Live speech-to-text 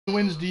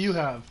wins do you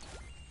have?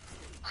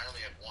 I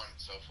only have one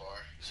so far.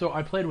 So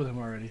I played with him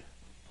already.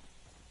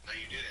 No,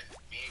 you didn't.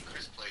 Me and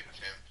Chris played with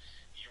him.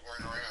 You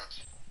weren't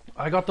around.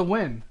 I got the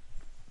win.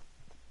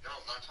 No,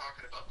 I'm not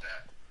talking about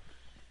that.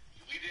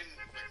 We didn't.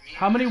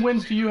 How many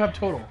wins do you have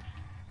total?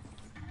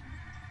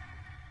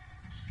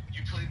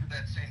 You played with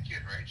that same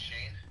kid, right,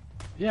 Shane?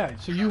 Yeah.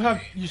 So you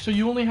have. So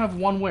you only have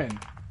one win.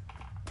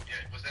 Yeah.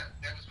 Was that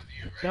was with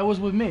you, right? That was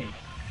with me. Oh, okay.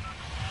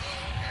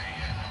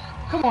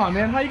 Yeah. No. Come on,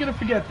 man. How you gonna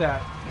forget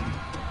that?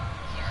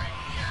 Sorry.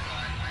 Yeah. No.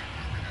 I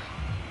remember now.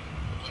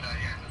 But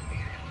yeah. No. Me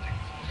and him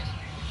played just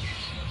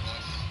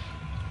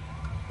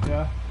me.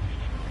 Yeah.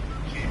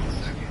 Came in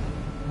second.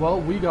 Well,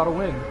 we got a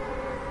win.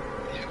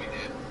 Yeah, we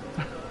did.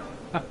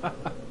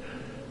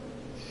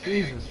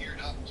 Jesus. Hey, I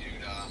geared up, dude.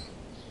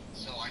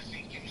 So I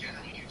think in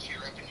general you gear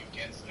up and you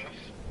get stuff.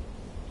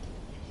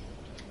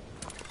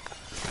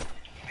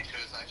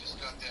 Because I just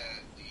got the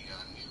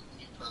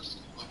new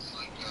person. Looks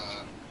like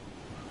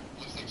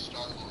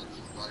Star-Lord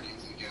from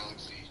Guardians of the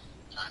Galaxy,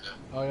 kinda.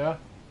 Oh yeah.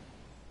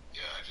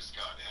 Yeah, I just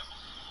got him.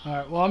 All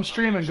right. Well, I'm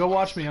streaming. Go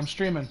watch me. I'm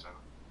streaming.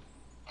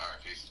 All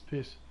right, peace.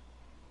 Peace.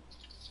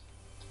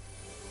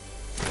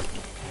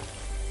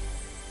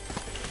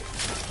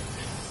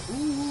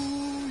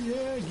 Ooh,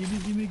 yeah, gimme.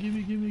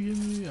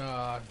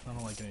 I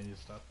don't like any of this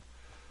stuff.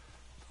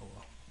 Oh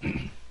well.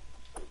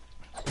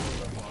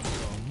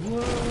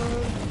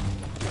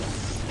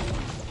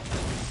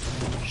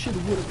 Shoulda,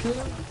 woulda,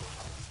 coulda.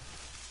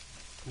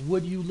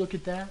 Would you look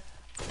at that?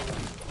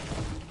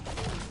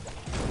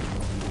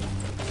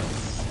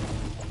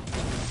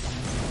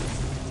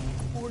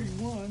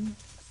 41.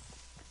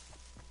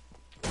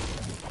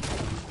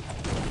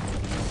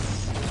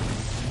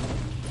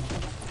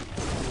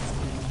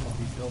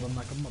 Build him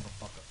like a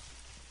motherfucker.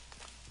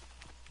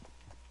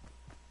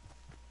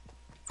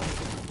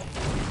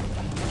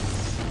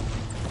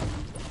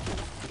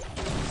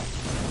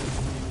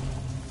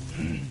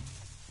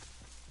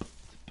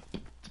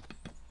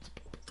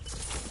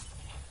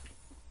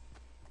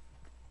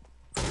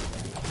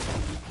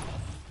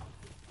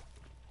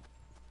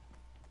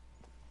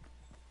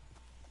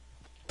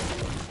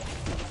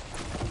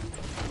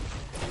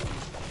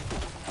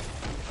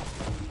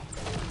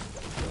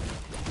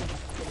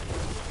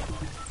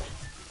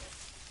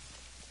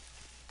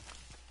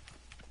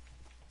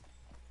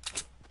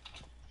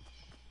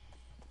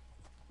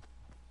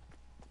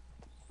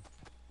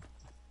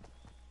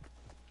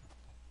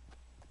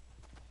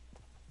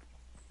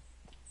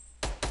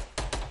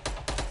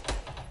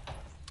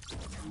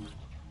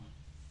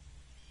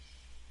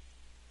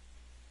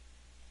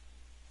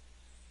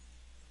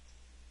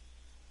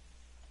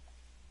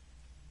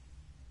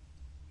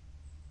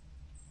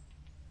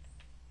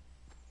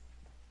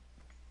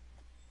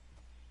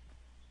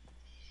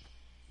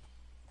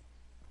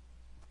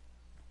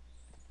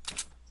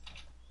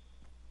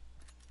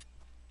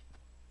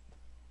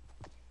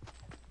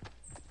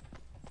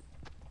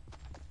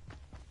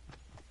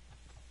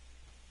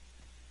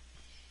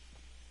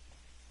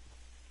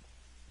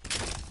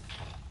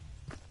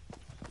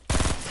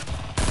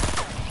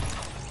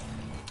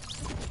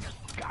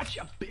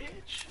 Gotcha,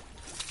 bitch!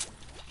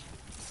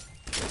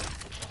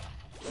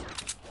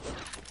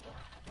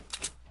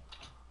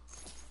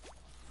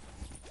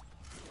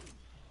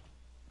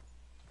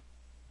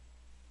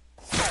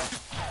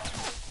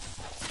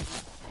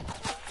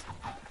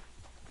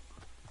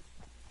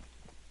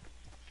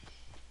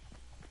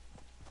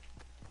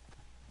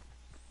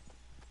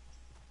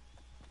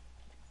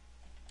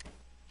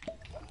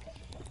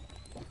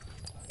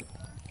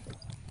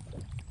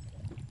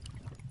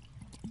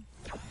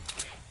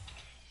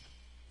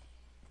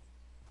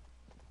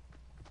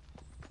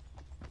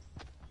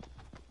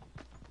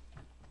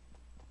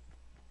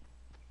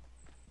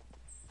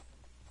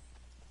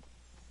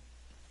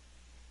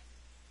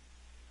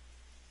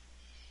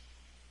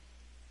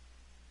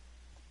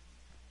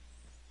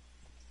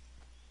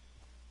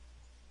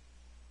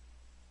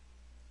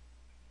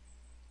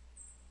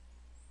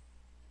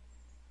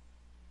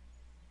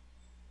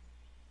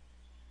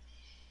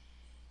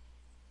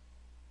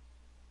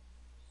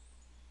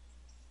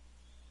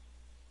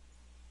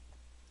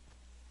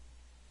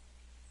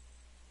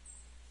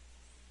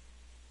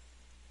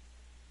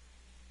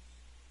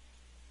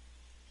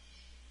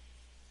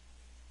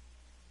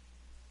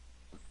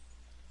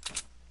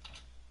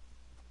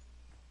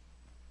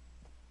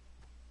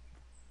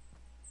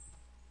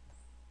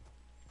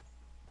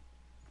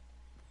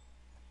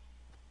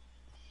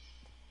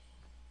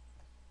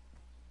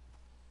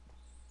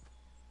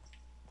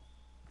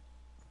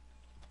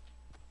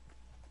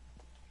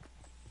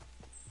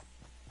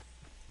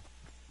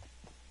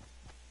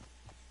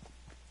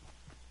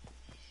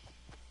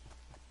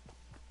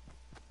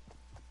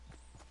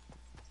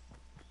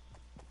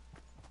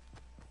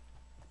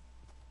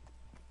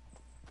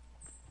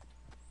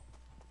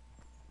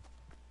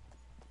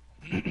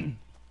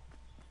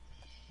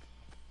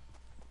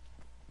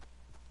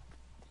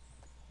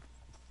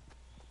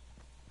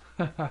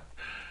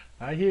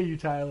 I hear you,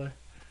 Tyler.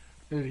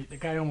 Dude, the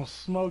guy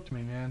almost smoked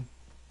me, man.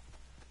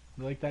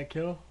 You like that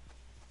kill?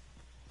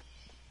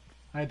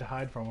 I had to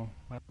hide from him.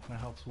 My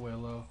health's way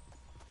low.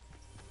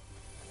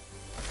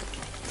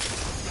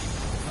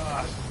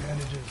 Ah, some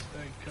bandages.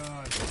 Thank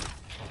God.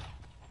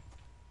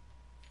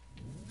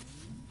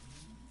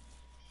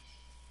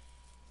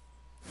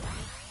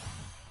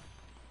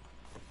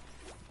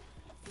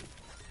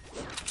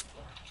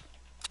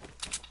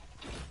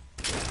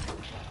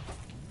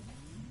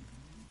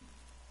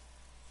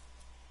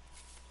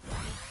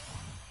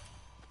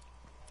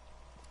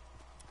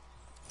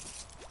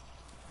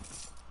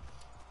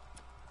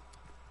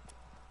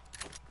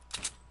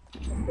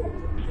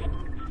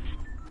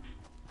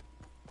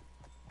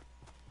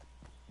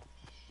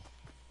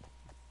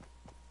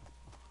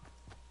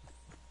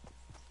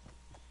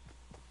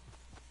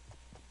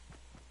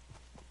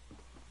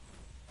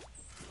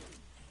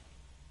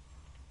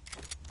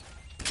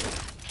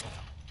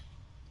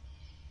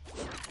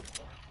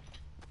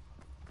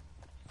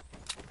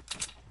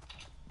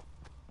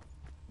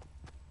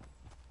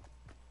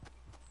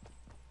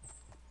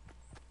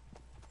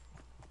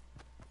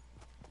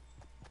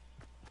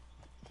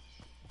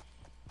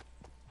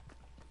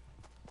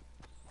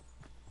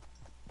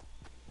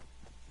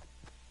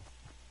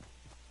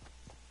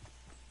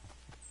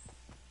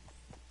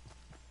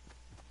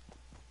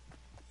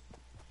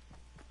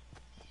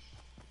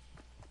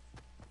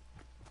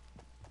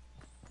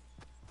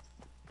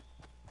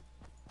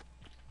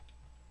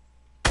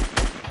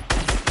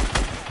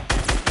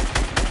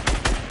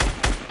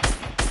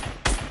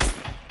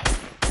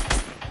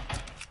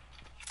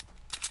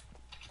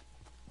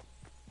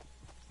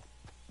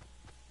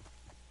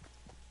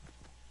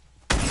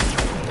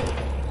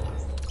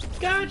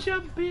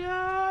 Gotcha,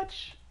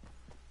 bitch!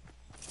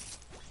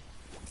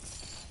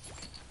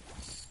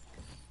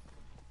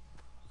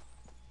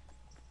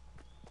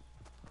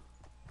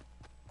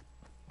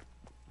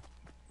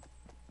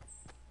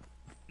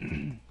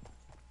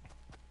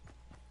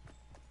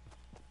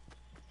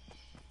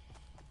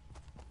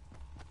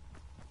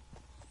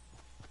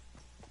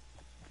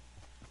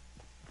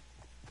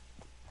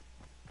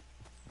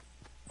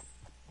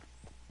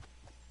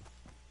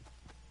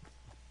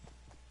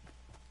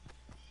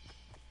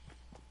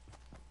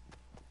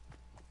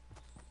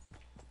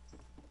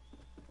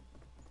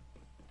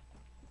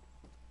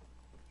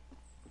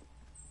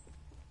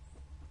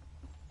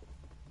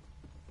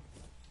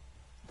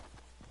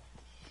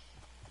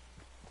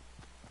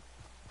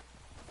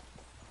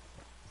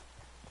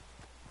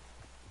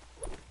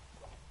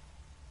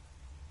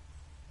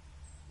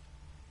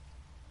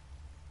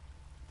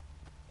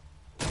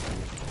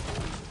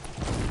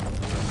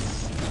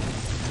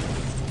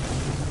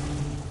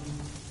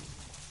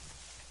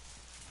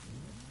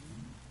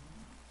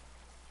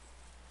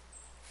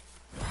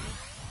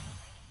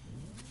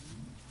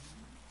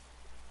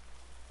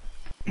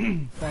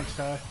 Thanks,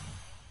 Ty.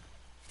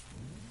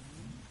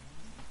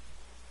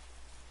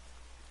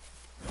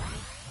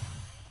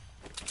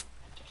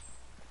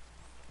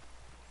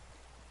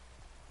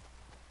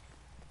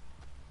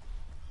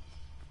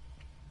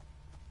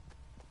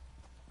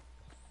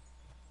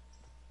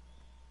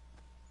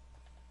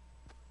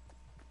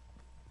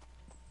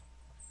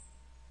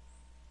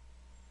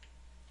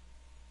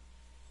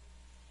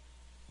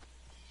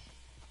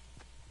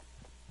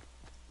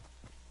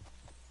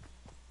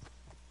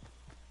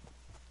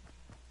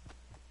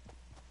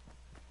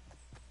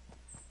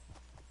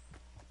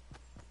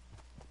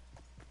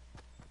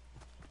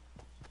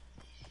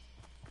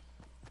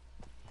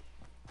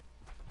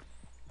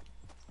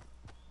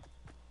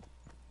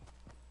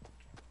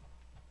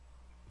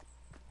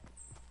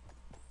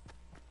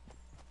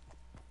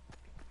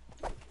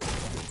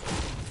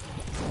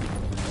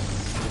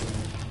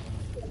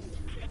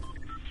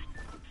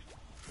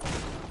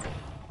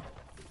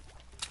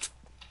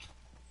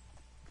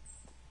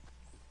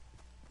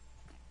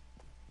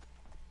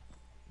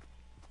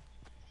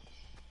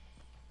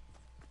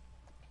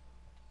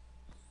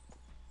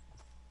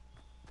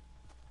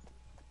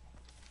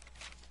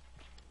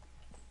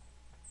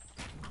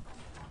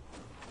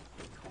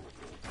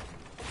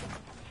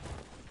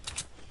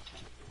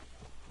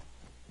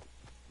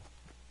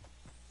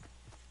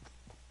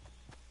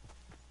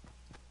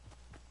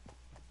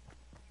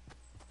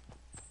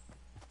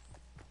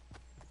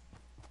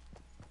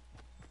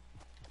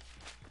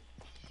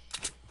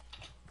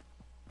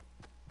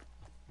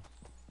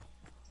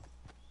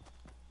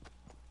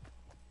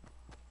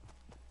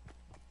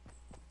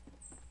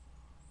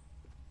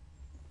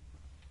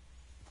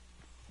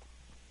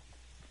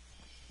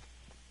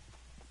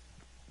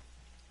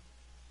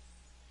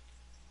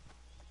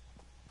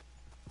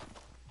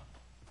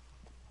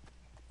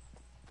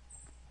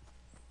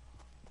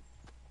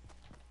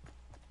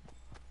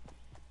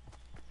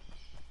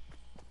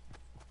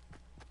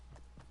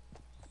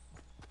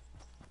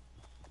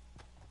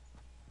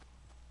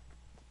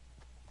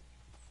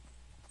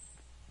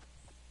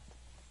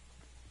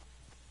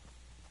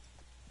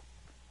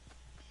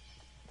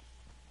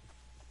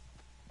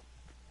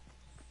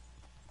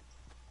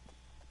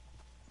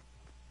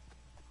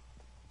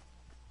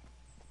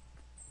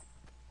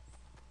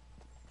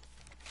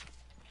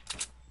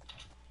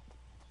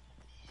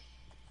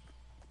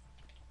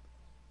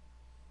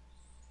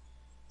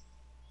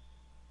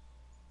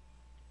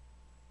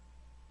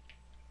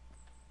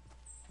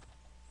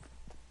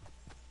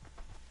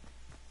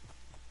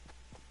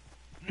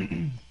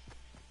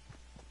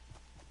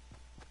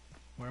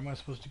 am I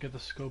supposed to get the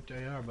scoped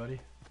AR, buddy?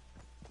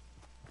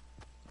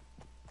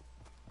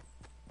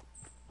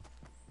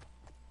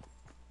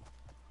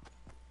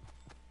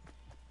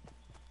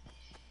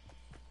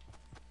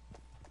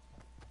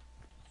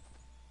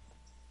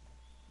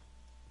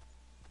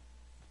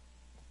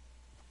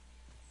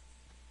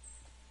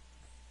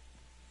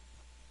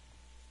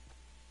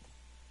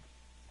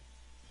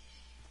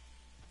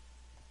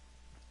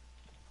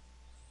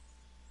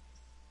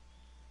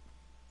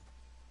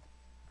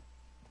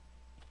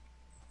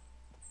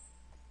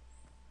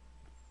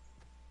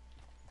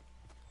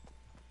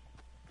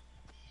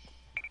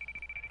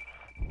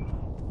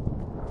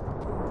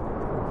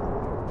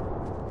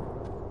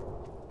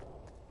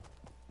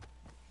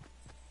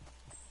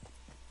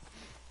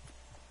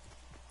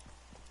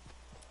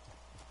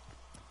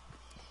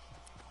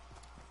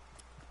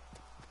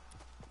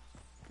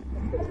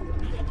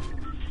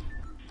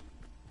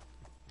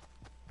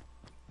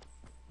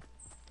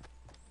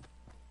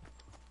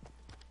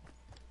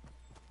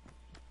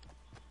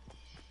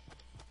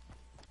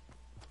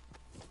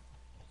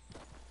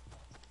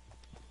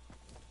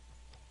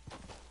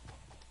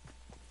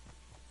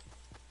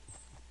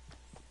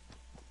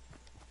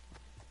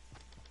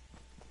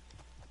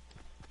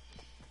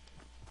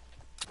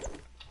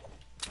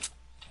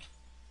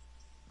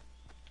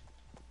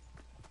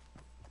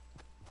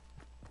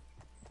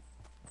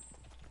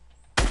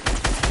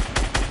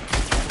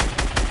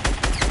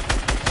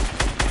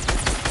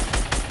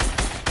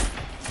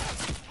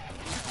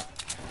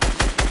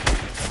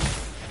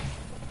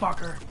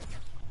 Fucker.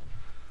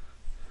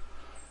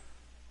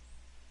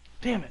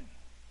 Damn it.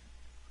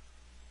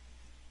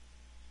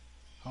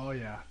 Oh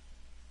yeah.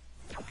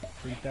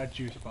 Drink that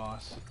juice,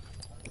 boss.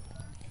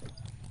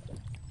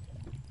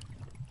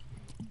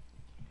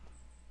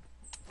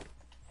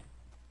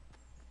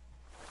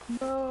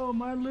 No,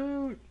 my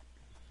loot.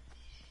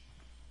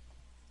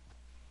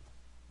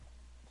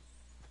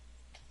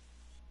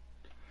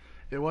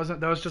 It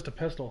wasn't, that was just a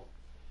pistol.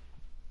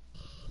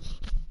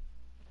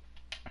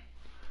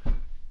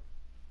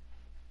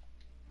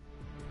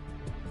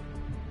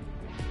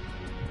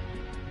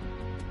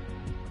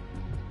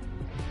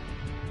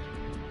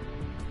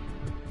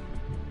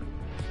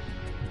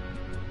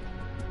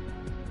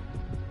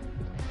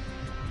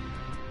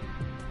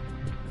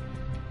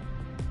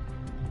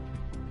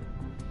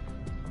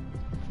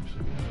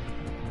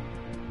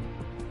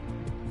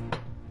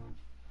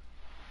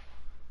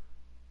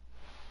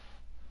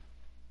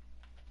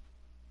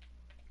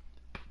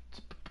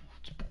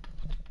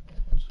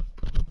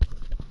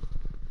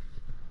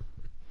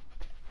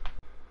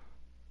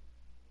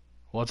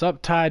 What's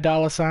up, Ty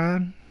Dollar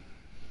Sign?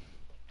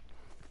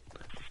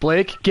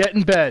 Blake, get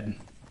in bed.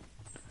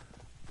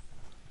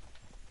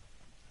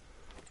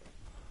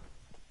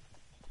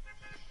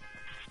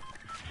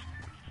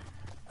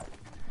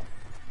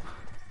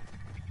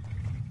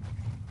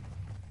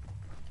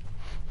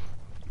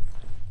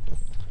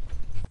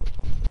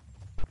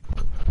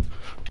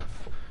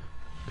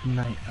 Good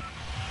night.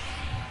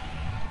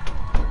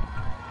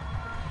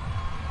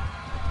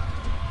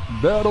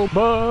 Battle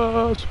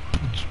bus.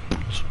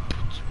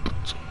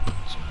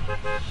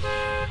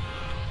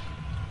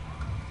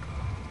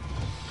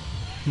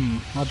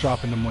 I'll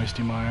drop into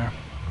Moisty Mire.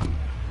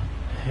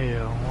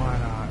 Hell, why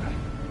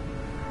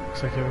not?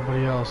 Looks like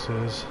everybody else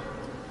is.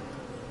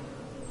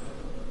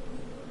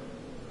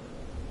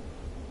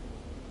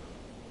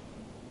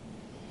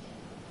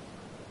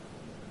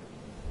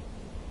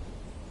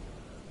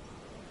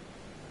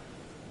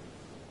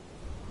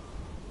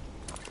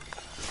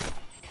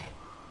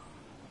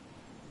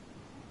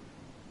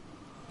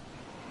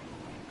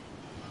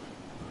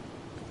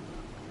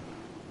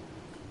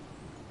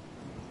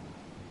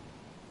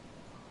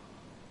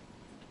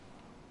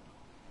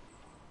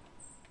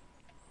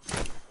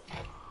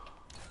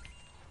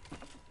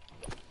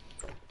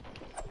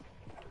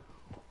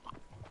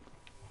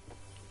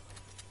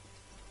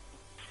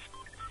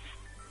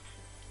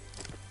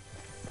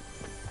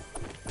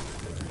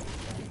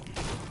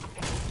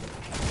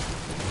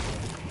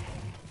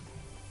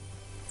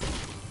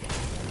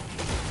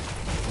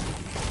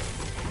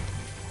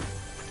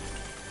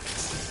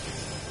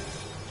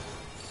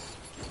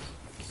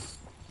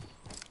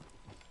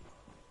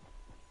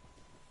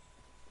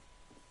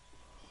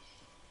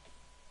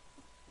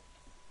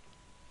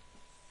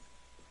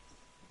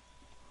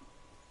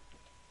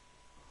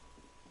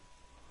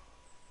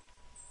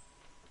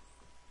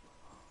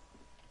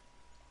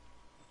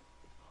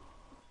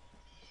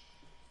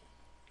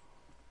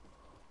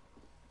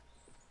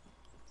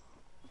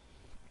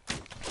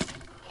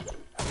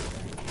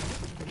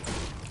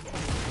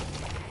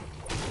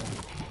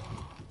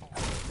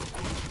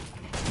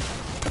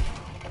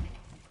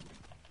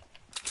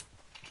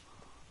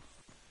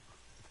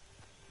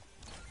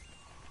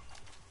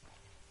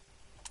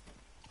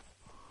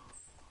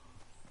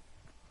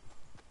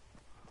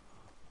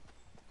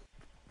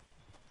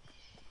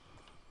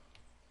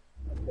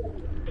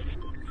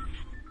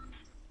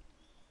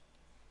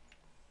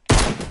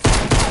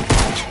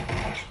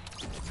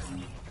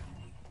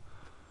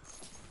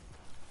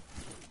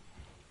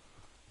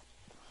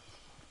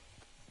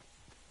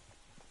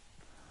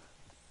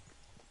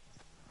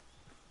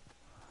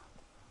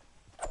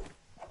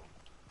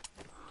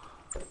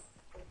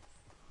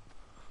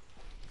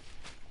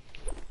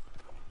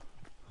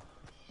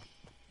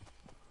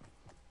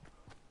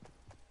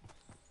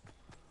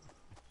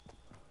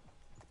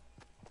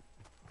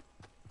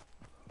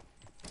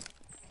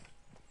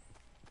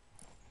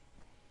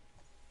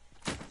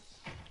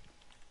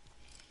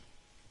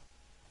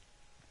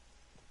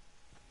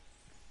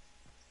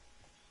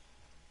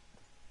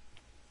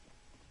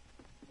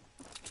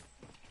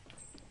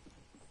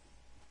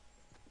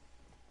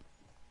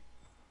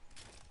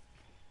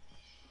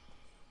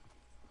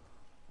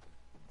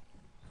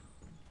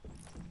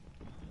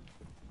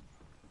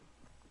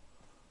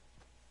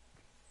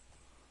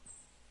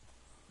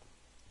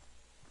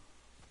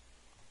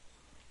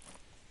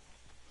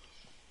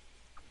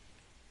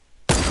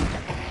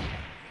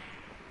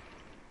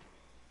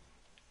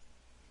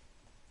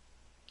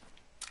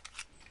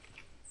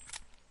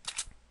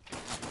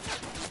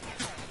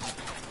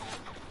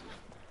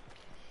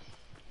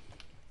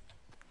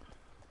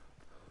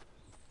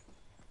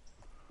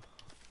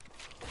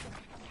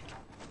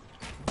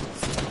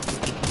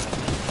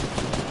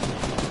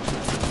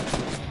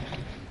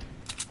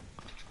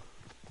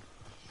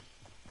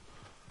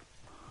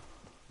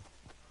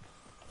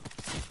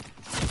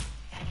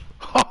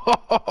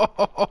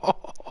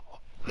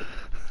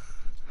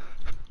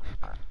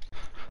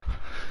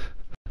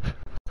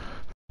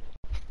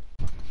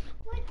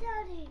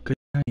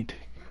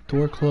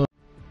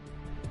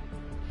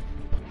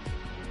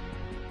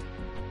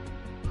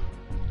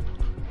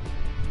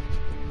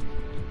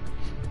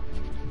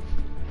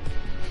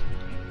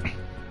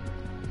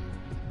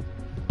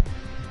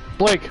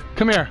 Blake,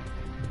 come here.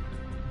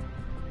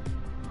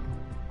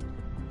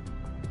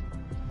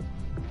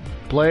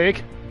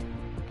 Blake.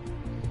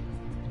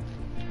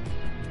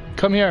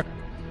 Come here.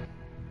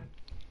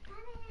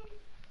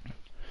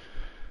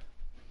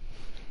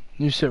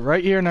 You sit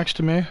right here next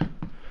to me,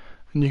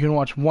 and you can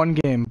watch one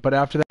game, but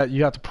after that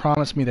you have to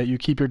promise me that you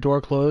keep your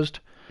door closed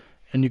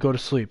and you go to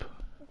sleep.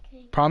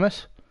 Okay.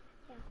 Promise?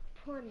 Yeah,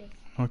 promise.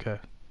 Okay.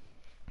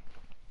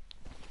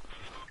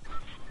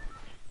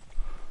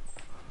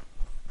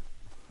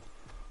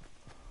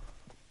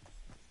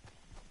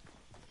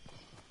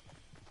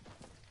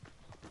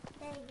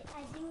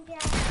 I think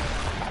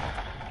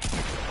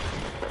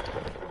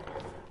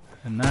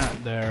And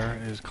that there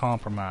is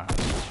compromise.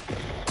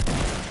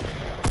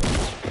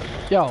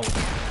 Yo,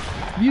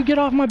 will you get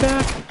off my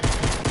back?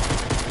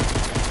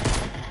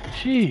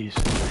 Jeez.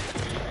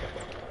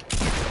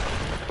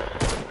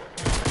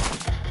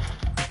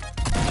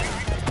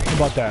 How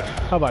about that?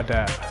 How about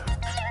that?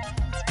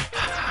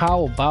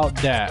 How about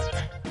that?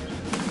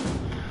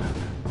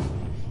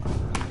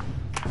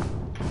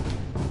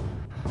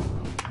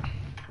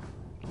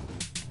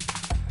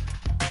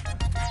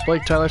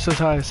 Blake, Tyler says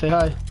hi. Say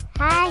hi.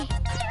 Hi.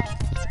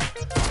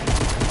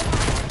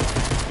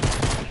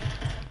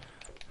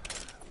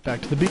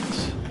 Back to the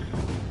beats.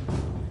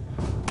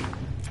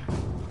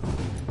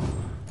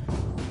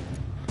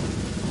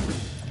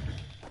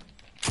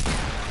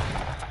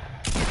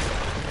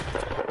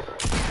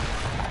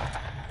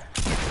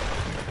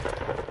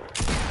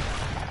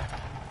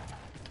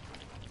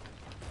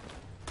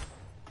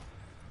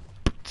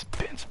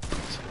 Pins.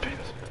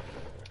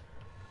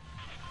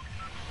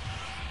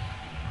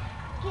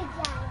 Good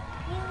job.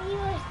 You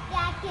were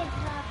stacking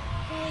her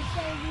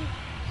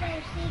so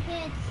she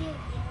can't shoot you.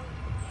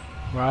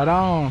 Right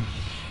on.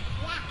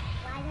 Yeah,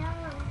 right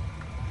on.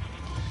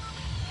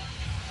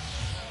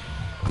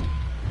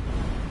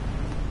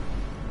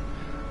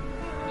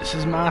 This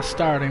is my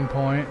starting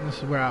point. This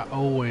is where I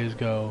always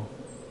go.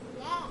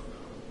 Yeah.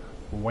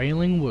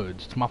 Wailing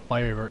Woods. It's my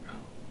favorite.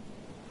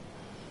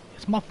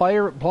 It's my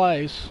favorite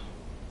place.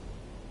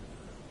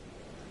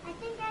 I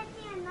think I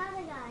see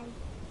another guy.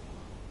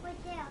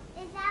 Right there.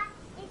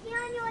 Is he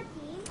on your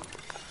team?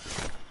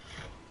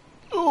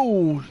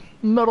 Ooh,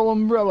 metal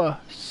umbrella.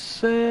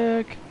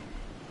 Sick.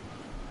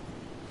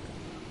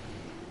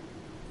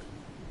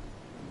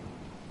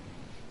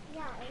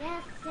 Yeah,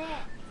 that's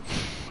it.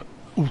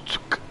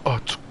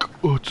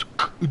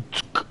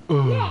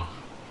 Yeah.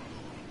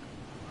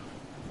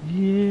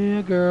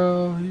 Yeah,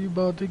 girl, you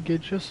about to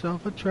get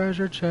yourself a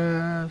treasure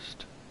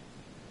chest.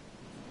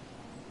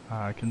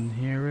 I can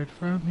hear it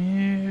from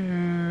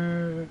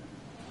here.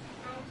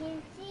 I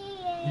can see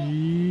it.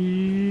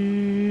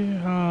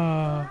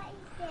 Yeah. Right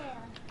there.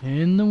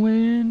 In the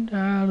wind,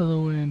 out of the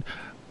wind.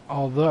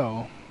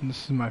 Although,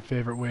 this is my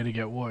favorite way to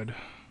get wood.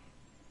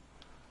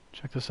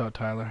 Check this out,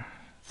 Tyler.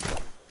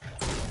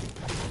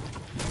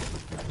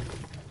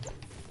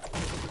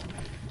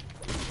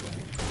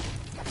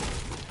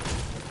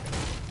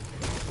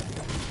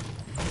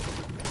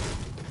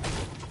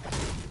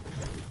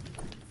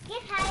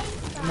 Get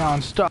high.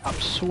 Non-stop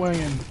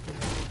swinging.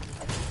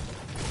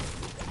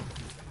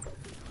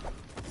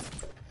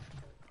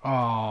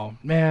 Oh,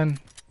 man.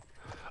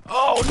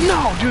 Oh,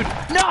 no, dude.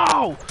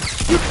 No!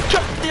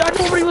 I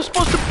nobody was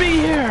supposed to be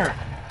here.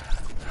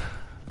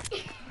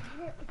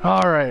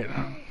 All right.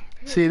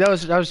 See, that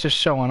was just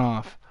showing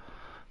off.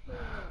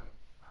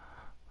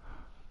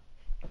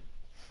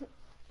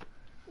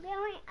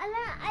 Billy,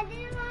 I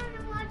didn't want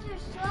to watch a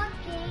short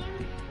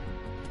game.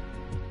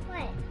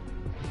 What?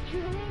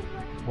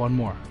 One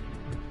more.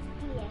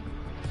 Yeah.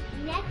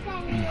 Next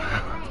time you are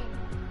playing.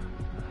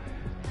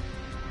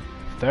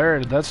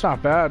 Third. That's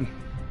not bad.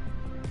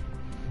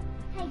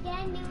 Hey, get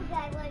a new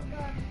guy like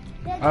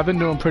I've been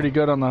doing pretty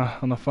good on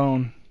the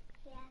phone.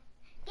 Yeah.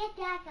 Get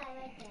that guy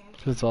right there.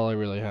 That's all I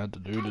really had to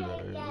do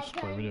today. Just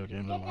play video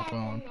games on my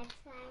phone. Next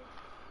time.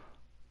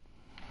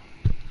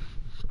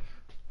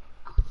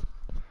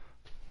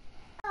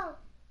 Oh.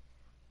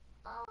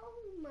 Oh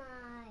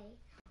my.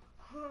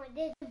 Oh,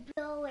 there's a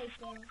bill right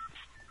there.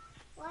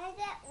 Why is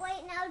that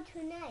right now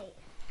tonight?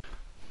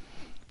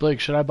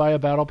 Blake, should I buy a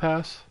battle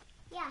pass?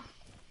 Yeah.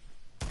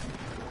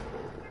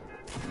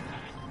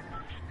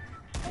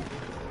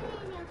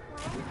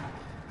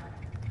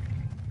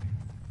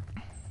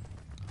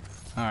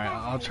 Alright,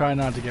 I'll try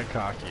not to get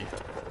cocky.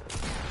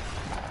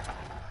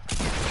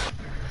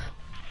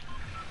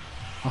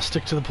 I'll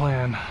stick to the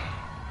plan.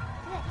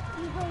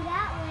 You go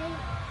that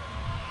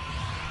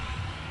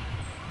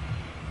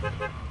way.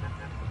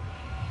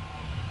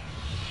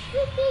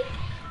 Beep, beep.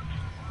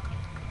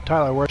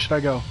 Tyler, where should I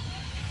go?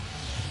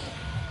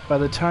 By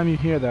the time you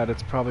hear that,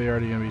 it's probably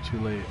already gonna be too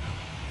late.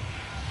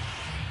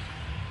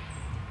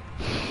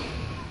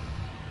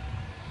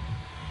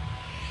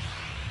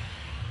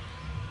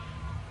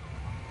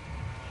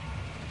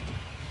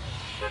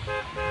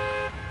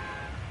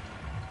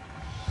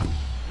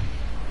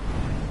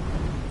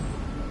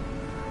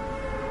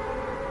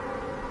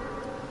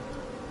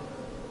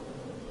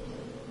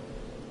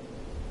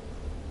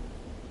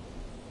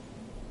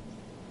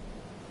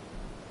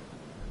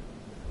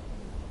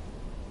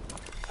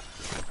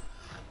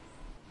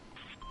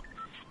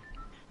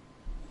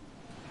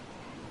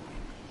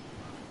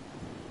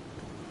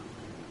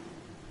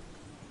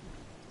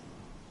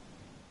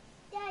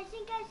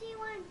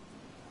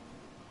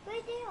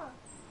 Right there.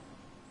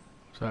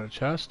 Is that a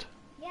chest?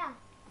 Yeah.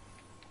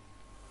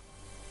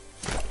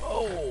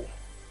 Oh!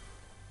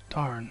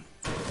 Darn.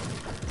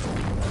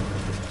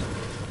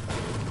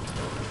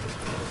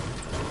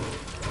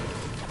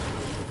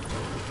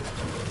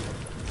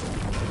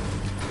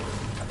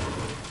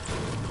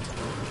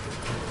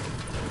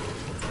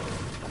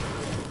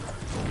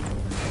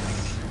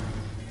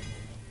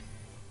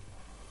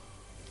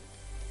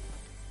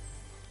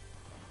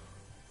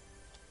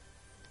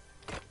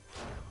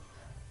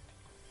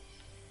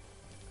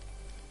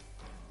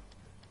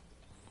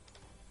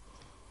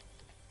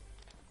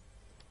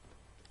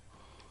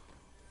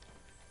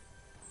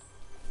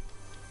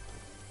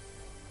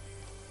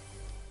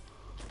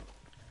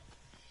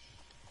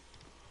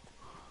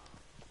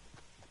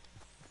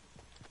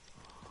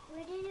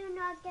 Where did you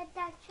not get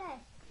that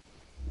chest?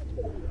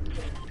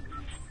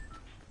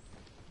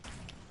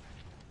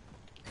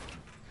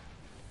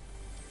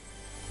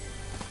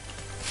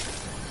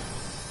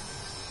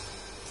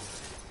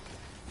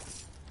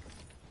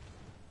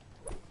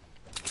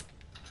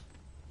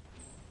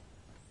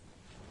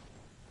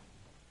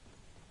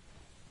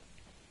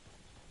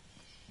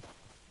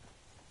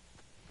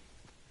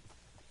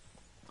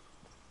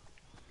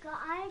 Got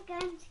our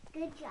guns.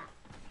 Good job.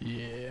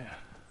 Yeah.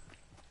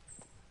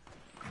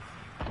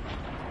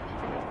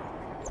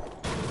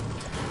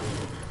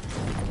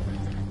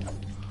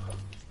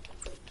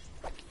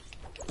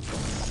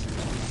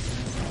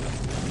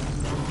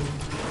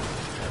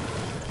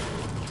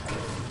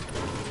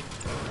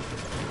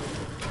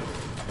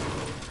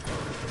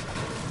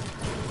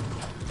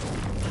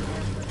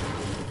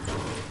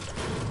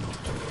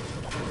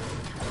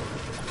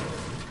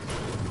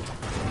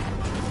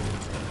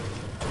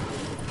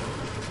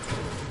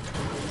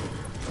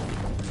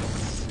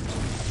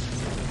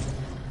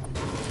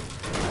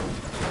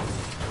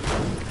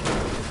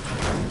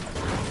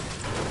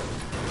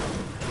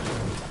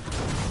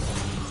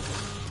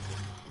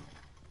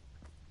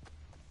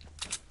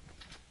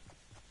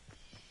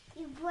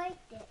 You break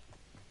it.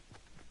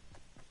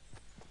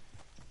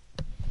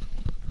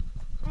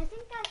 I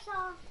think I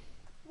saw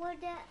where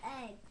the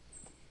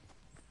eggs.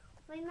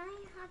 We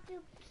might have to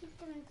keep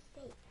them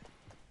safe.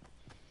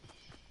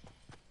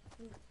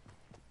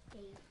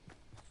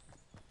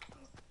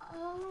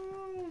 Oh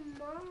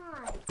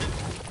my.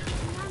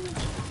 Mommy,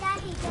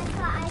 Daddy, guess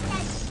what? I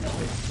said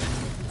safe.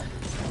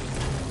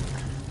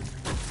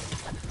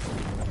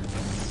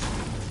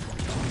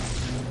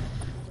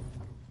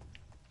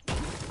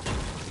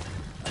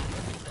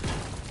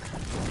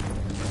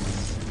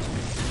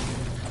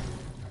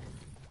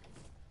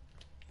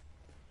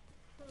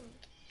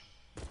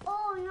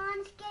 Oh, you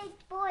want to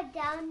skateboard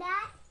down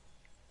that?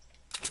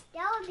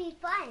 That would be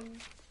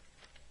fun.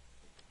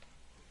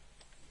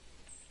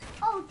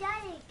 Oh,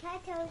 Daddy, can I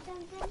tell you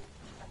something?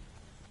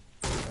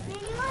 Do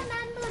you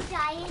remember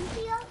Giant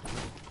Field?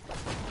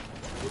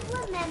 Do you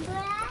remember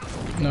that?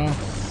 No.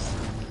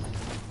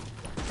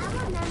 I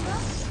remember.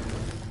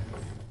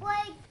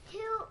 Like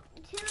two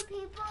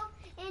people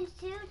in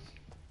suits.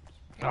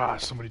 Ah,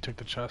 somebody took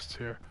the chests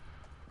here.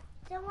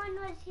 Someone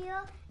was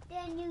here,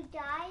 then you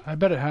died. I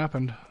bet it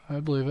happened. I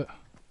believe it.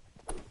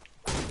 But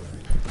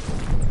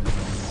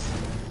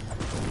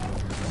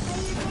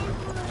you didn't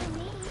believe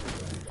me.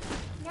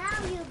 Now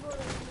you believe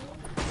me.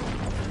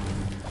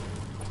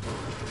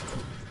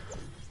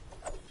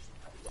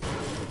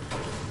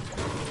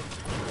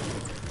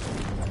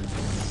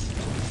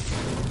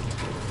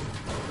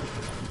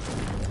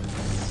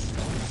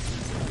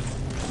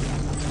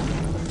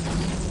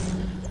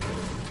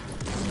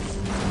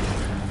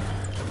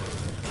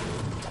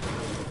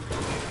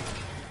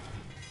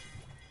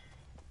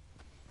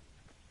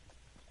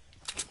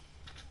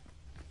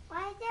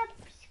 Why is there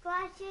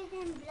scratches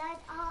and blood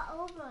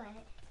all over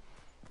it?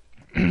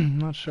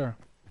 Not sure.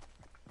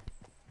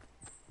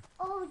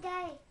 Oh,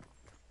 Daddy.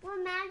 Well,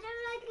 imagine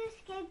like you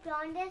escaped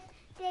on this,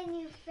 then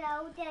you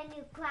fell, then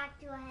you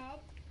cracked your head.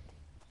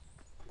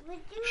 Would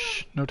you?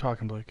 Shh. No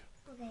talking, Blake.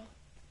 Okay.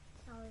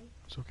 Sorry.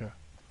 It's okay.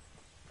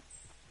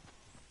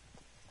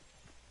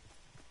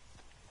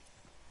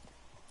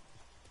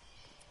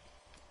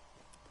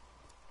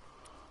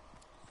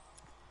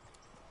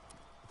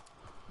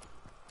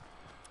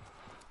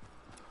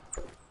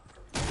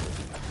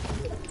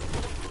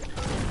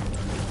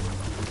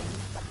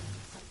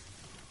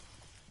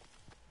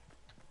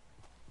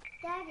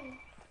 Daddy.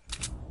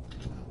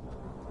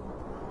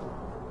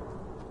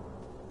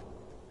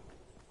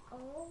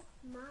 Oh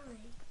my.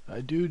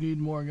 I do need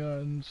more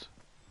guns.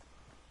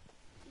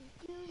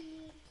 You do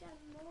need some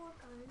more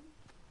guns.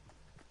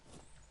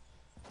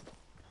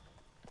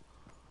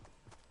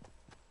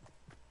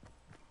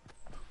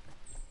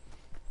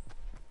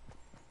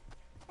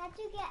 That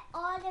you get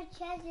all the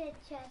treasure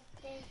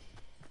chests.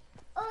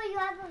 Oh, you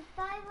have a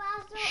fire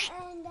lasso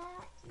and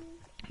that.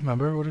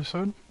 Remember what I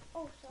said?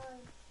 Oh, sorry.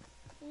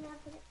 You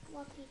have a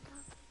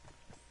walkie-talkie.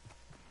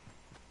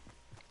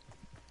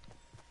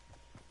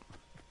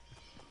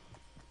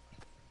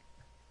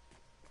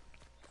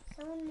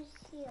 Someone is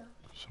here.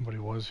 Somebody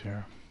was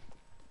here.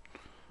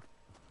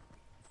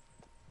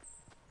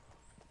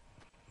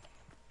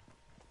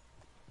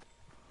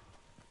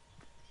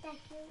 Thank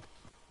you.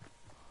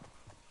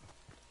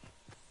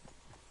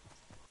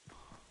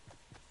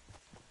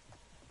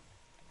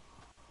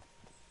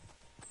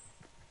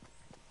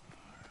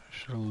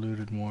 Should have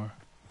looted more.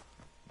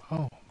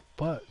 Oh,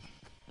 but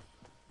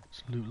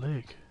it's Loot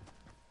Lake.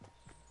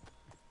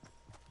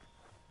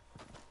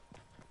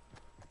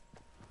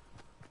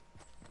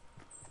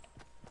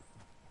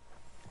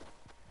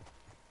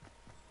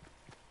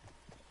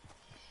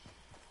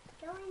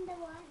 Go in the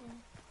water.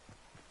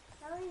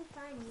 That would be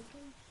fun.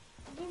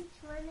 You can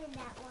swim in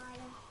that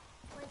water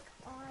like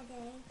all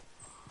day.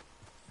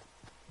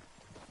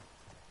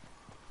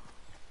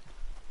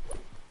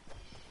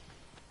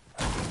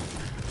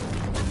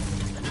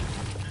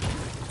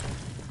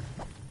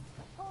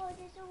 Oh,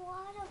 there's a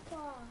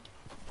waterfall.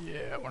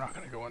 Yeah, we're not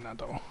gonna go in that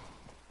though.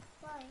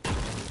 Why?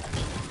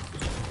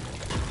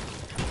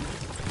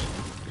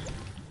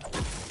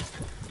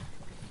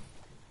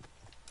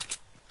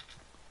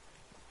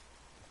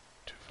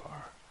 Too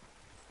far.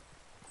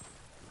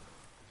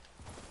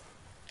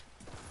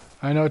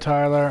 I know,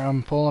 Tyler.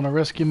 I'm pulling a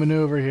risky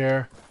maneuver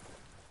here.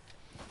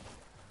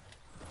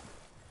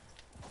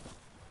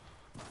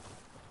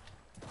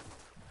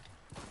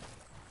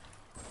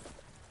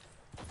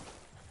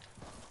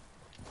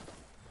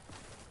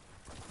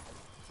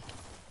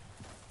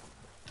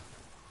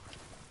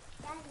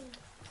 Daddy,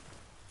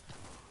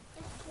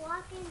 just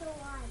walk in the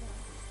water.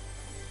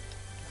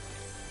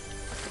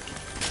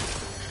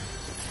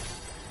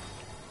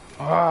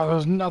 Ah,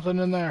 there's nothing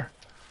in there.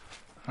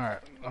 Alright,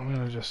 I'm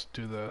gonna just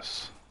do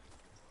this.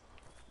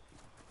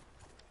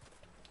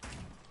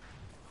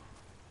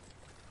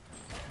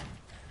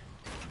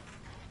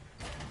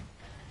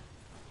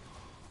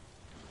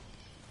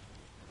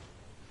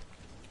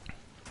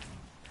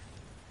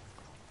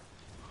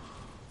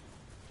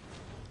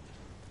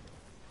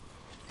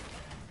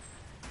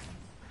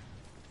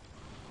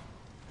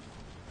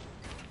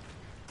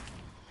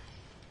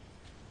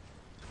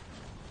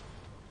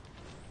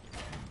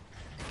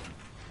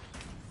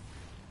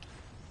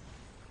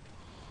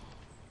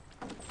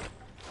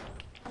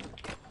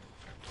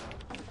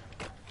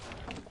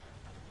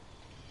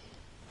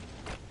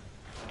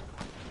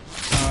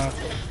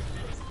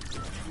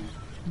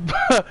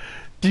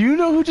 Do you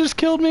know who just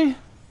killed me?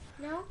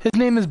 No? His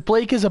name is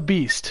Blake is a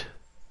Beast.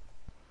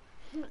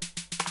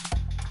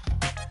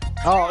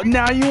 Oh,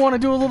 now you want to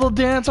do a little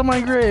dance on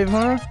my grave,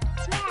 huh?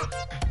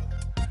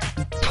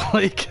 Yeah.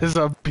 Blake is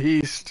a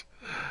beast.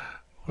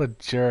 What a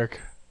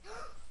jerk.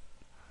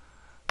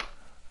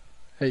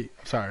 Hey,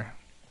 sorry.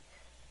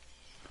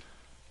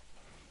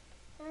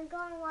 I'm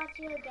going to watch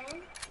you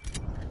again.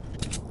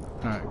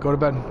 Alright, go to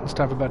bed. It's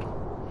time for bed.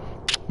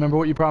 Remember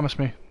what you promised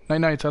me. Night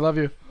nights, I love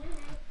you.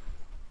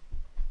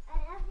 I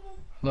love you.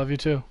 Love you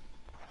too.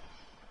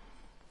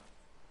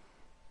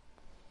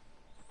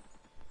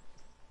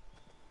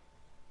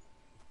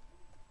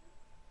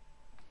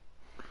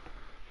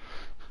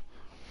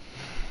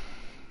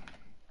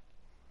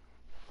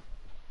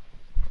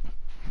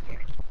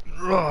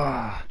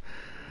 Ugh.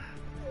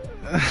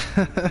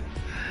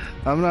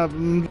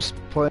 I'm just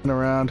playing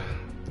around.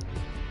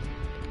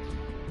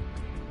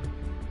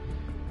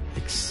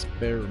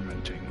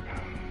 Experimenting.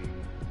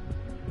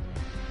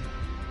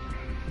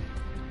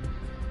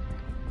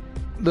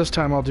 This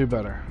time I'll do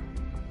better.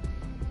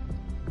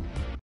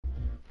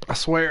 I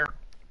swear.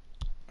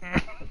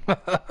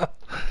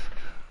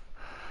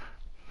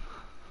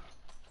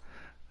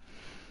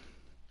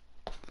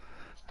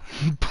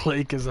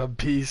 Blake is a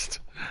beast.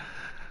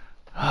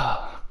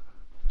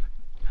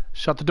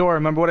 Shut the door.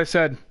 Remember what I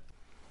said.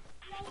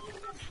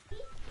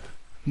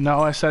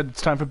 No, I said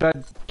it's time for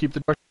bed. Keep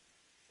the door.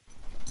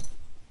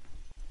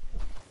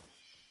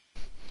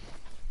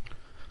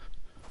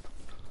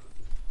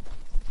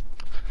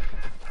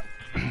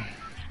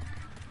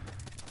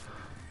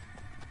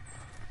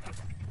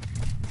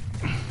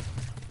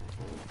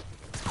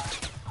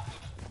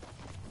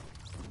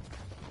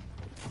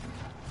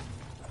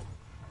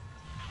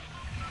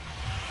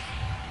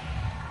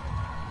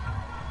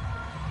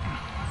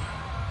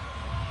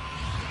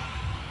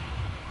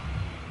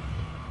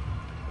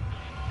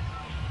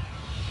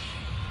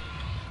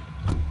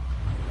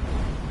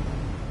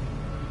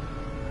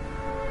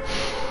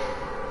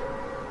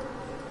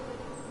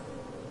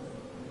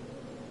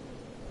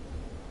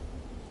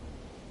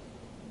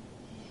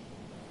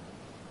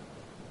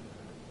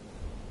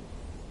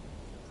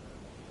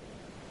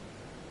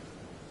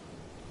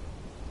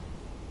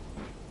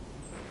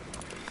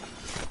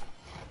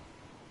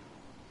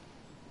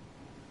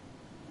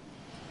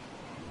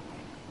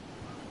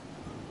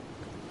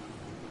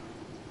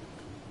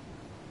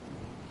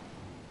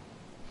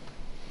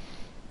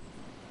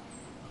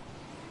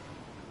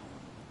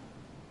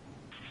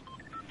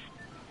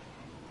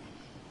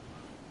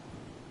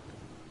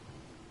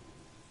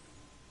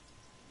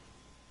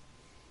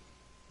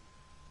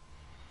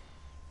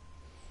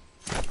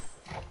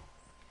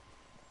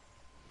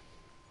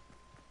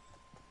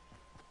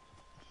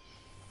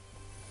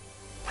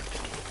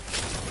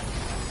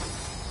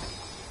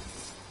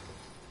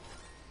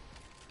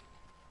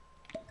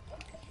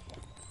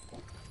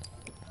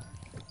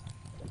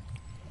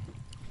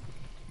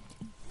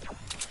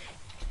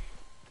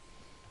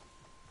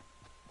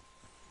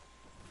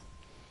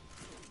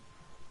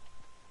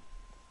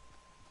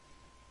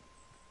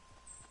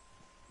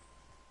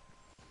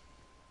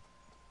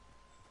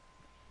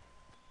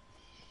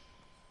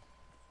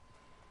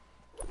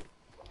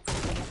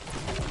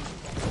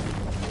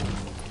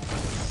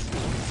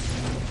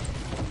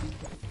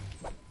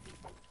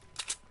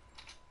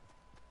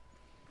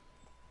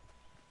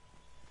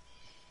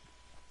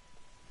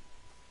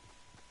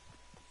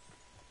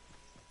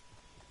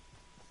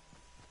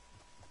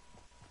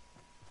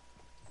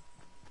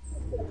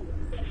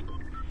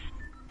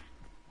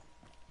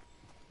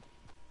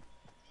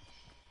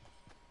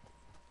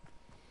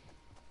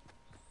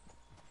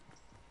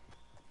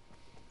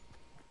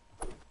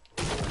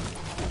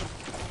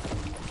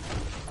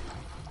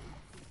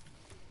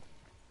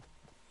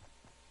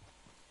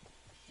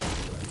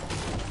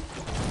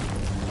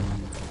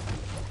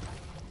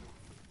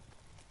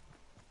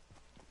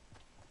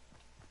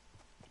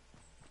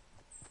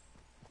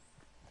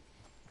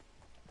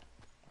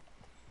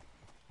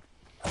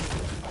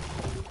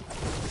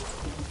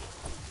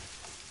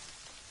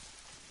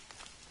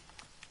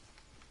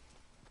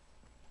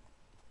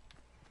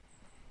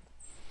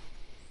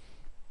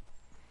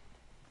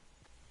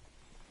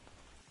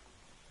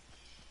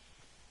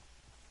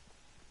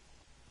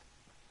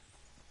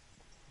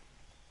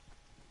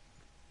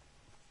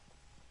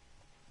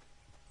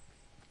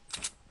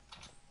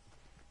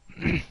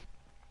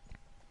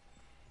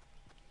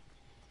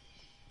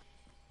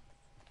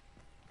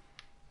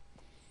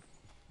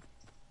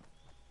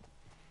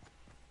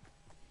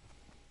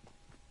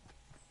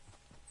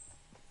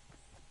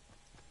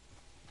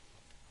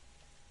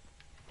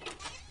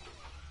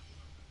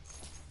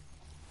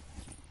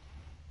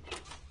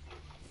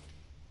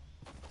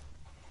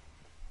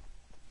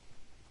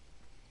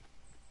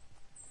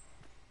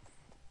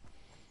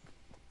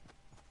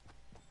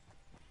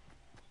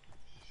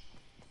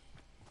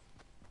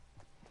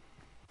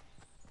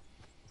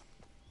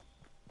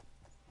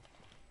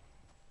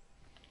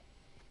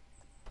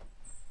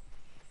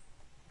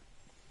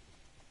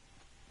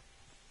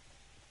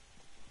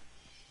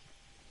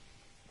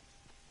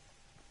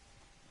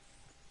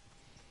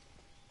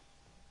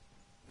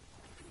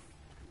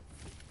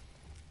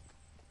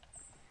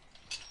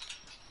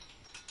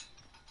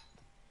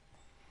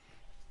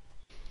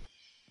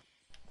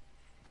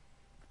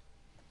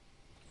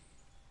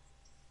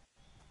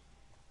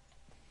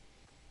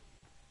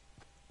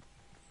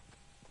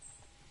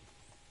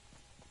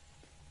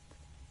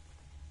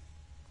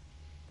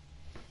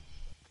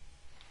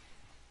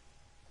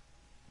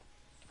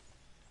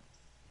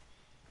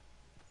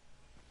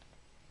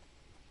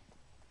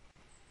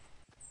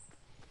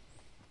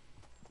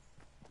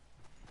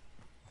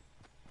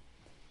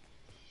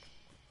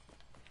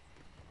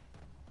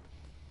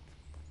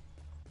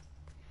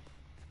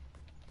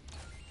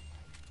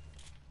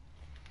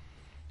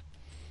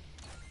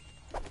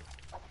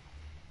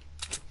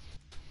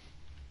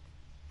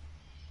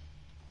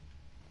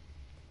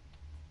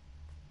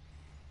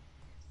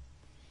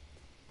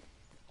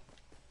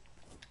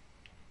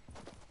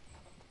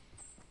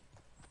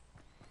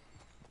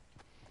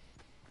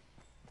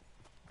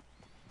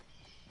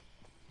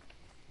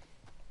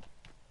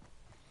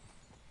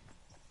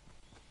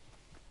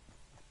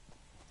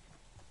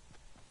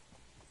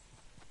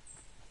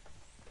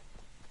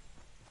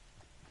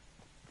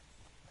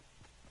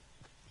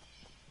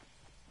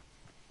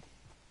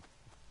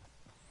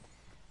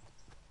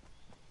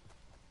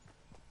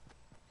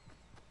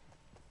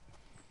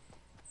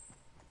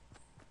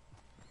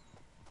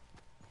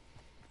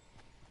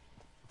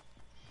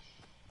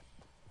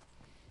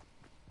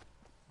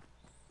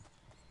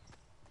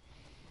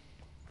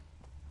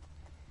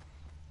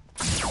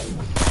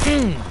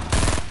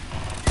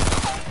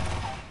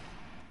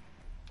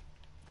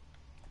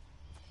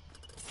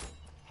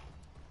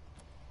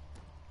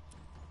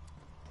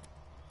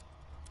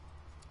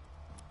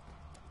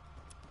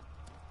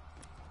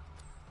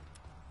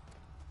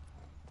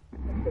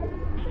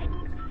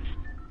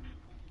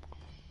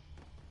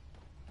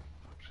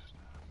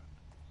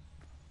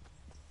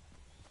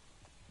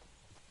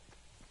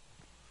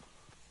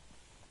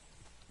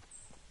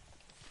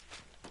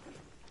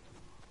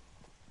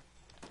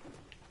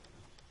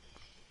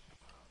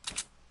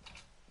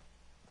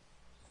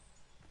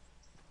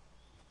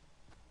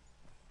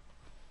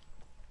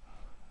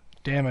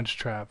 Damage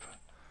trap.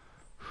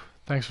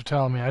 Thanks for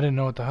telling me. I didn't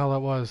know what the hell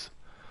that was.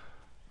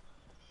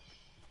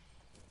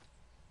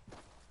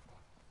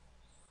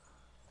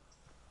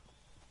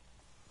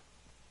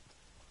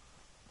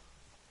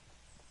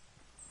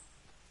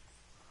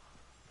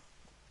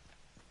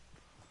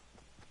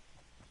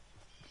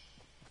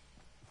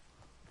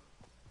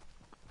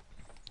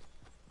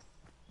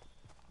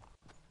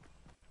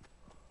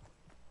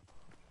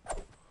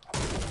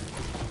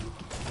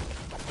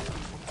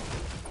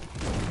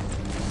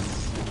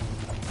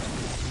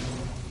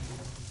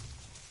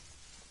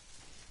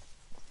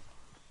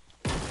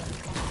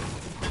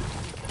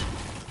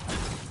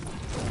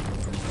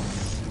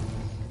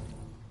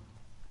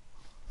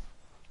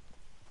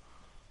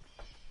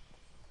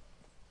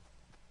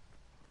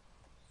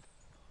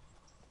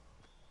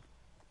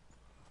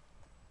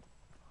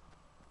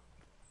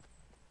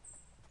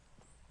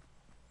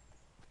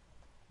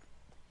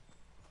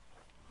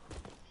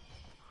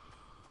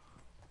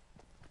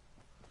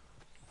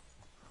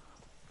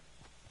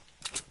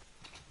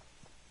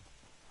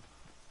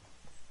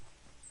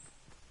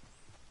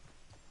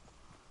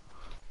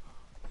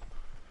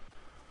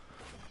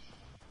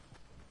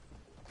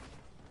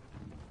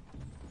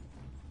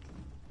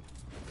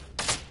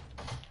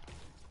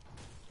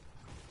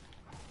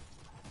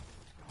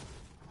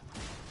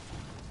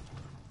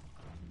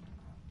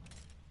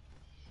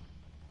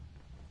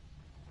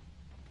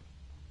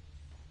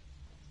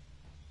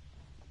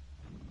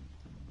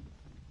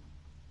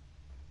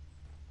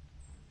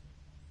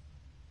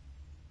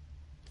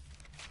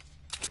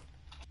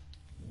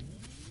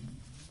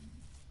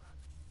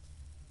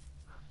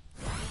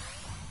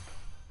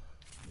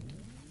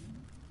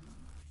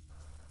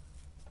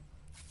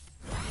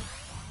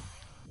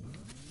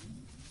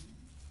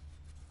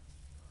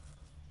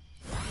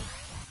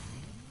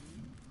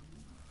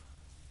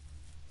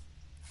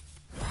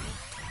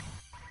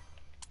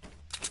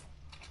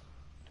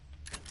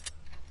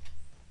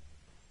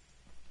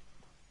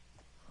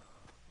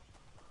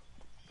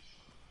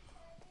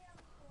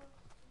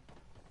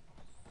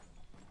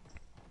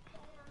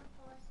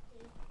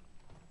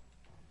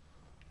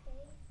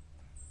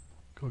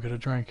 Go get a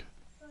drink.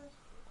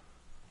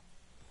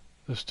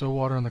 There's still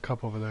water in the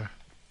cup over there.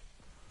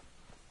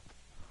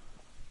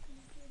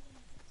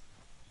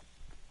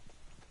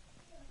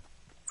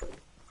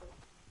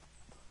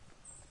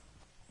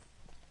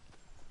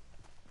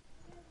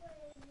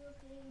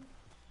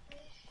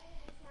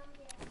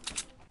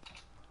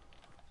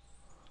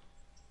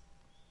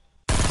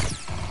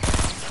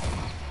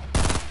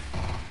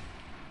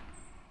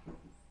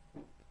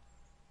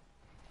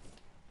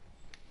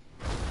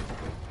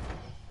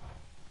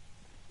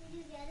 Did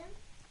you get him?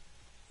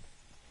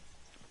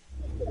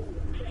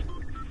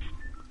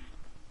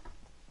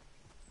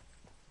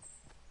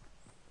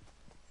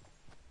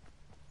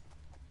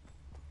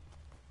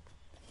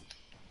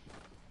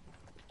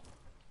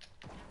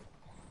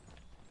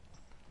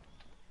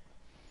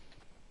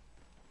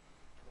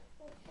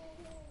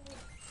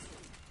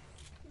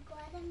 You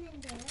got him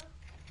in there?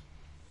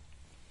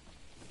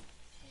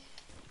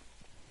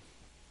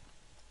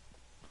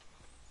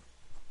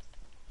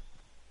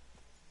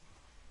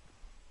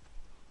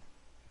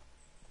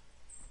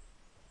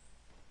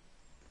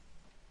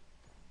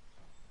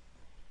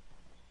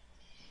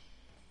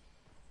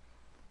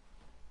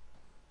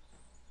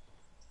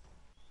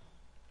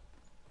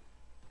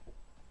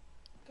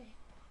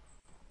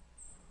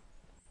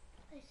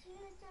 I see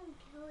some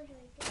killers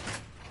right there.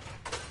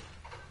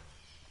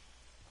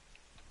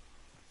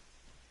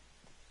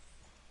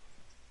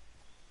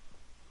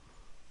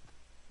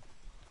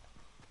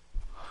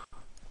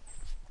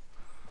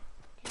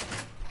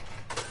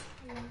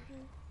 I love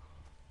you.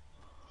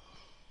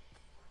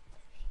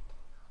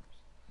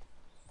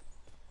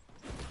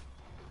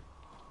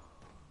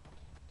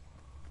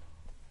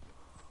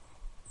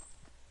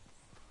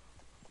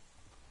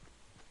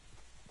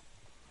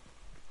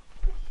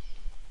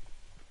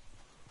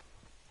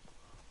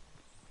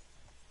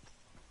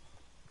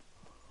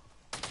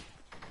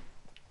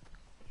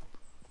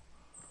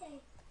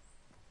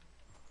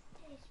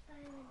 Hey,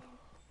 Spider-Man.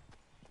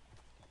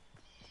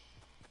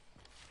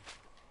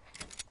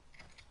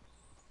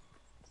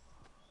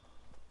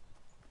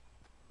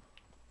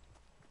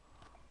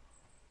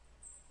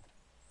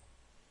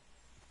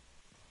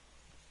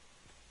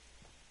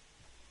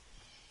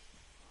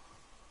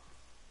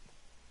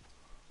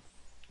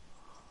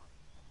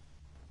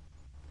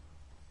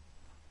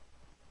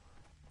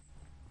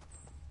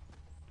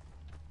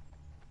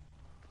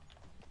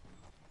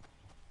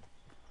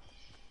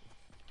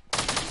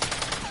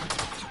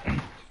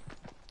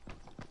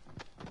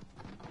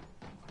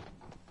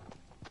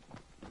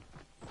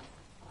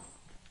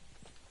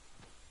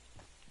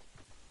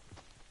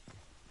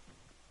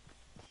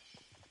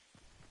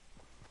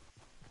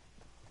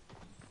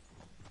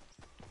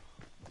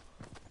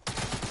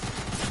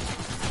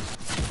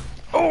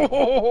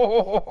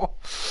 Oh!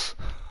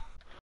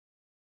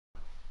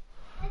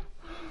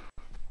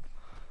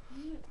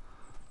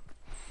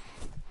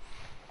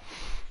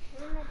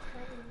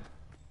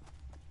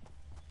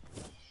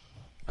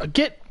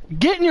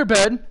 Get in your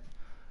bed.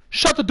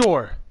 Shut the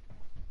door.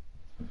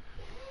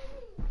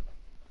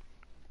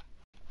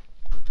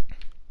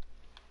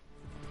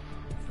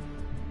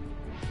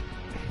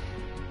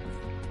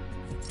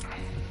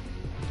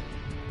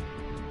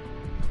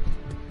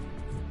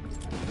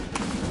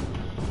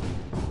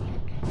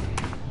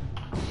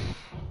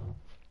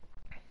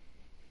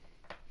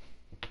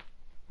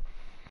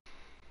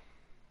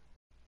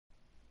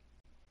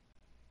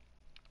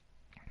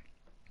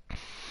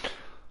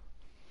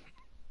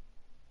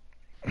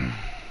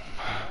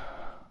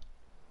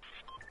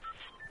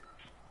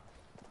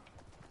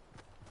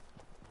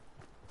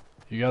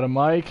 You got a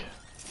mic?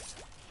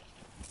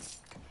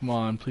 Come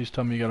on, please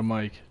tell me you got a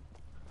mic.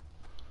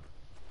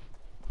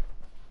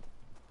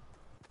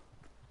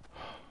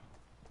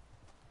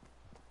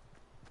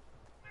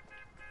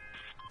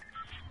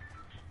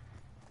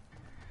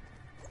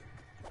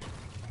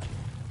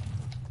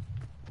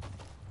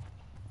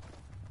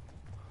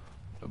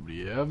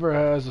 Nobody ever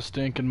has a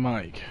stinking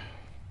mic.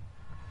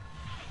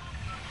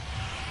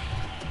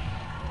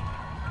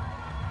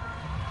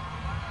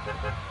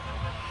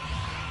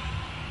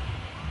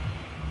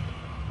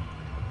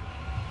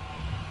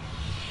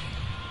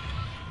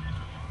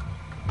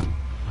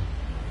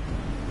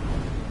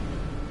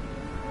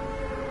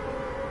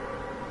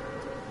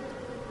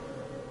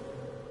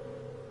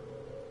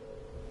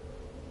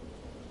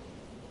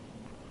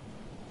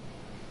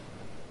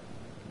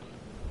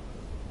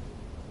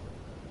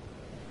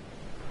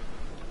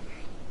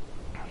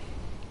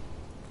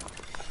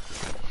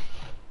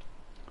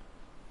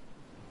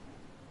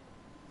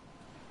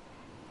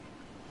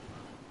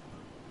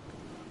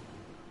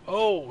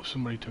 Oh,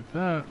 somebody took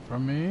that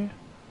from me.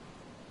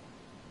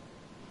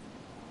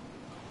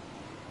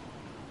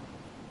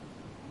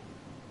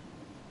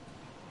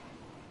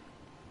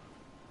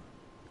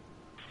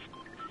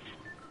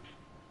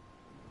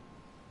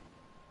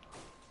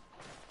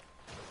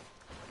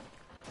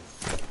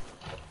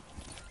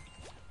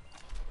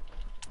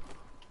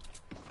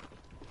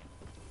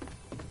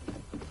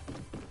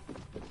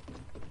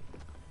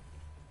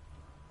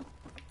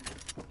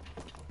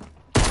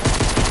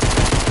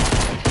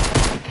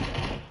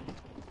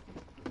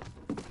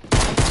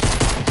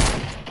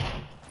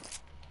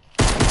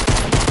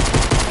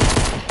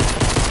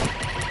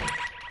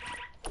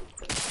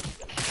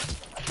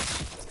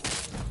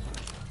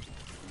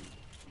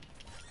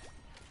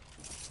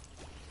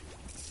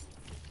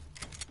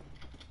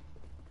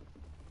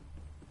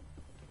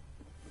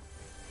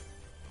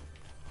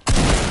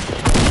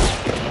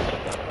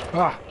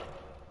 Ah!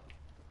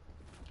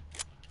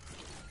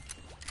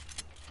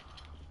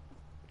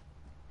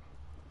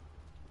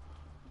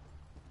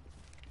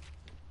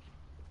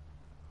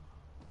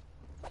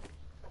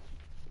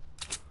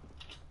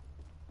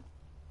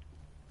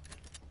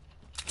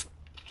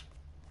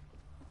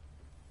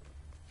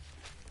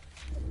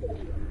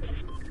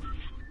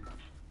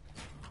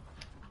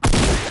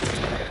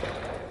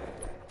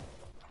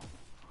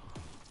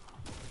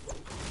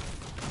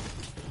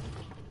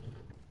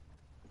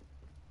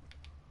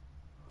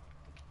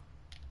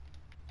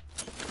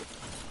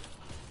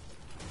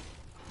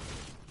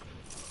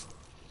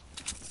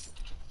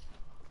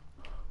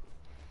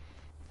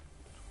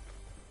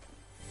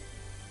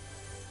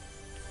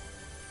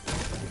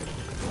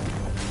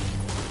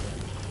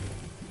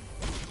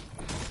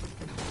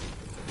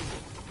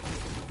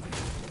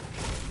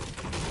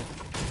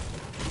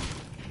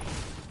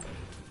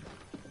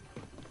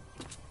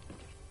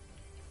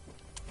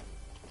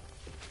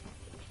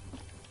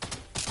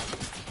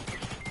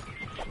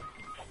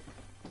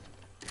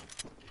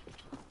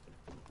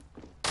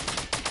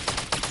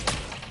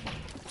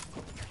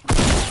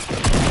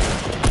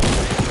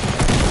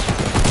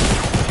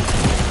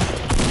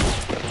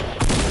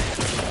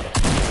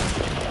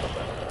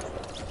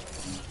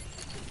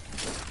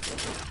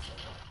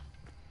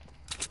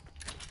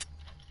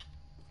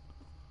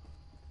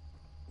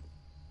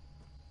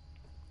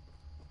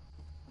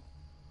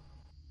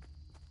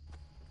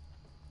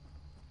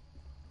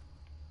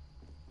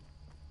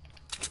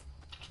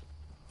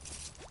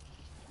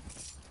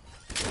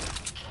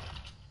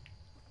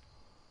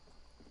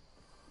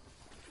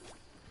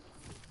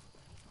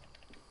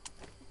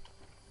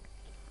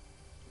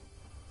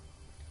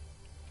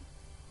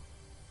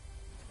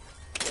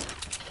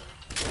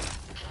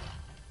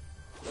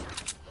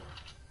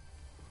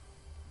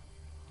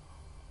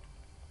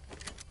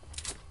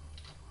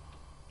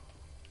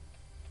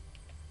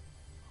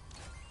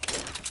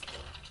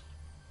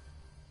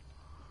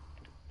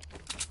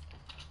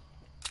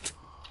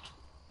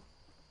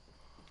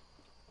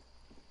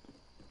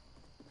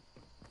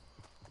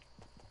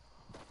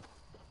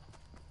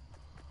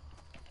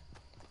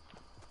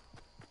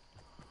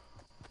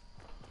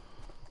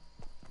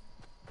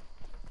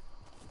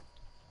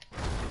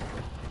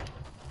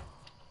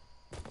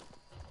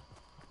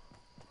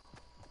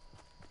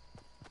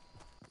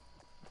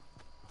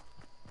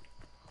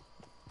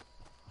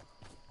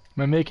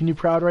 Am I making you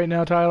proud right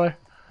now, Tyler?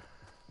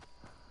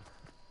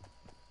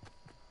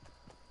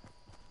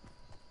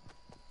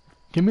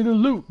 Give me the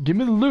loot! Give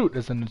me the loot!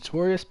 As the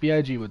notorious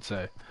B.I.G. would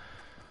say.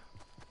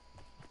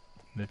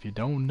 And if you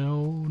don't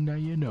know, now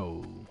you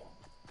know.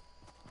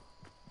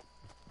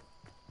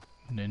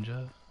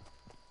 Ninja.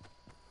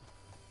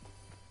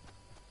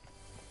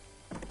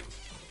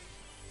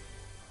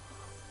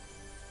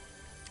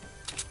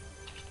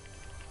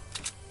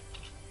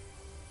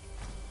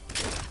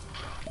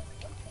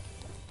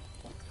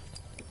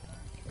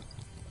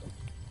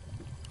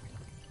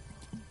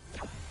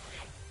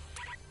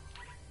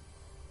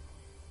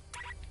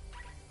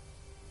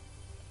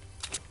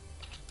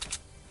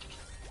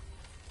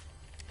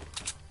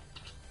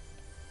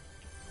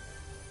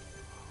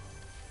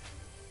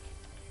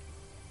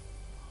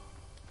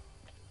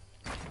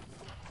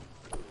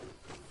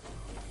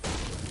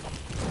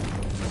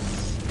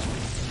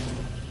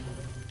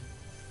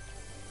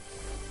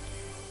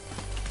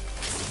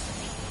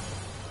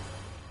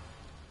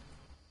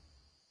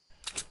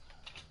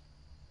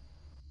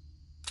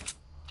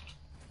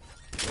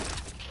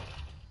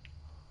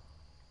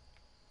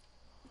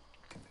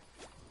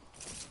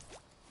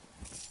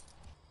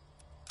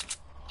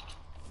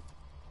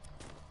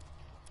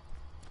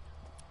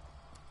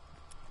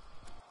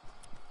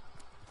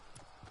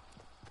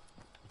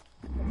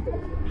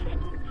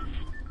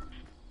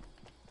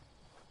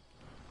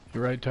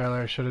 You're right,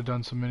 Tyler. I should have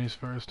done some minis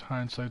first.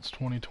 Hindsight's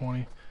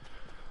 20/20.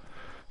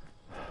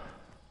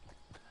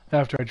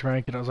 After I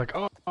drank it, I was like,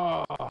 oh.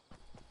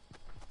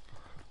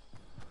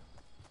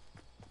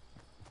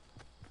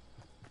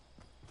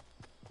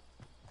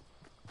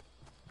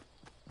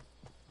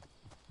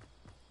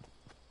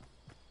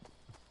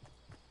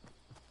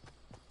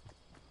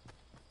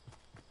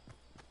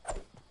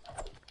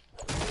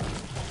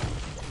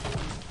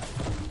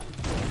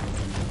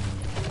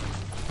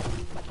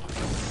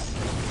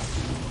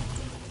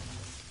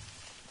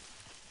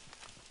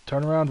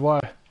 Turn around, why?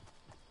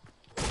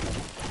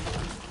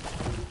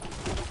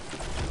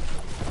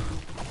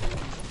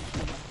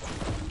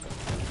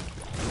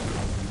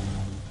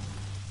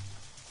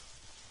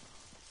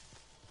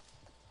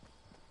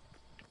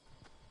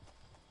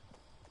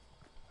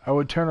 I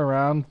would turn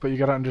around, but you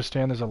gotta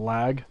understand there's a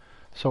lag.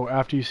 So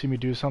after you see me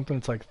do something,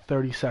 it's like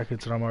 30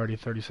 seconds and I'm already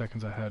 30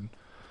 seconds ahead.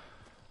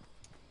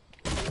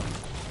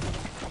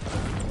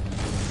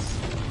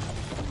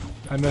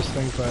 I miss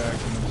things by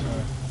accident,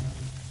 sorry.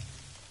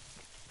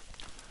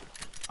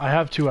 I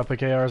have 2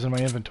 epic ARs in my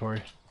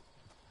inventory.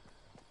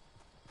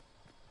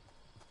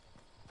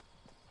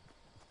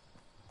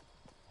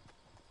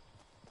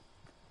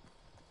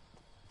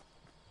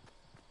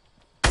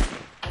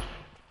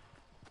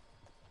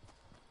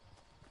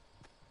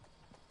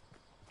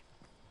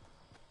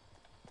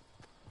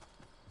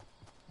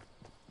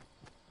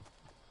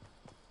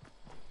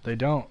 They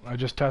don't. I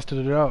just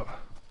tested it out.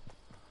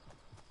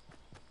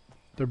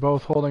 They're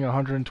both holding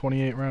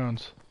 128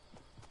 rounds.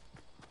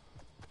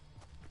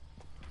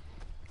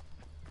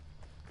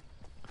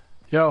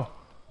 Yo.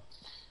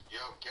 Yo,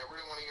 get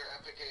rid of one of your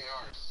epic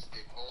ARs.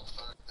 They both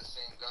are the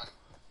same gun.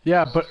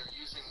 Yeah, So but... if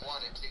you're using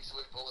one, it takes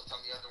away bullets on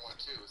the other one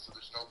too, so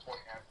there's no point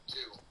in having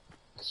two.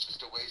 It's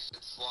just a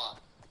wasted slot.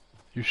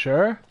 You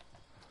sure?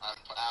 I'm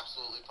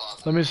absolutely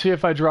positive. Let me see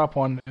if I drop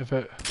one. If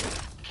it...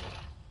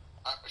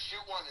 Shoot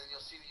one and you'll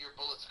see that your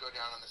bullets go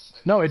down on this.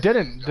 No, it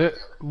didn't.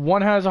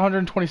 One has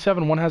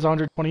 127, one has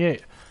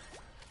 128.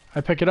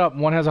 I pick it up.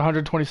 One has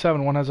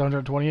 127, one has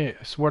 128.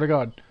 I swear to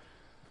God.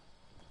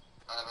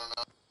 I don't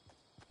know.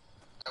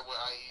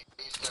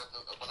 I used to have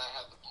when I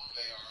had the blue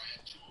AR, I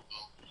had two of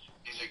them.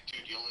 He's like,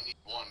 dude, you only need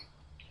one.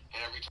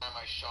 And every time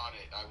I shot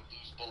it, I would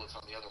lose bullets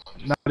on the other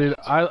one. No, dude,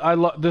 I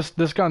love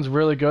this gun's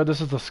really good. This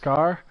is the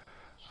Scar.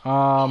 I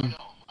know exactly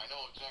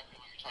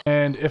what you're talking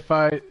And if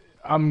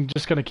I'm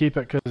just gonna keep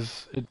it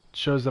because it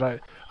shows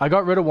that I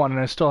got rid of one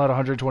and I still had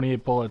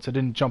 128 bullets. I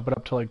didn't jump it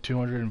up to like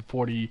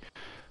 240,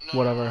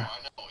 whatever. No, I know.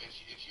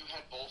 If you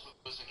had both of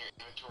those in your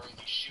inventory and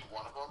you shoot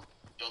one of them,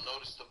 you'll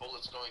notice the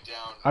bullets going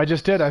down. I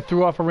just did. I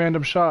threw off a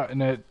random shot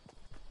and it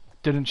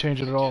didn't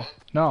change it at all.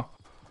 No.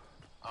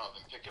 Oh,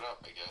 then pick it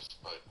up, I guess.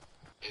 But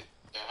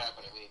that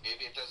happened to me.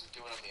 Maybe it doesn't do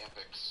it on the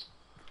epics.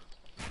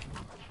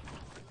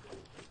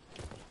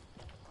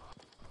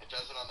 It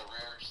does it on the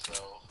rares,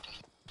 though. And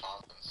the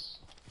commons.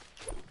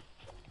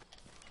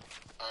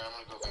 Alright, I'm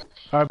gonna go back.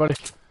 Alright, buddy.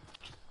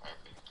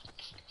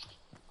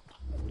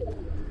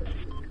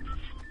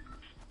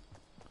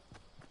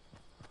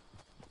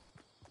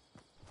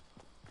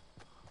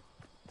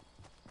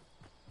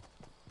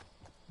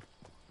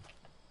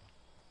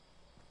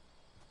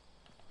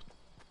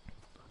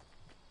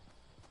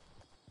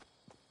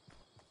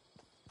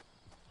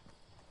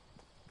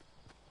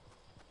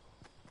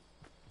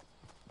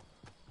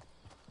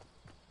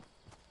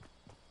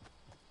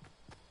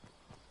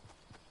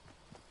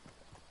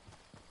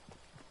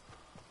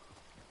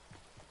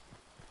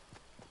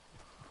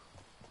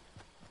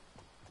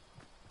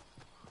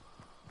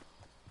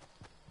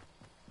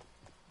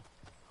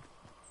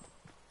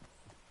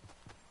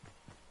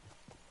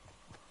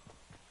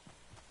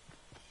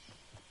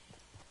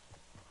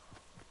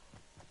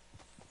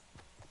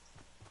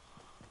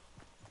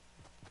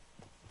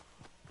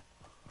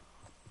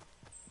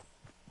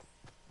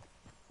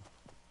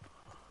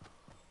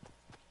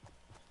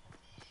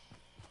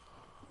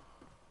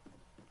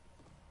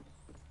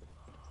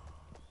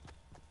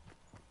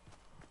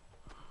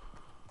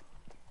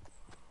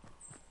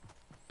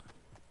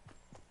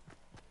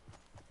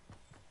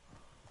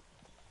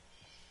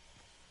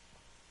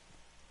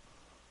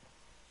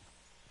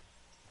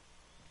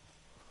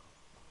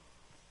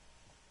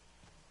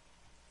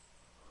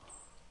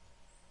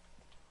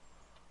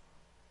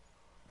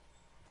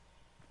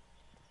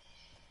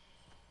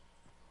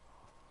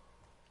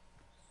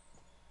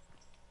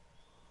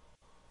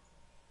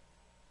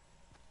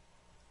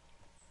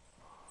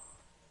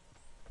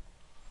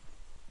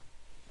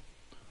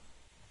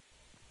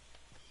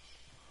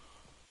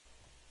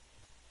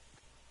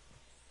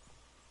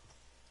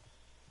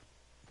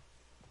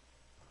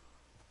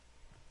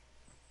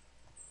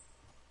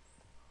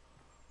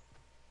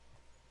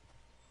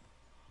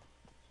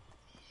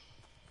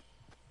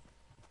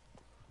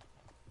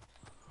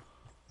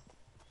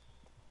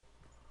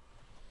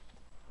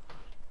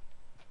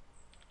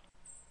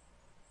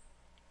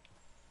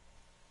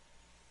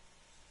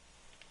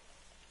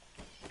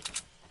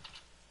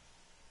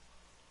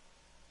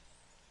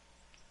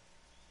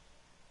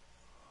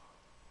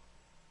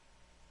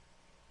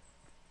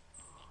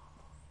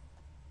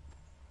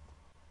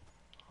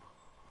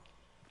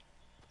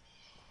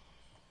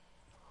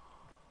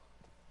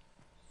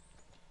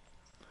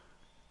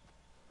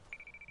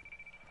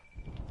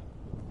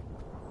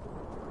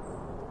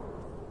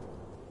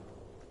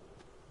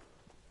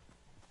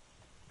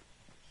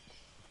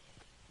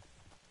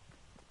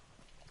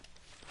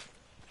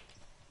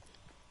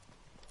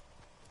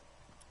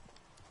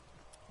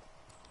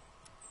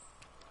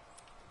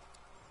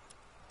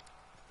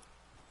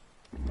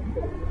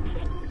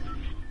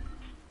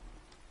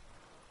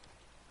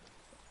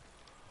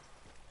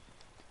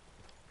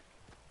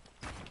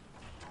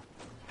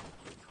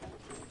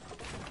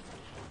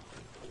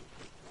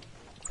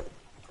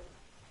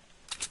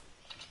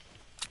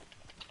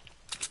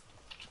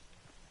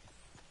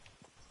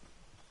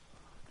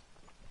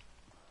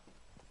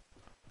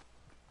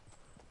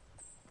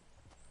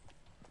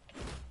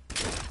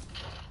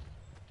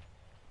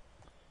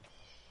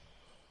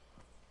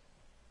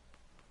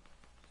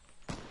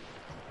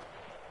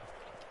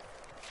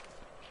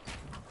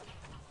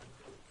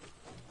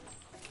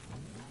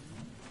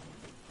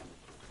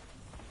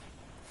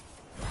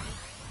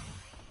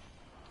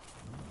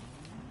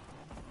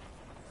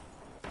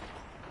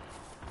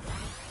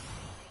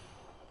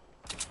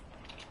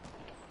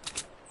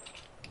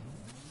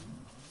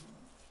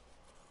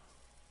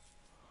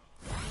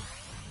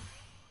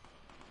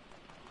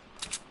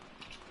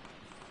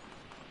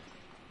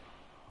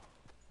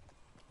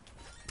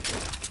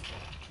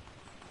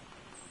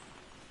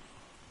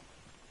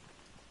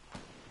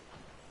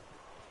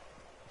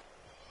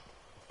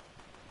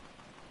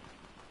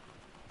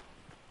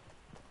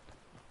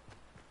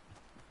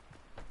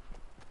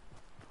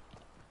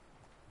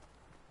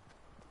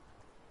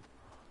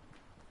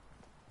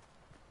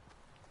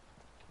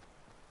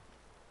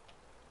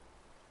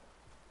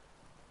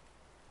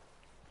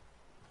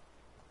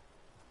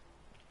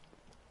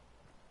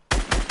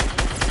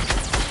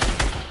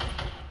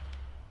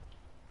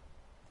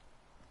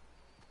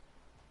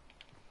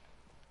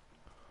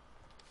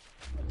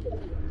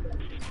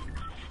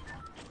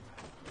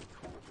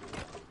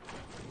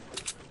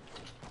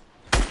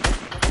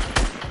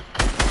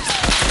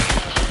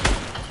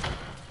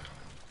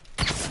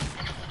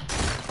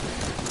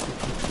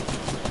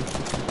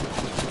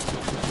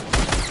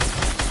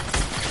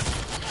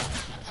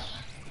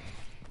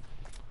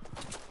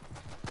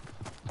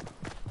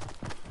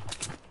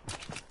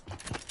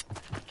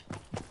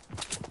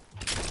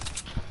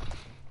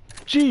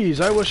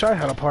 Jeez, I wish I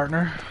had a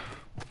partner.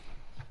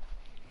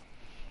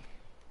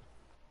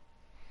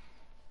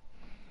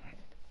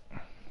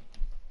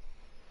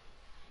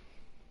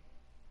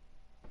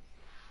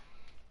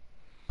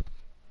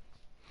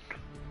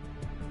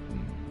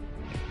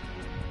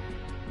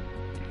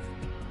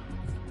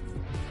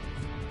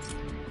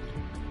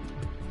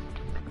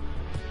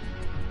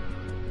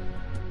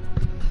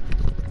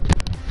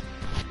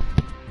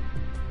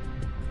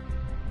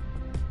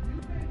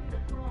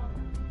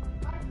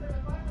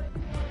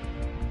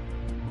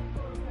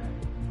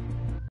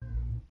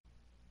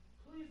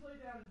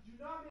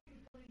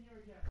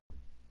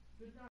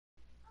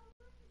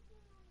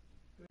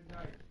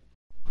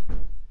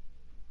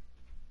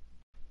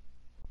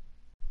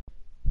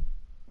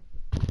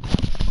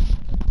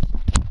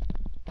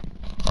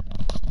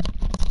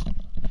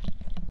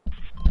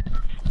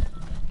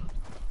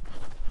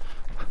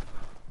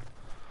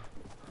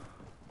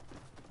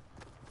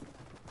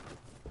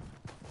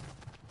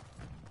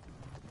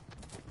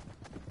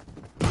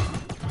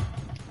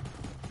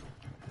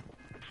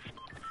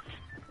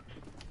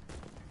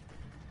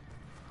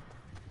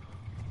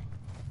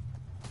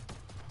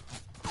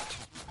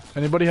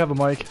 Anybody have a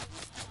mic?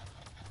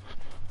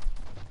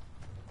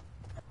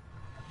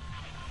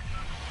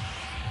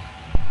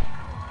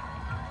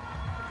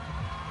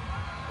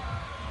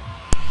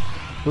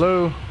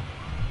 Hello?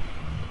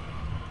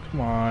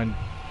 Come on.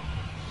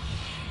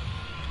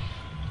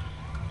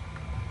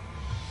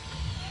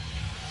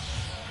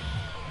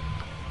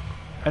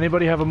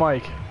 Anybody have a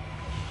mic?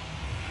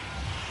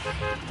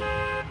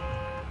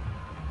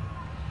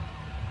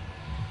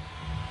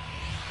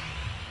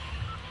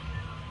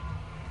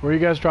 Where are you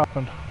guys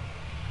dropping?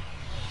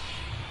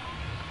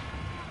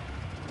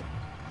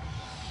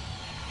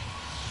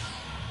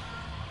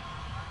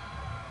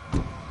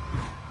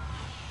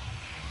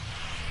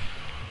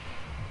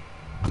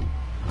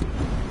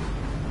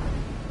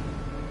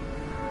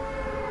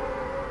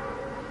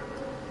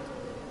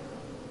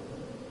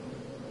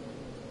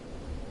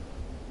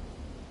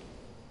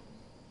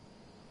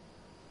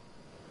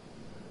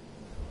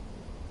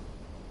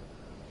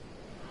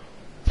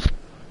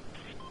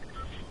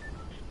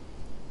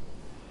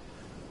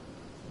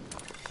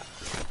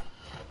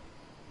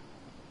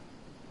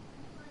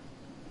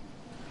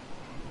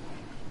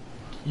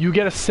 You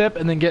get a sip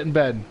and then get in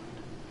bed.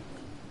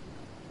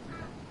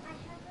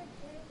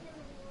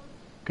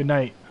 Good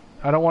night.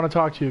 I don't want to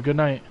talk to you. Good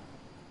night.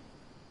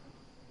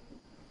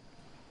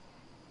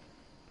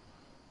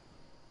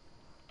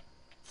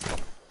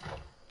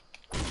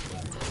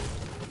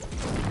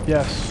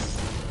 Yes.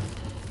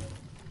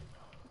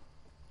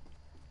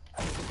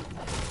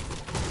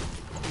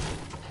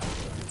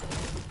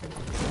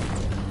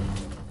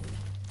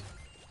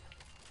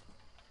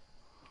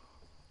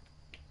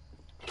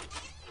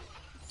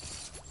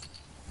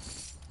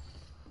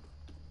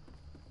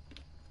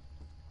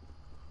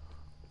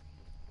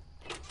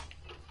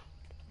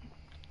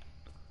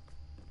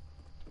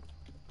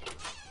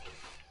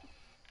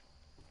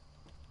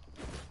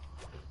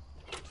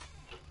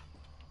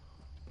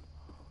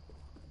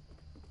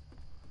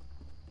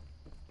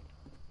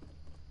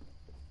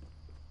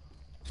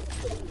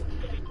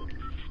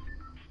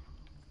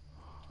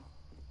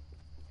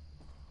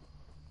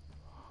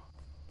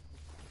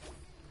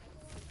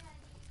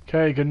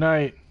 Okay, good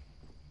night.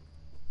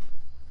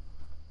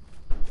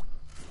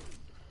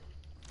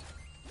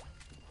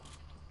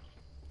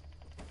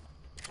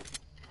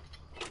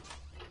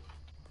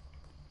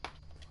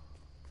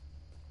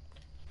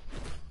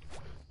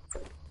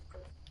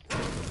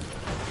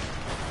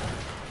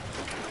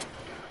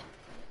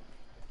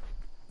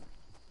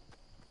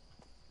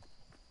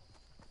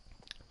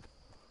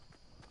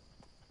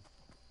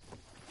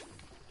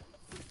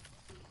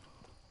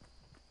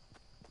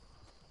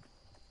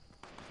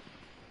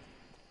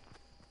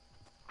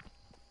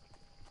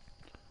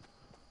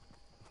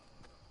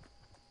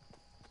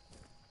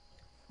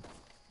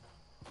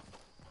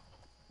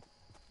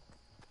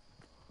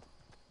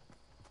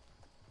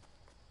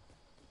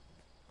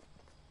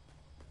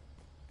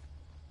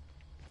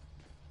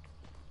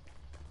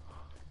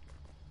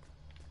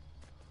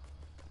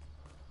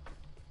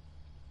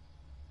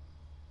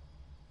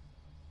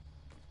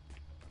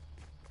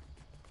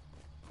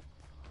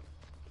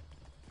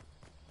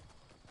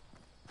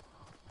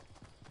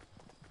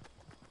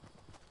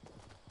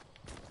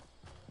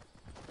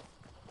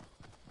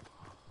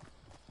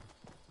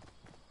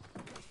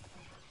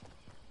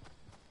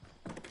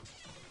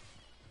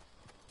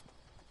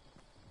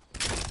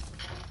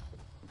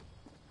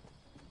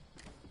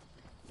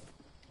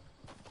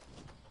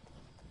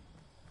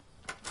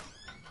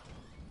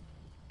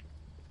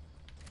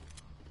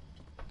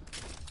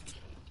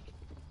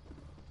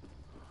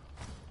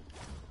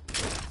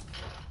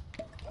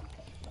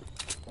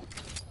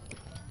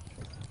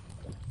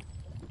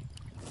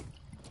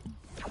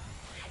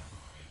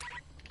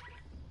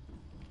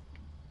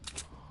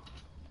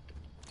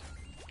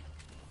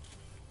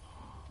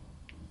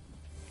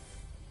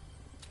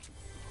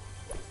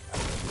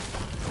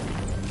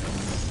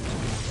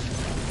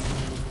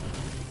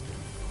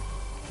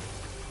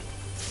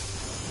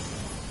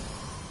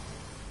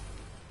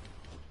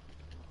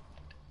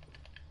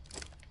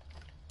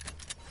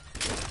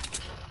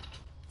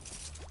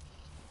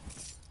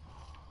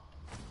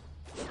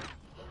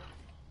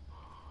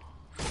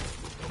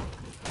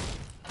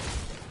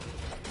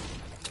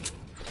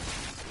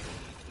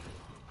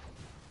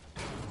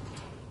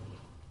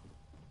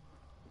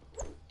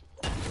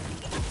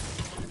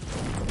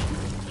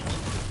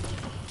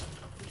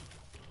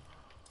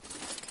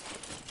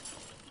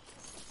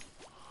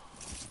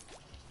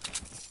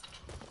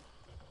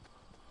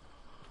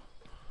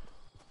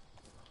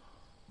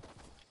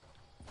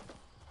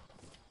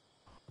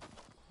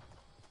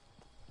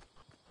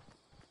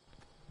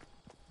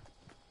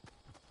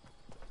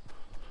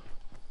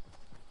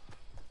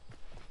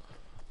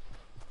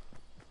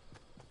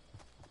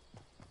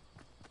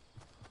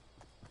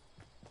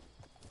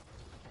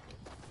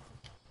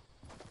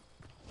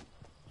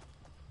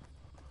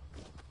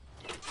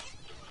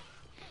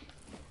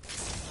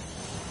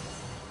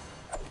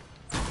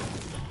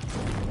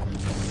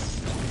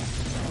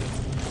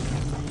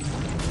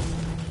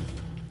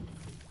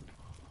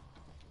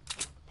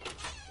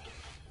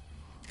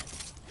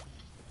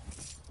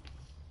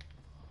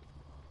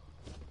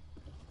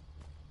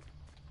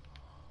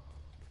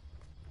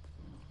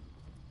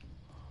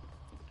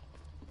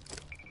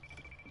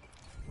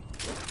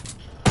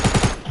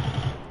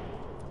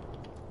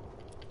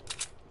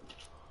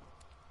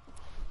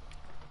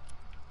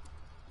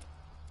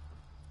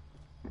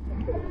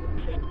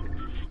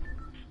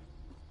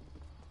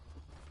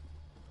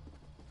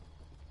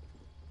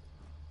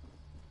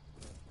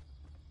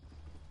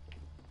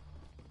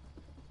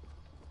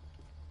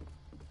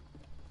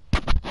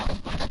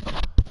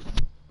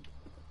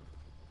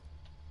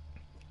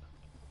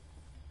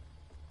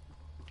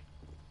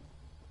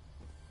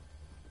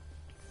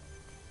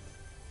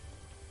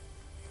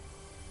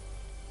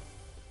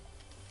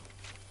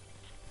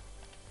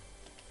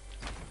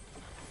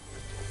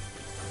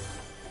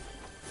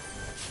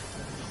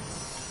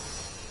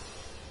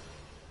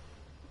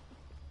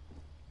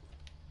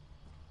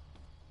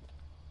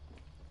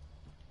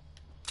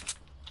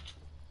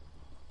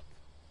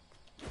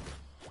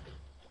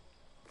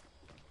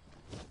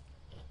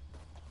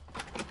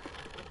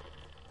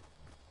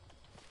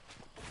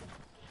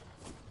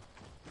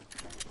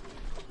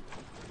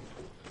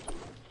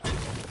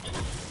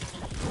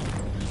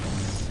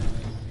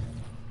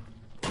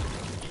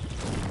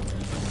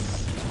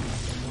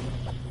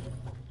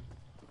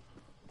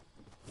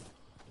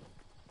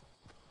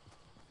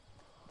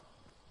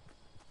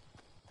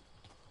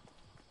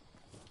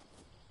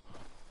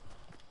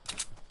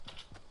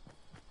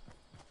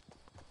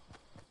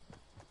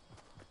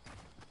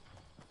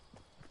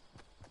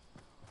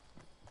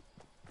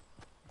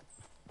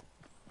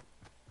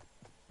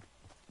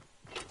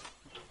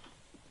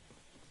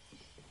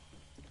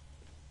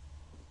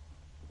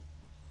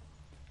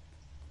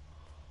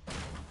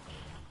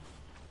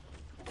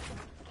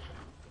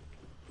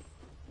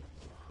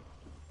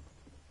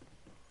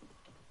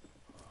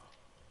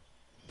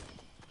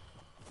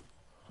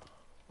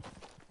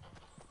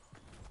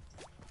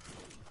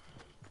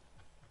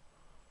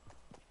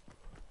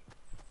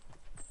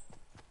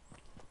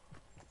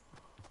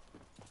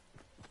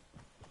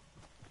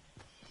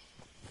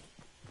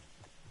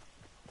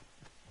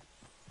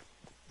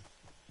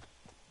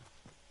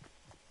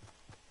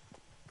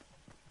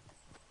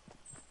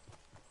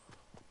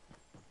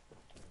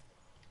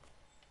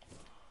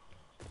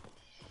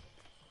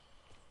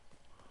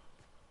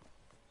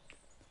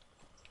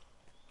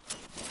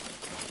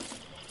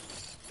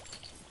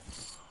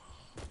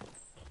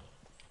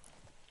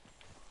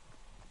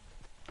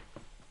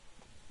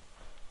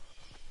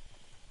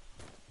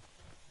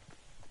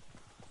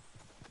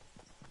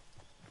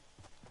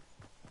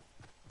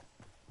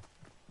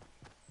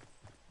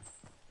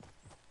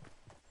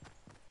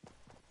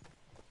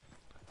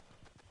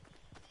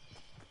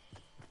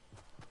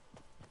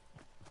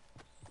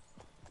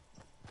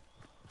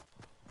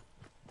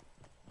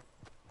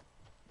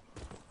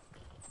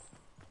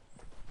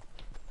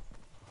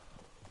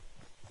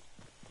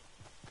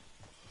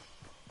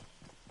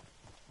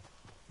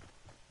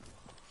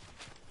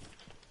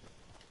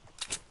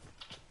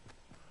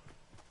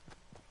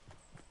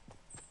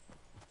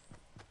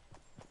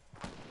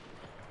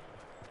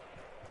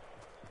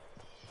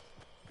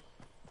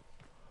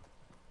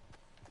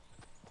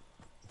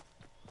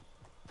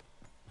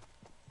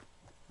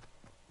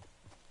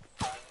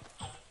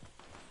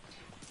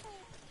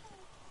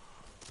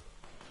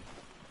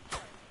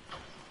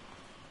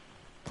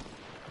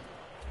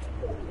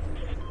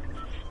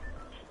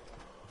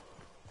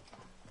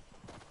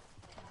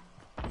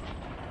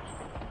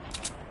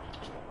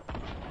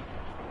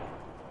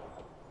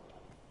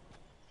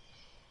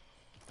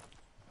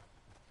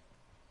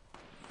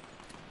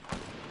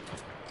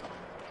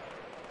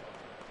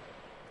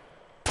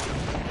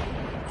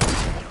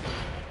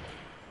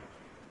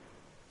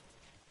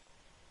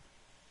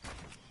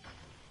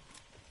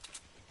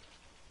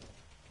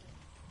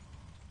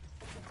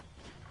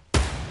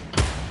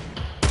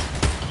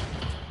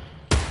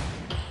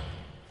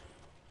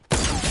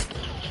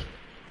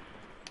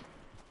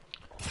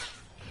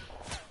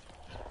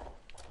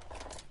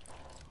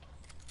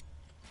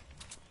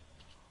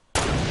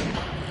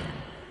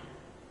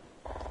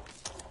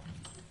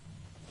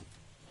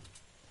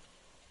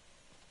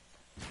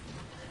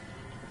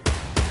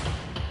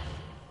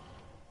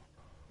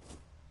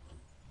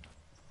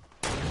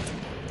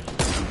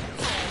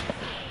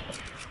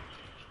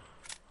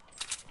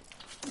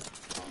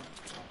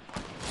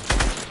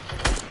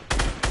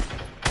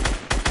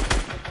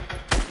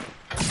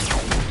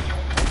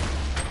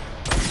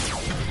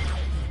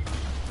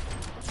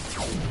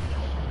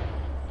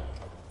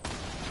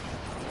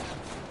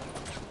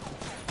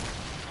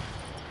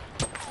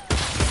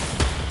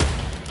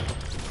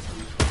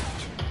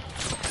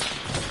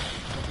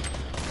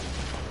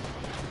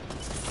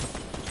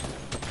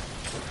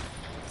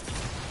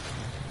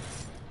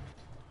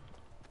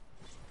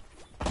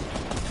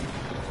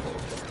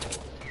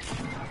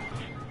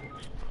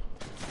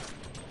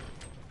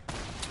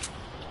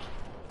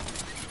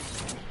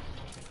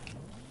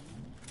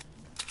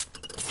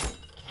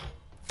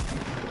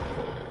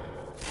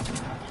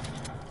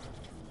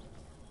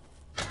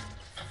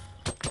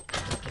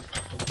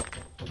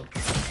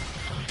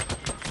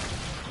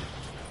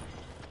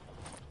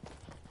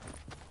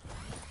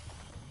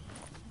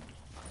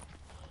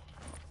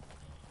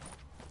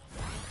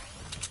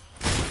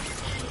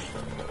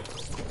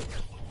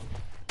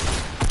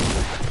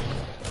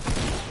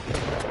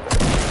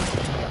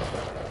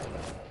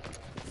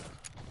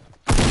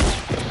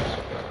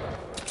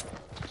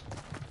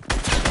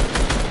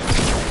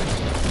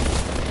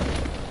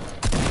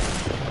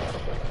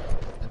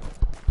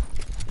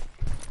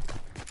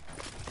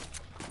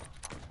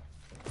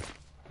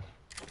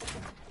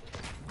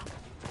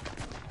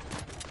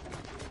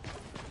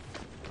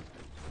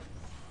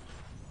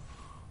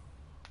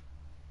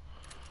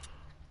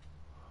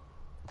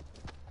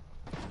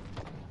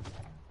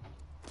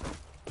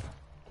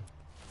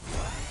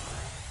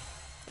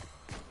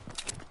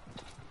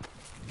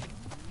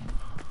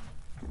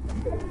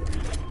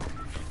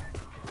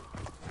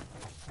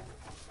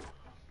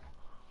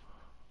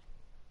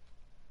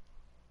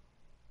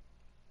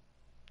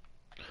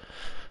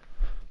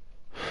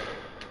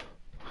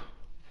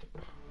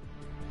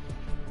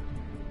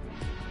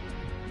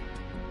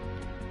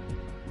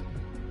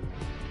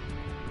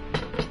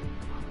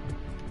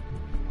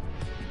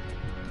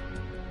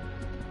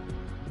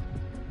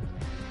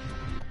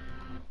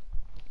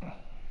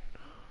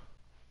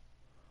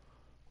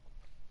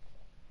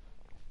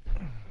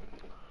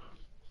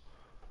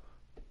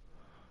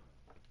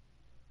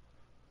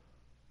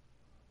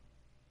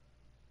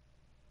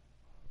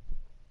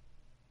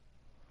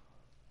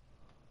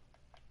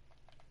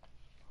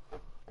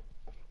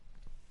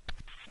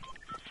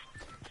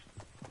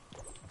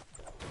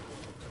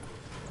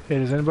 Hey,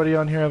 does anybody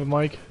on here have a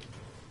mic?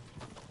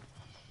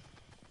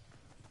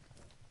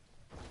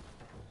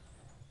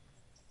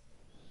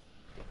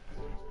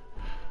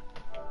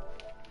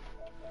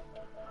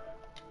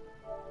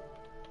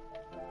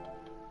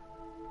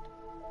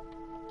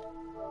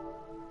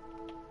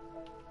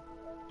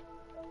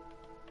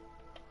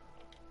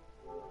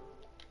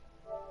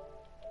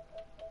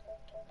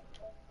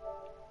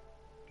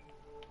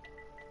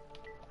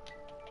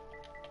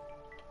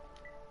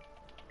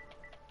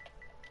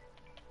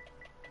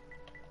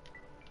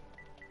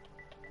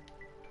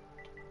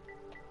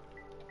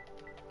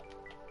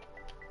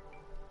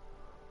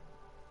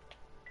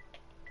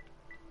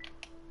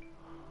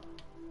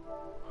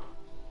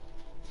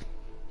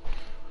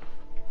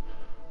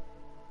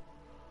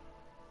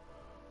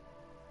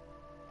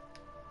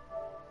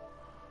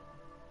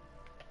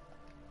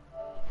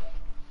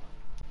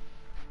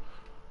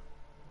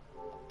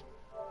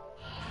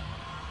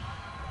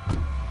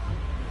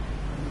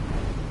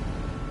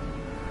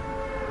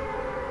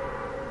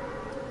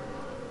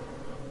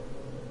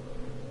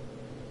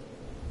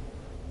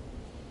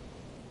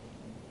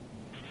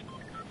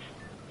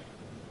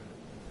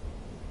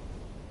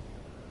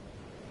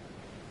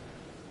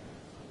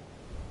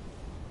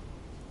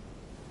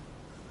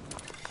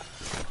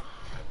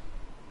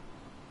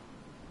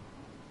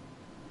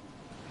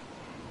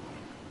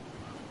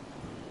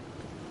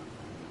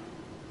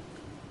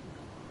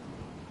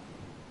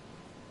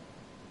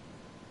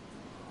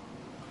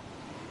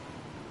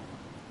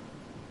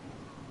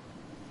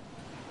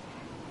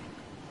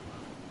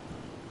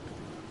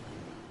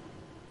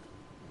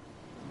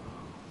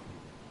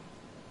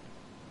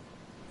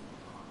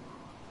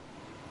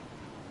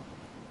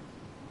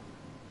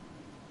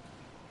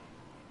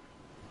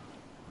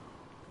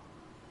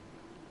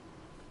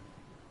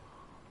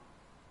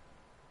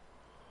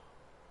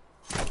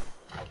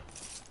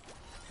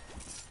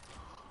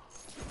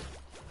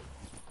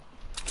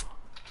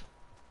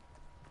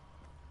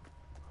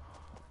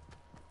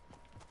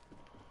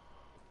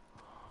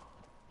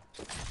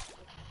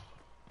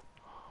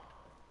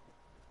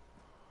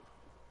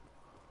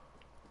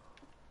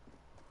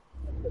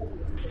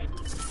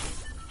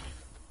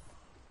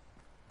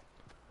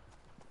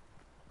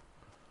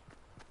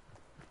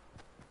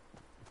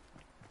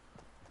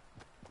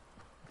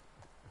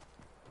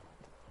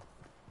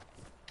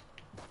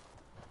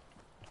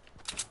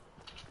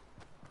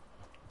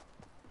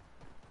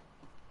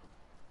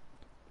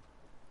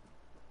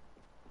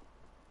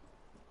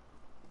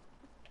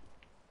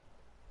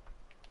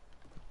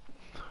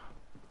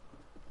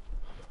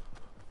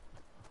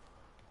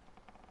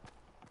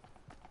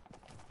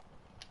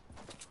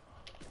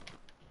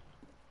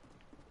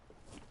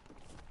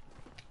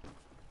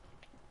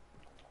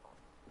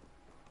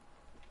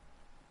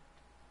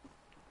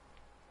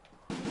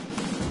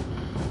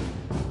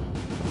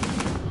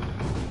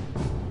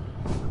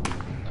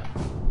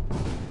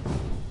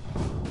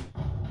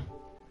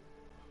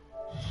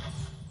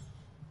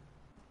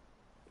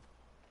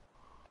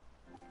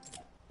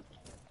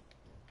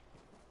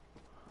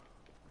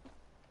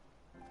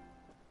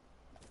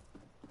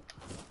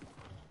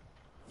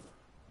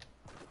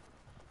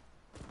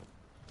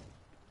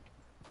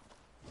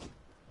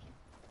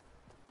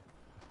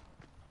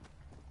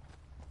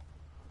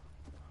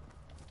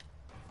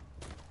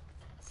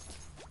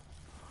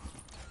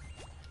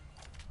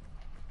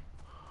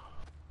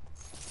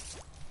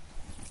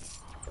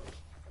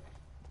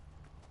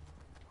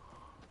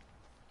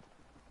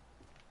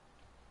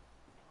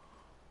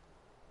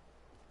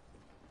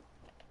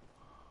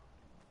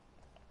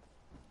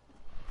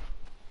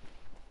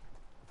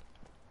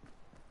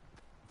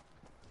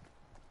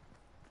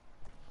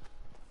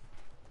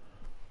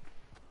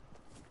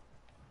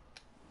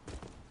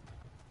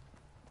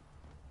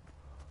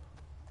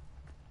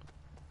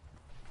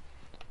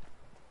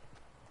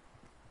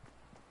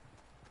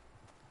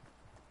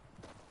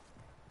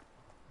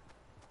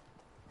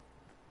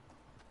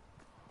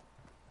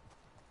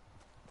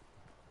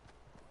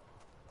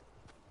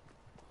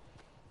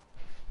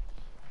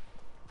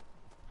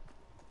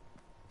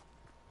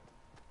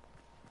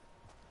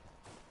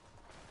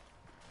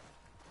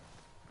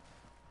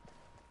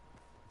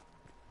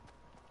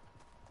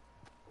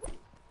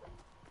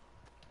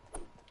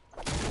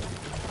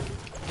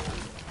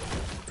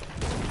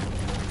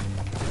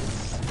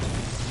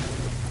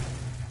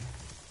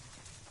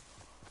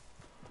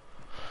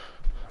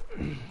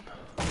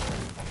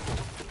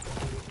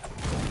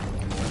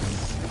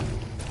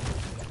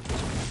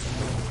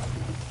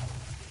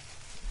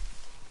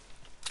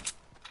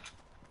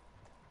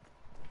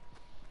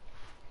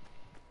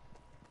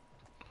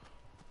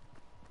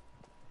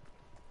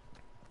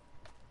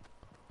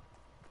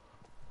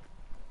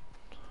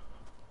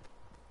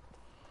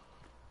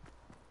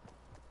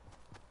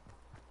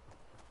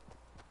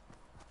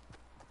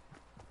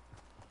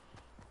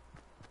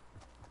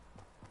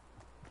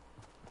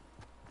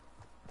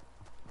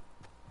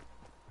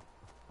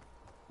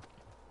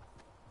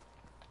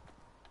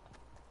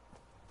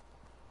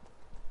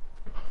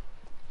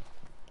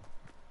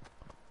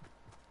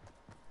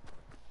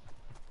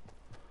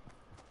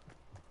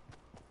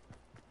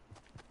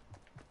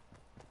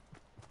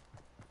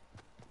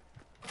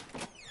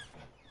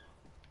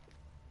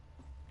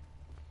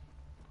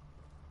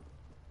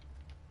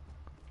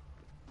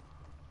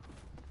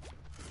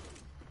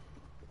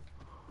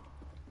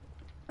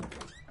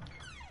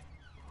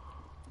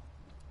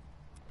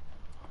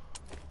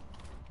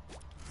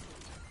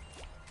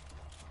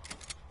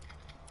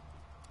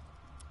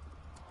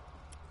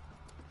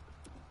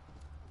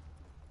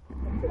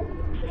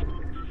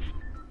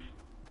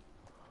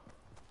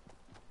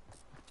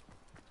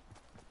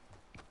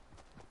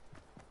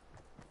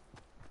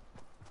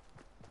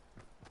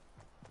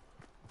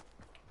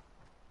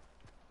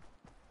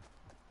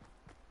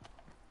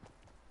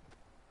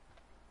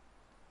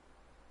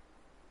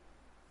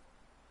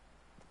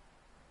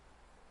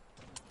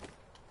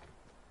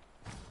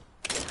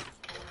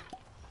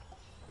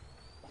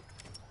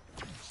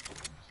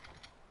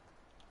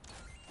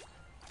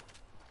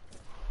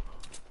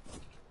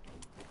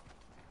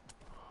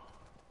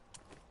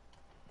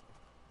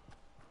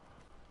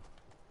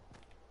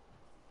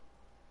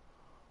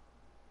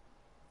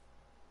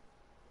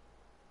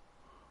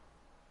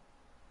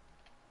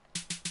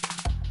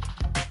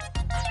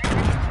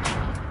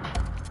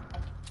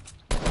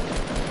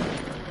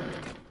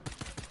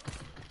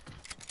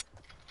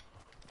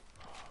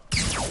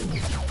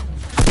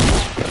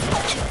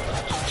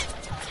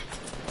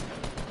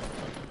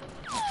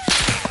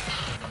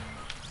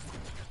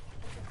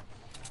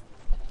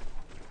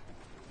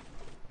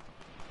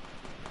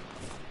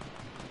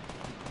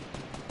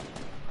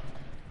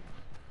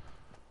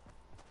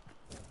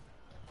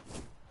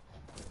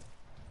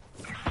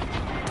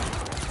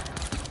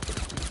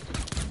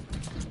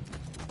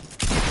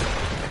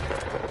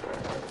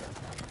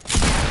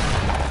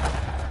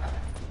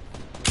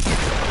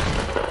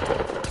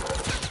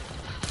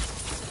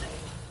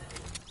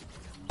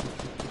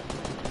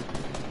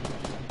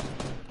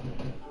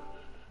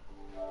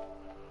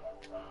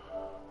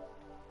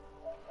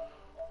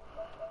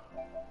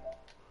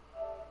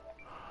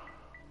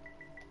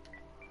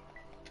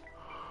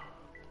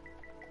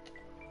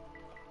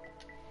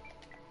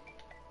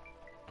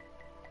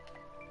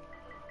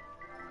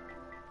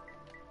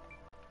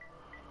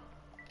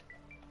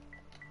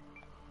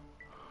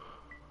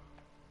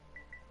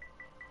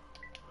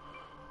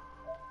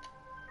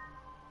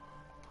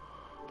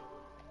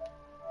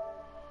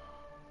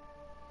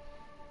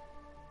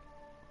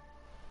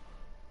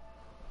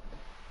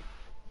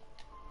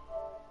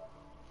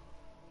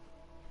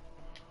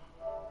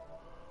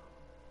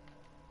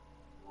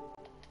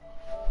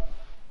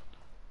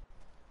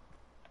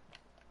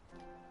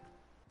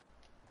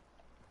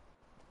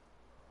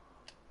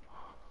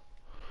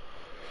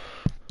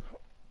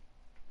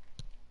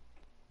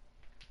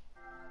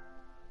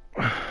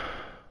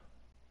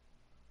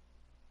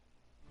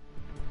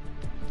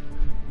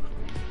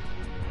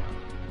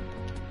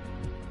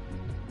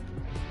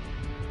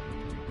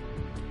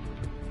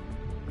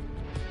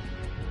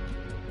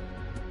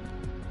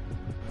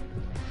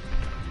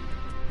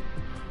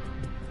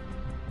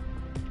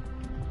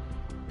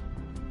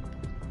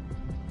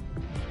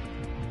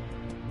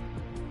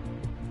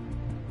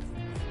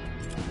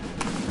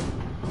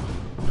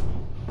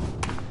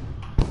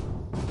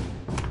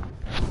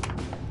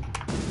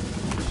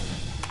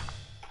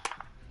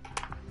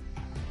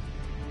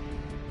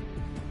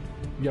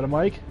 You got a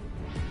mic?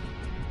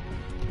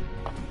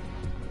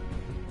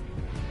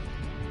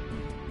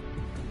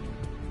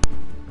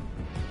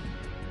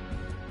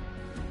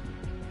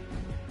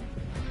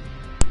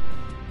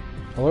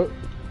 Hello?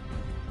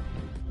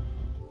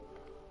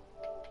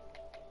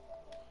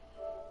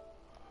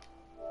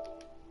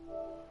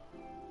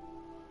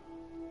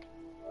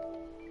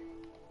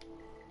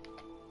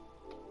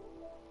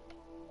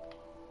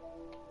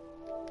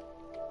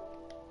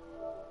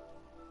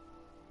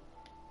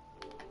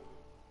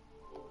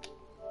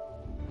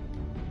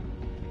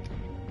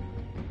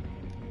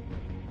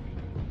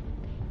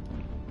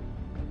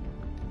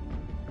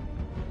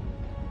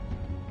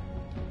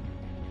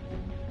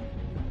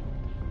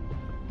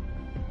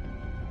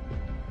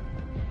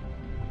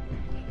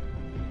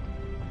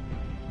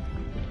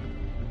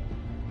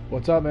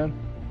 What's up, man?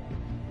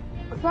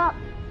 What's up?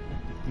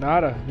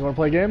 Nada. You want to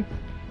play a game?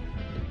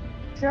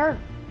 Sure.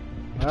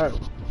 Alright.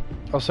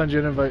 I'll send you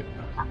an invite.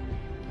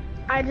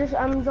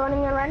 I'm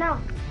joining in right now.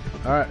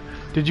 Alright.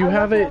 Did you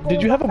have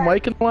a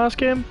mic in the last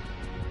game?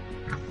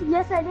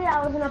 Yes, I did.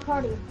 I was in a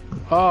party.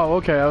 Oh,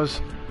 okay.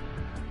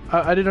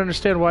 I didn't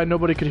understand why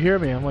nobody could hear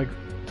me. I'm like,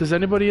 does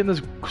anybody in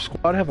this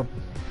squad have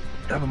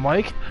a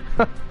mic?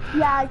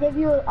 Yeah, I gave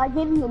you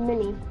a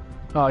mini.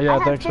 Oh yeah,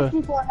 I thanks had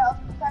man. 54 health.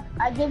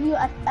 I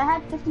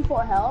had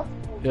 54 health.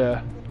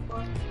 Yeah.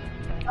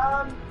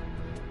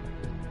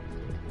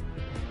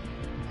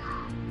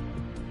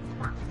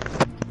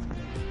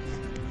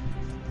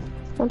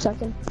 One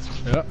second.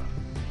 Yeah.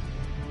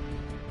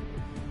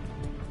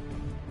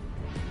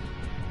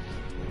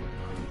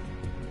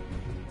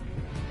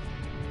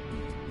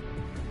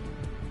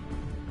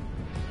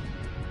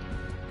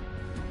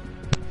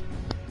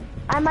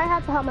 I might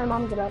have to help my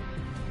mom get up.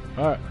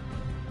 Alright.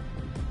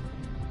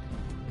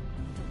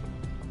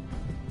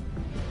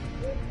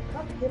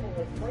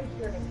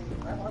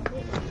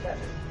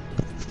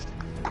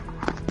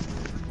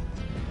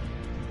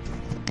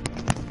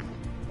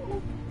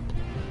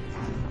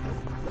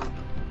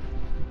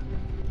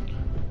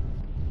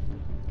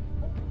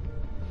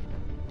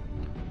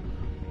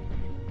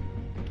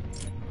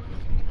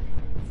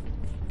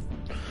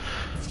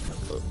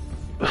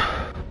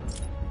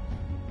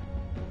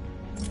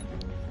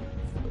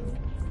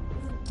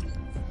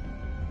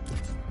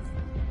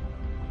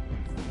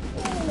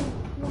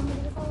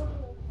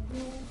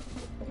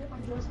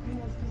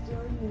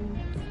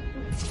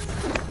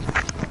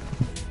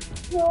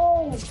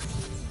 No!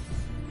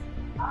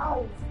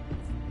 Ow!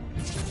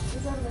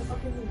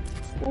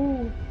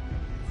 Ooh.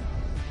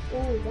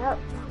 Ooh, that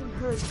one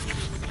hurt.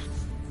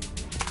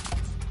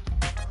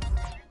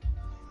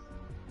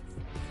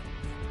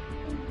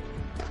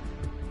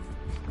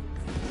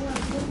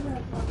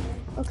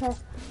 Okay.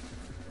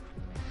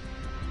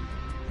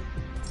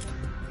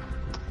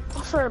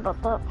 Sorry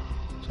about that.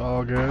 It's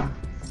all good.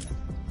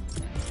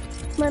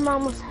 My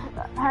mom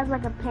has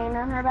like a pain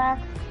on her back.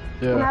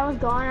 Yeah. When I was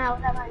going out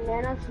with my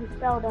nana, she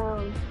fell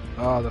down.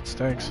 Oh, that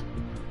stinks.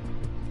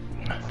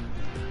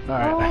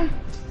 Alright.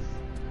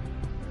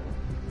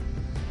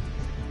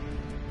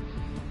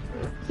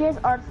 She has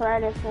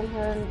arthritis in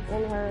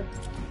her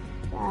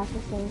back, I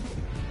think.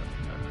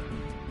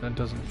 That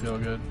doesn't feel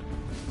good.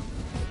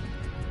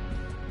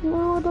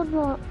 No, it does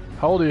not.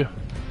 How old are you?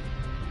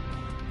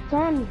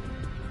 10.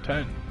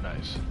 10.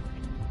 Nice.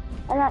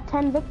 I got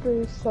 10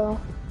 victories, so.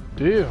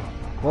 Do you?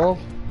 Well,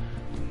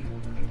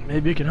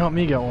 maybe you can help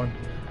me get one.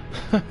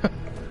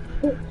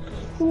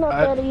 It's not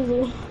that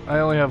easy. I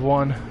only have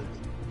one.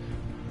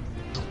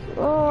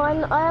 Oh,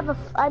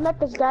 I met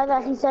this guy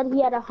that he said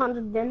he had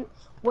 100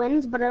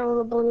 wins, but I don't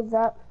really believe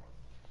that.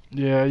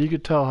 Yeah, you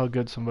could tell how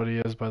good somebody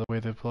is by the way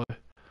they play.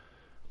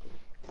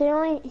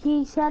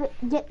 He said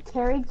get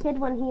carried kid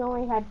when he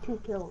only had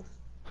 2 kills.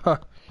 Huh.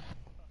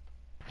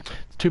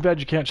 It's too bad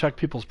you can't check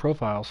people's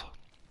profiles.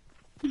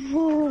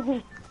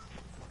 If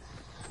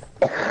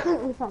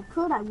I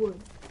could, I would.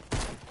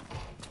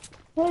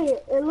 Hey,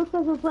 it looks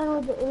like we're playing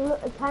with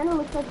it kind of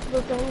looks like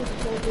we're playing with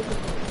the same people.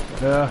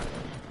 Yeah.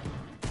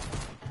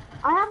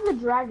 I have the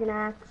dragon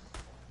axe.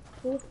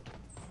 See?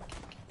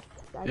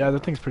 Yeah,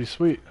 that thing's pretty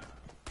sweet.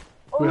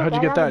 Oh, Wait, look, how'd you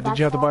I get have that? a Did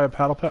you have to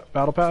backpack. buy a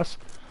battle pass?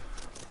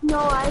 No,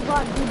 I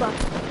bought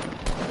D-Bucks.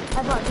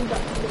 I bought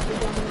D-Bucks to get the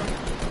dragon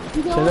axe.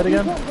 Say that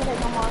again? You can't get it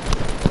no more.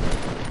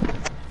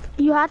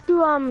 You have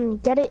to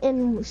get it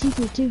in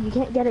season 2. You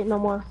can't get it no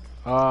more.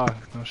 Ah,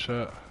 no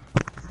shit.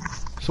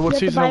 So what You have to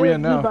season are buy we it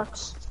in with now?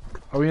 D-Bucks.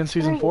 Are we in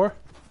season 4?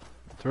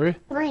 3?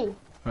 3.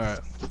 Alright.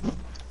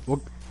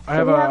 Well, I So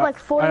have we have like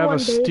 41 a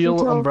days steel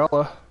until-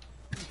 umbrella.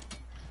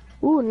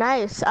 Ooh,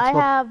 nice. I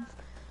what- have.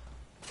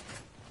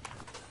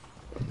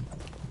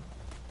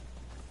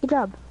 Good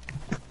job.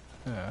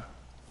 Yeah.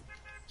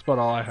 That's about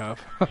all I have.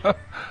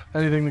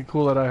 Anything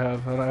cool that I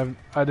have. And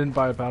I didn't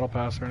buy a battle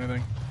pass or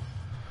anything.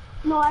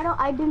 No,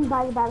 I didn't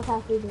buy the battle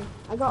pass either.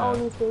 I got all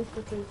Yeah. these things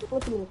for free.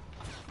 Look at me.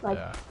 Like,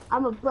 Yeah.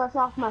 I'm a brush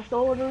off my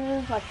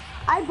shoulders. Like,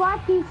 I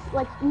bought these,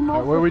 like, emotes.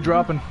 Alright, where are we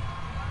dropping?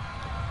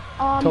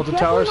 Tilted definitely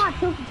Towers? not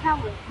Tilted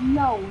Towers.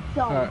 No,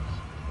 don't. Alright.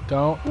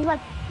 Don't? There's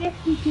like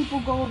 50 people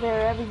go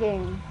there every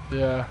game.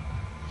 Yeah.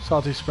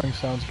 Salty Springs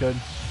sounds good.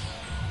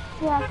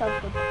 Yeah,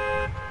 sounds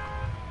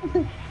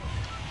good.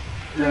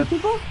 Three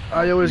people?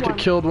 I always One. get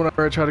killed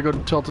whenever I try to go to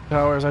Tilted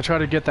Towers. I try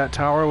to get that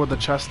tower with the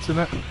chests in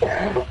it.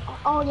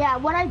 Oh yeah,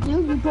 what I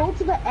do, you go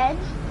to the edge.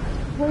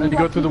 Where And you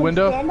go through the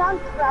window? Stand on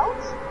crouch.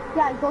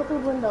 Yeah, go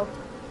through the window.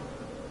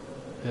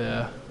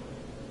 Yeah.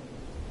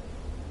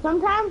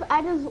 Sometimes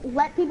I just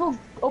let people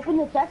open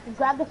the chest and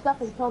grab the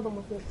stuff and kill them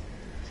with it.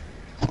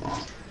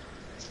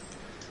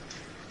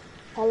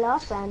 Hello,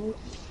 friend.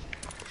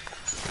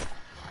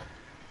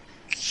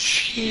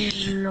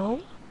 Hello?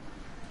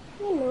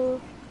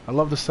 Hello. I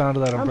love the sound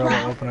of that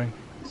umbrella opening.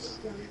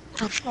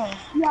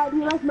 Yeah, do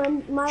you like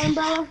my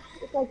umbrella?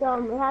 It's like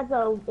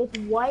it's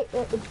white.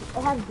 It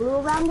has blue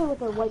around it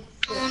with a white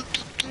strip.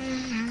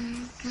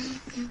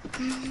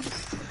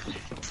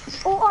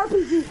 Oh,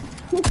 RPG!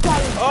 This guy.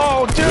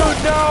 Oh,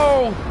 dude,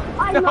 no!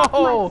 I knocked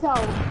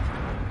myself.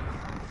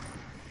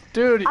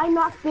 Dude, I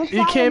knocked this guy.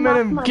 he came in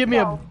and knocked give me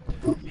a.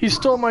 myself. He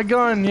stole my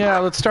gun. Yeah,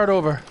 let's start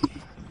over.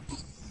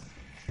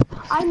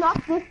 I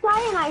knocked this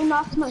guy and I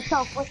knocked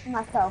myself with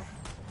myself.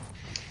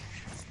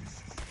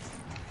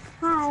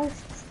 Hi.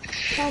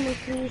 Tell me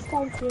please,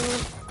 thank you.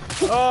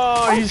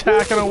 Oh, he's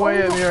hacking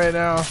away at me right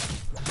now.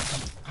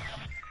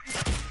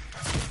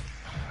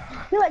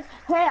 You're like,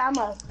 hey, I'm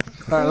a.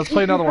 Alright, let's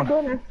play another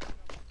one.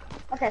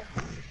 Okay.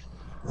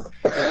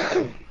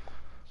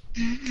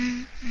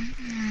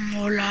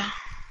 Hola.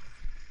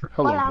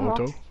 Hello, Hola,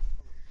 Moto.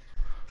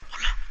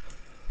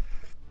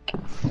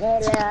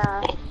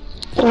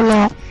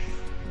 Hola.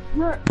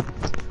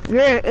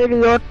 You're an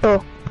idiot.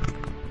 What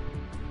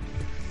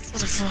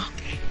the fuck?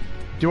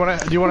 Do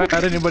you wanna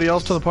add anybody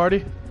else to the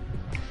party?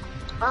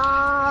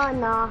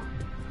 Nah.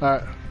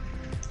 Alright.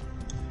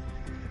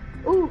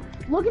 Ooh,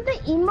 look at the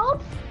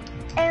emotes,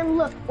 and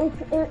look,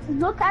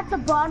 look at the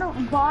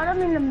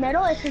bottom in the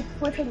middle, it says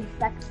flipping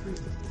sexy.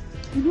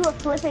 You do a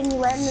flip and you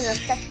land in a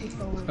sexy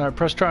pose. Alright,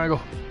 press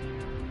triangle.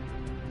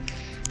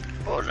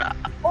 Hola.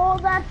 Oh,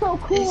 that's so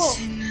cool.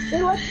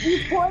 It looks,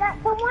 you point at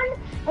someone,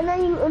 and then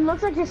it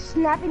looks like you're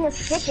snapping a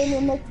stick and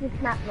it makes the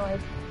snap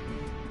noise.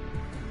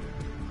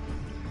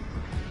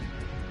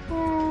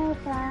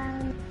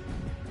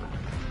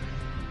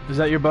 Is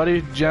that your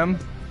buddy, Jem?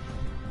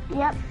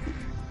 Yep.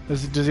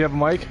 Does he have a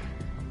mic?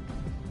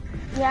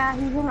 Yeah,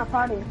 he's in a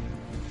party.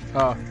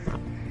 Oh.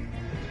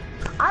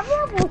 I'm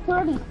level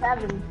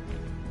 37.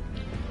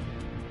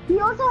 He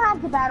also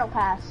has the battle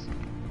pass.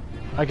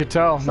 I could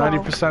tell. So-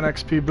 90%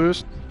 XP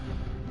boost.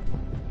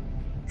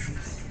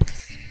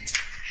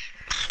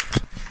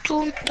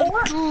 Or you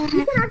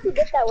can actually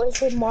get that with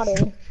good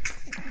modding.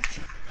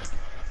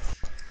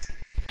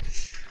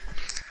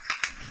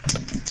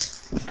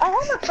 I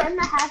have a friend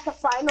that has the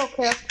final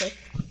character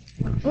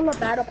in the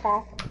battle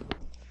pass.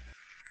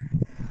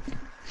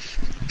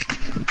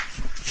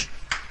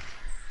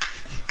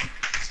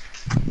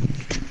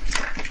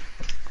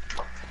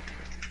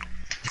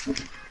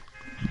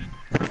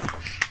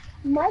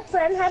 My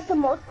friend has the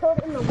most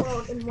code in the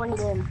world in one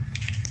game.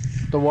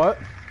 The what?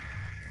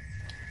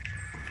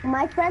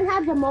 My friend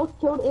has the most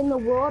killed in the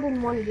world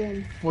in one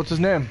game. What's his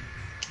name?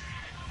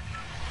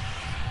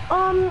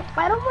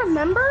 I don't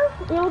remember.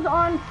 It was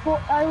on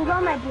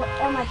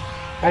my.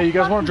 Hey, you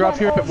guys want to drop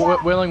here at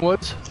Wailing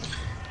Woods?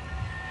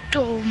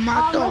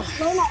 Tomato.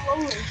 No, not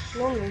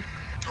lonely.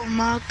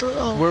 Tomato.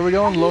 Oh. Where are we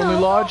going? Lonely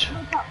Lodge?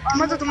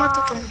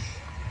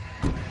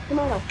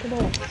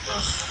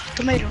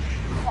 Tomato.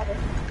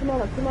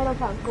 Tomato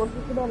town. Go to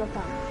Tomato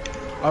town.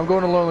 I'm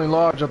going to Lonely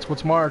Lodge. That's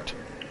what's marked.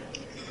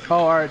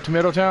 Oh, alright.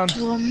 Tomato Town?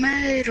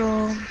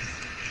 Tomato.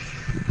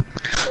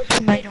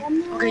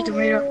 Okay,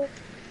 tomato.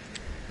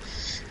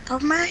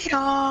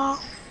 Tomato.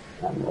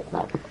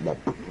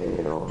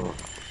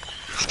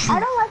 I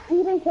don't like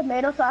eating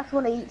tomato sauce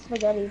when I eat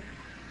spaghetti.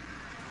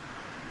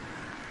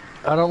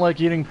 I don't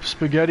like eating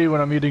spaghetti when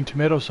I'm eating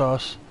tomato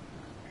sauce.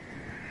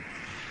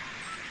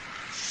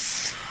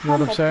 You know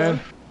what I'm saying?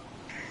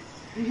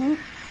 Mhm.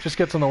 Just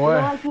gets in the You way.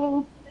 don't like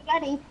eating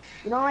spaghetti.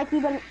 You don't like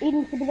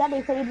eating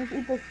spaghetti, so you just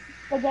eat the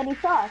spaghetti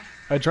sauce.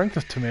 I drink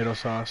the tomato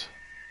sauce.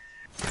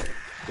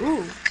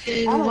 Ooh.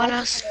 Okay, I don't what like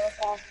else? tomato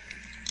sauce.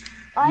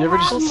 You ever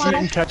just have my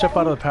eaten ketchup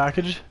out of the friend-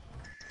 package?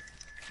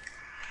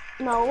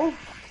 No.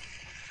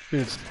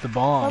 Dude, it's the But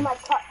bomb. my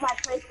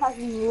first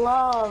cousin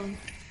loves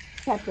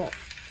ketchup.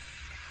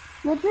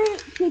 Literally,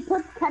 she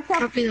puts ketchup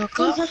Rápido, in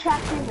acá. her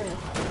cappuccino.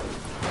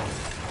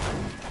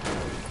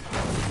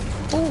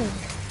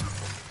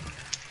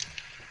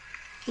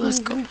 Let's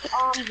go.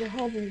 Arms are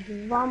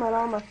heavy, vomit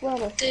on my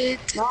sweater. No, Hey,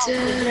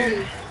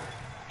 spaghetti.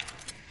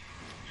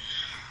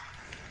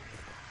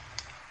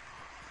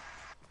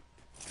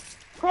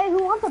 Hey,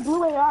 who wants a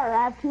blue AR?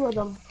 I have 2 of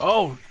them.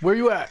 Oh, where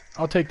you at?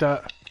 I'll take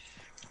that.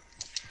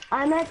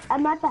 I'm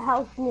at the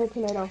house near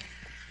Tomato.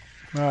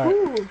 Alright.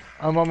 Ooh,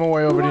 I'm on my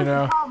way who over to you wants to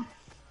now. come?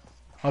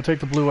 I'll take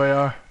the blue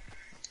AR.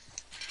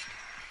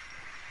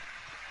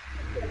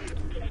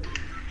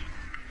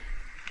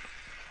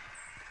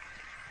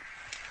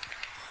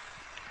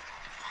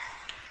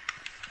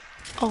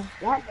 Oh,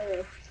 That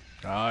is.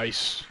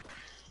 Nice.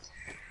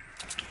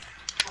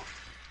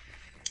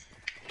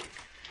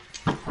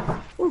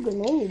 Ooh, Ooh,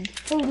 grenades.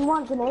 Hey, do you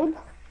want grenades?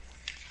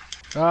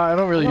 I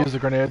don't really use the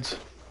grenades.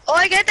 Oh,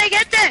 I get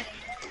it!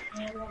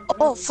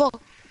 Oh,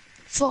 fuck.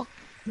 Fuck.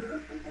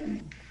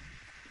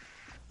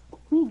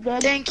 He's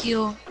dead. Thank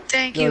you.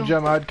 Yo,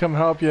 Gem, I'd come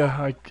help you.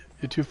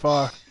 You're too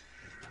far.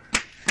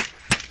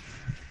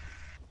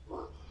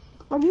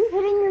 Are you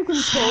hitting your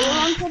controller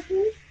on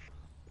something?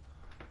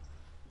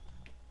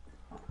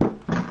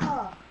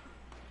 Oh.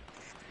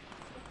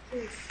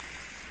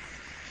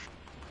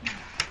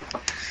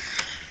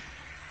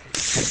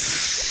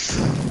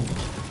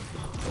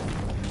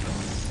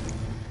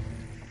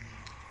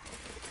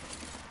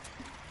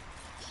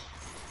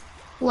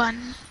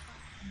 One.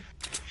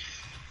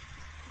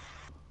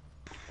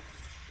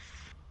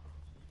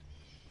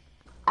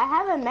 I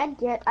have a med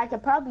kit. I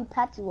could probably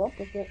patch you up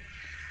with it.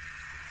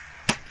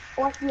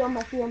 Oh, I see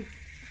him.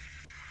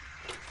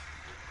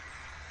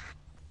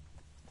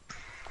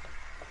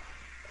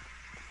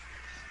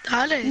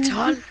 Dale,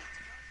 chaval.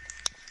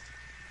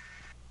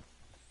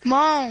 Come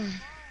on.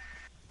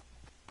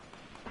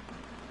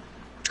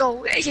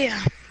 Go,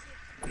 yeah.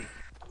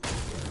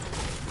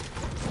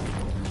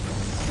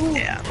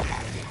 Yeah, come on.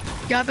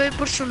 Ya ve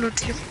por su loot,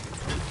 tío.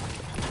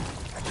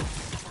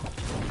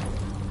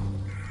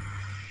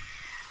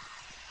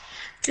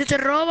 Si te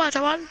roba,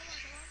 chaval.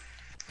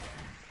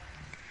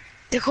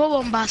 Dejo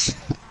bombas.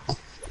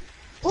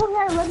 Oh, we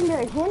got a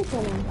legendary hand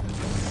cannon.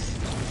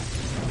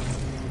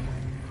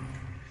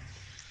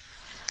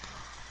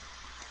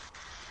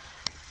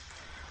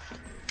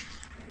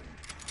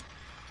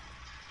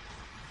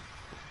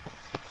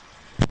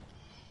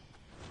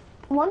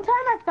 One time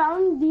I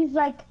found these,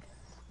 like,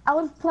 I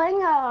was playing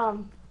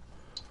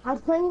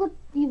with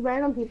these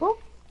random people.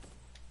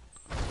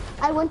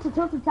 I went to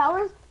Tilted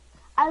Towers.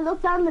 I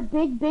looked down the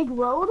big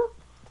road.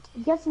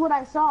 Guess what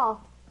I saw?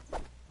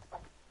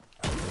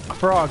 A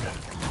frog.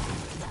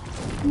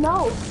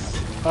 No,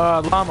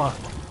 Llama.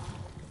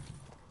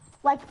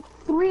 like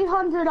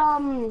 300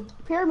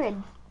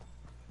 pyramids.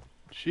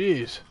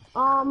 Jeez.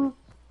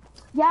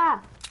 Yeah,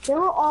 they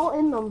were all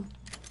in them.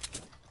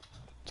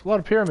 It's a lot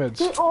of pyramids.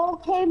 They all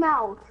came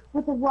out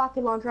with a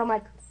rocket launcher. I'm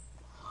like,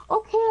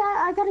 okay,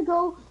 I gotta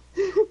go.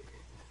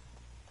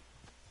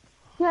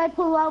 Then I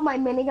pull out my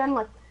minigun,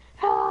 like,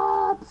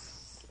 help!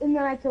 And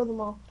then I kill them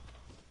all.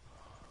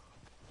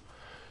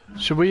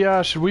 Should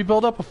we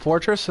build up a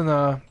fortress in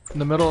the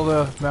middle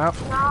of the map?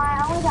 Nah,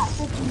 I only got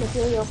 50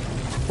 material.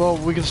 Well,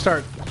 we can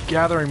start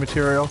gathering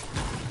material.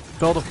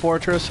 Build a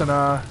fortress and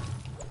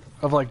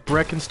of like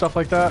brick and stuff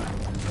like that.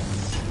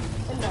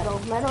 And metal.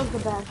 Metal's the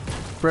best.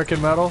 Brick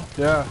and metal,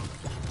 yeah.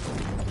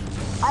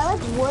 I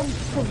like wood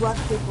to rush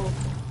people.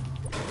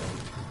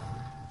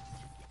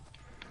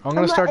 I'm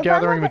gonna start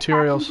gathering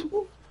materials.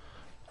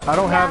 I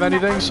don't have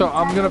anything, so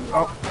I'm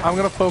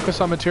gonna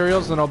focus on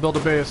materials, and I'll build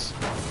a base.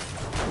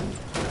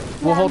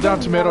 We'll hold down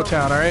Tomato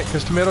Town, all right?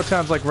 Because Tomato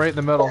Town's like right in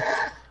the middle.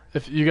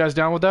 If you guys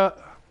down with that?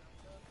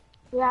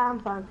 Yeah, I'm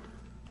fine.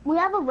 We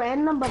have a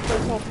random, but they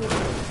can't do it.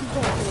 You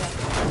can't do it.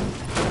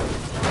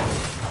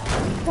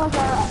 Because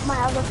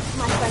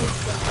my friends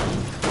do.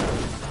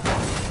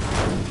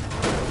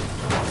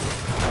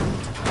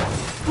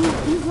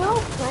 These little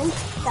French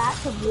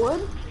stacks of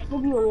wood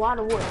give you a lot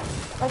of wood.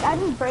 Like, I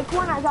just break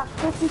one, I got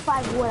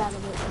 55 wood out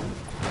of it.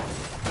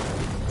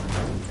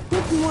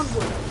 51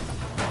 wood.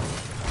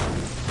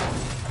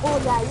 Oh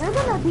yeah, you're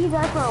gonna be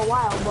there for a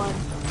while, bud.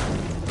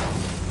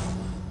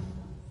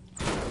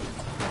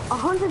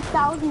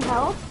 100,000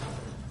 health?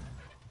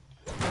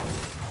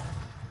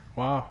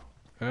 Wow.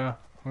 Yeah,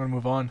 I'm gonna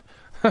move on.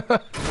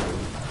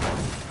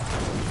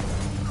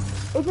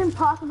 It's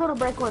impossible to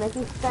break one if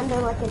you spend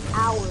there like an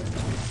hour.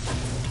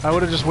 I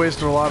would have just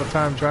wasted a lot of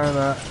time trying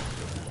that.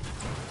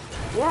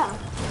 Yeah.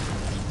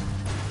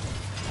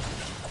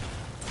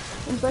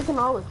 I'm breaking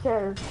all the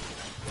chairs.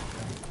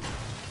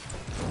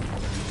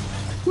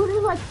 Who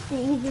just like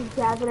Steve is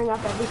gathering up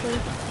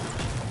everything?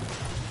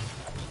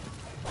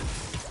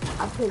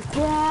 I'll take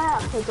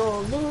that, I'll take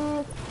all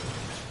this.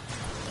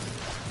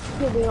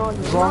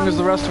 As long as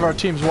the rest of our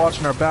team's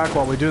watching our back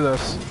while we do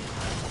this.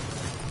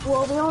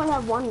 Well, we only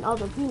have one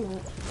other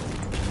teammate.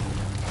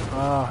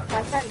 Ah.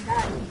 My friend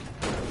died.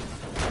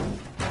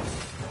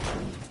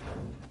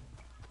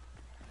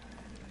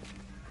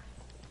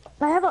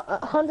 I have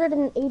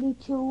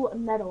 182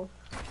 metal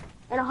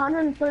and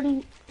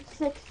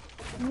 136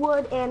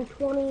 wood and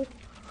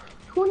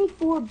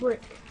 24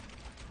 brick.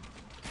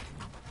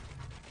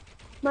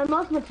 My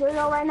most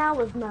material right now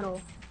is metal.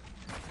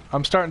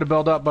 I'm starting to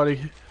build up,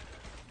 buddy.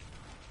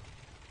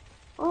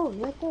 Oh,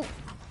 right there.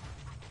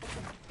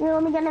 Here,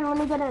 let me get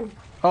in.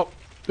 Oh,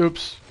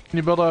 oops. Can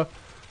you build a,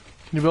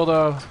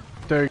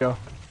 there you go.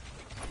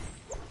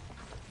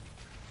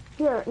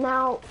 Here,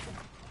 now.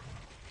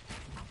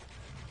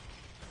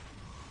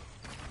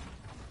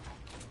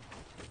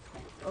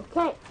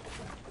 Okay,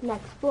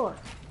 next floor.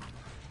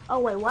 Oh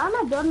wait, why am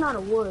I building out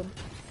of wood?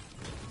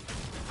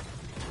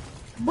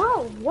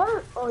 Bro,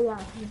 what? Oh yeah,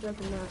 he's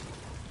breaking that.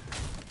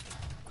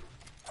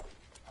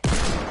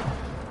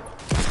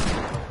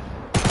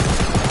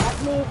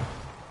 That's me.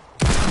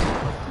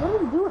 What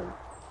are you doing?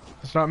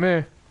 It's not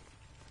me.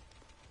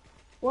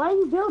 Why are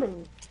you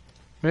building?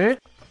 Me? Yeah,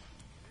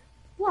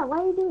 why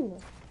are you doing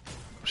this?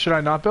 Should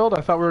I not build?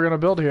 I thought we were gonna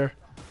build here.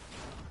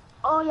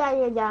 Oh,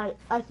 yeah.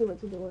 I see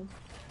what you're doing.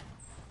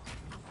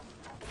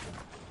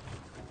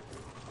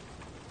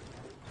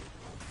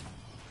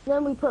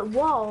 Then we put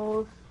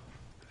walls.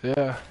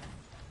 Yeah.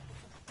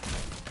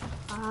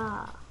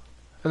 Ah.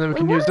 And then we Wait,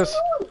 can what use are this.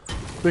 you doing?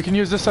 We can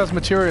use this as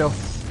material.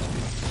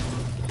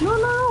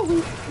 No.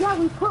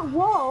 We put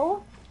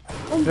wall,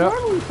 and Yep.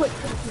 then we put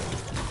kitchen.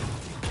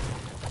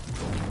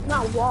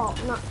 Not wall,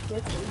 not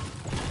kitchen.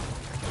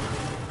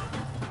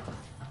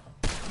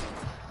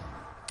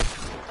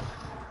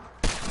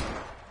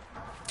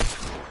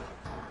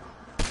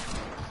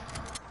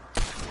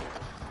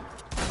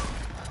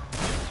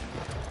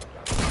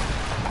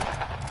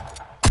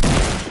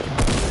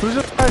 Who's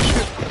this guy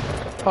shooting?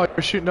 Oh,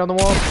 you're shooting down the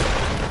wall?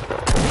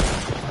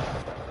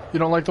 You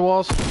don't like the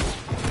walls?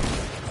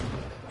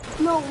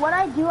 No, what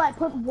I do, I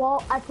put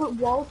walls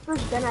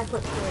first, then I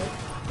put stairs.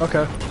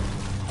 Okay.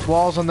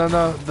 Walls and then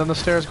the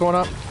stairs going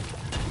up?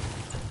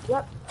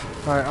 Yep.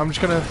 Alright, I'm just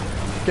gonna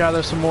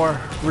gather some more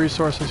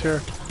resources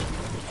here.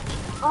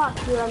 Oh,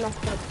 dude, I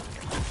messed up.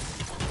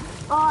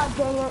 Oh,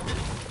 dang it.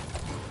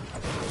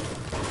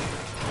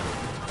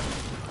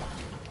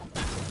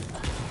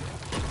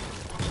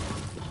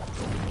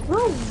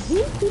 Bro,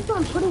 these keep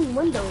on putting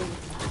windows.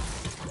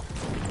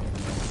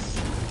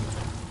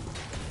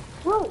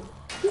 Bro,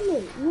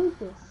 teammate, you need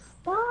to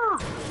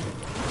stop.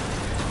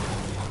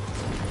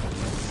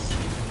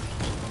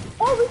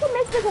 Oh, we can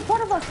make this a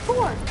part of our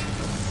fort.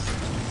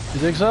 You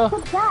think so?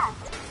 Put that.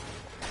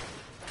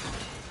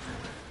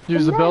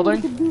 Use the And then building?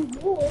 We could do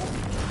walls.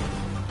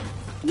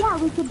 Yeah,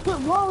 we could put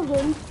walls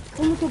in,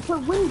 and we could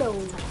put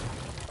windows.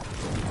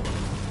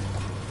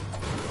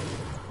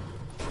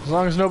 As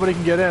long as nobody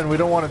can get in, we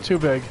don't want it too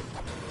big.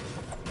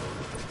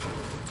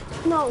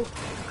 No,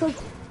 because,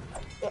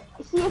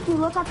 see, if you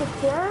look at the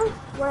stairs,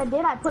 what I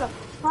did, I put a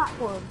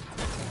platform.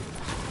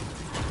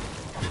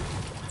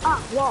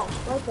 Ah, wall,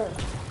 right there.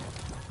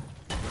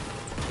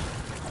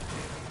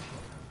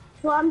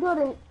 So I'm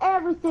building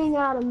everything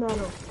out of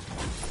metal.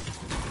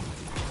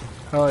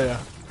 Hell yeah.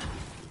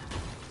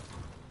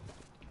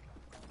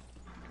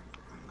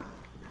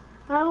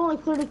 I have only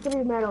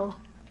 33 metal.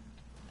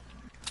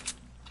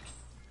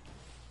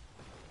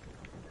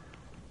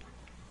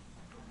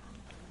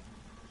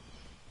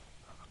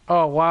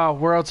 Oh wow,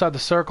 we're outside the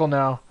circle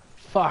now.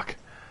 Fuck.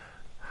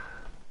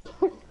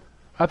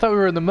 I thought we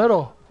were in the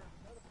middle.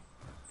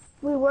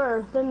 We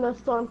were, then the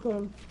storm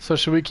came. So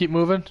should we keep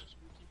moving?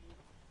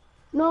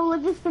 No,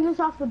 let's just finish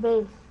off the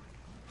base.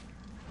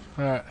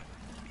 Alright.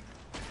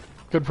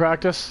 Good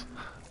practice.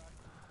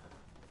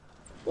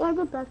 Yeah,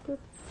 good practice.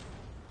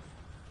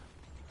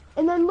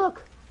 And then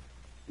look,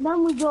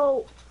 then we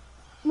go,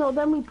 no,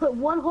 then we put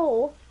one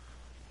hole.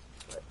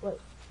 Wait,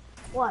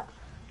 what?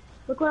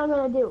 Look what I'm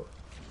gonna do.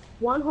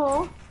 One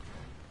hole.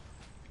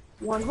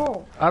 One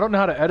hole. I don't know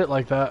how to edit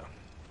like that.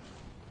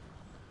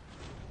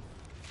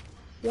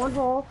 One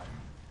hole.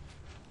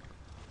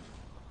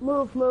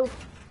 Move, move.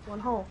 One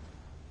hole.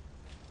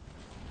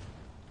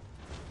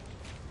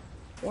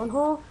 One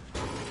hole.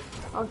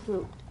 Oh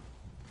shoot.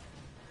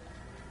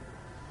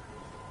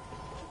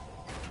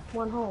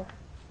 One hole.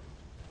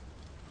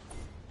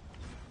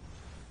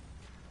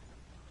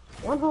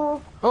 One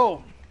hole.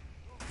 Oh!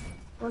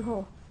 One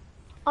hole.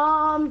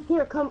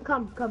 Here,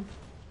 come.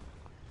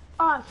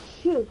 Ah,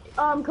 shoot.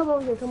 Come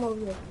over here, come over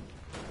here.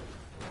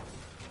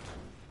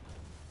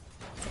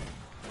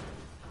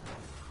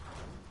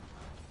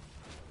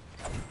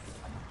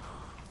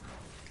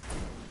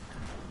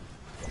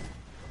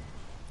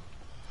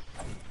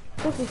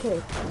 Just in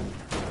case.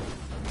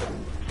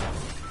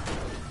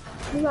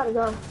 You gotta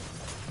go.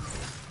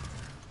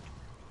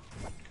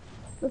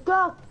 Let's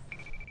go.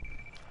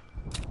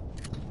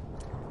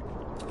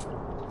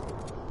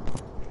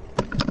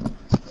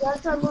 You gotta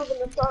start moving,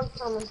 the storm's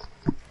coming.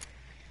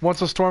 Once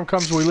the storm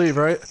comes, we leave,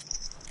 right?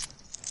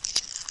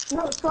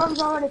 No, the storm's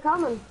already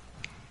coming.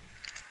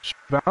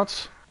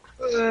 Bounce?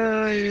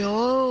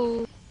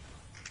 Yo.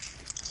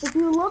 If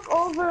you look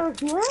over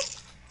here,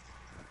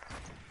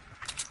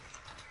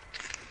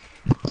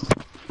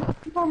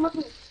 keep on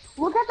looking.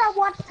 Look at that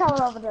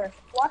watchtower over there.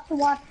 Watch the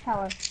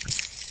watchtower.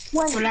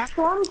 Hola.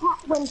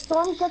 When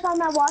storm gets on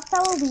that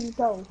watchtower, we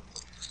go.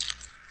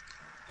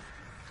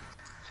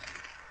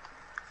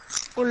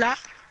 Hola.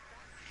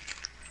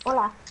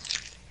 Hola.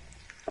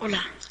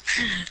 Hola.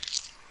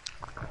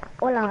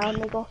 Hola,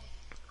 amigo.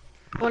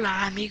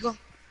 Hola, amigo.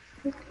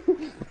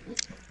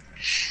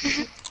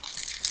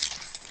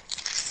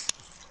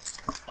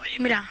 Oye,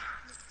 mira.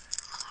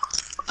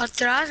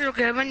 Atrás lo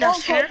que deben de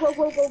hacer. Go.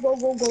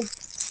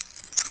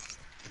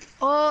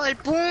 Oh, el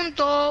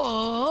punto.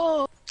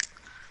 Oh.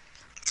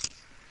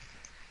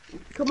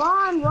 Come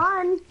on,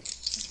 run.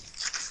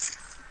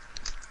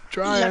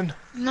 Trying.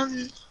 No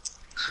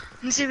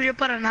sirvió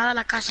para nada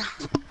la casa.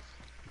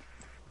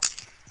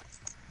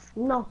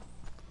 No.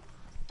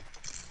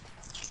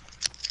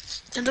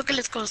 Siento que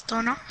les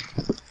costó, ¿no?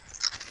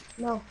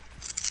 No.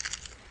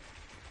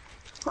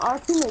 Our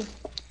team is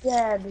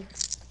dead.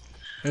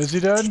 Is he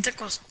dead? Te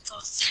costó.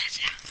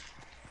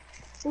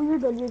 Oh, you're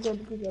good, you're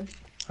good, you're good.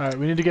 Alright,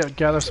 we need to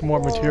gather some more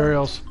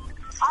materials.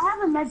 I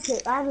have a med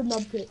kit, I have a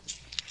med kit.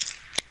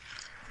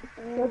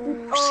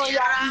 Oh,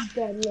 yeah, he's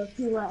dead, look,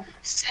 he left.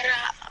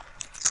 Será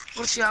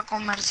por Ciudad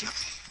Comercio.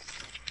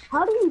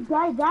 How did you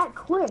die that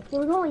quick? It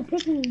was only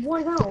taking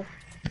 1 health.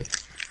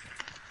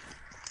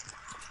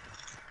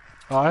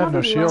 Oh, I have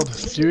no shield.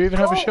 Do you even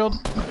have a shield?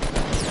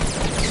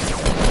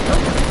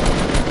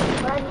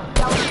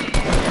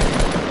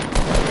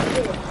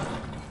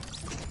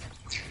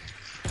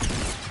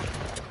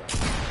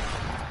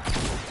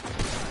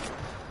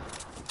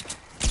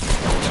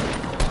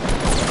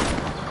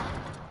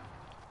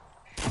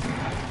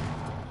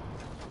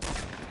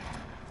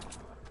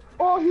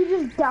 Oh, he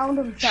just downed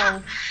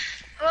himself.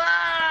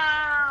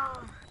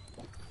 ¡Wow!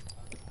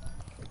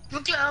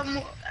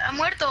 Ha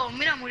muerto,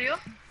 mira, murió.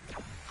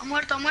 Ha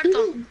muerto, ha He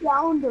muerto. just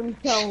downed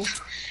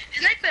himself.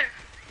 Sniper.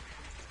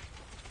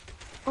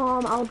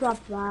 I'll drop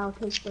that. I'll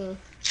take the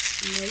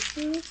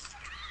sniper.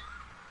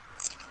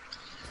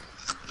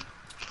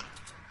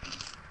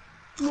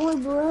 Muy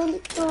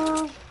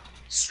bueno.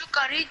 Su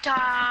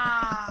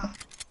carita.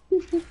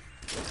 This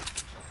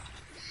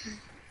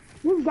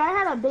guy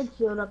had a big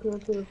shield up here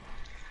too.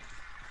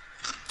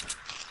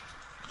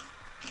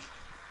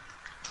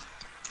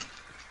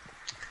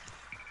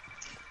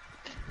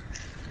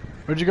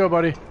 Where'd you go,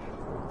 buddy?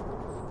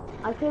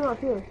 I came up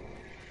here.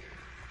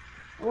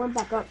 I went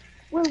back up.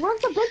 Wait,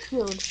 where's the big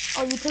shield?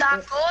 Oh, you took it.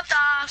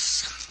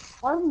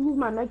 Tacotas. Why didn't you use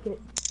my medkit?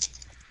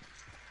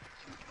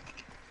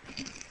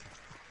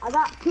 I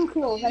got 2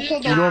 kills. I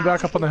killed You them. going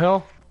back up on the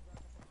hill?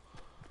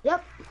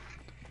 Yep.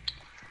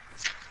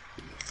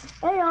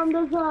 Hey,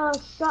 there's a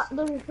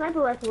sniper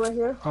rifle right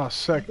here. Oh,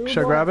 sick. Should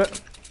I grab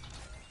it?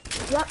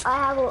 Yep,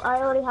 I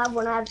already have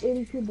one. I have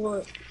 82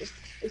 bullets.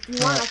 If you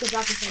want, I can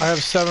drop it. I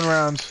have 7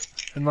 rounds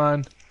in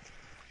mine.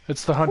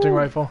 It's the hunting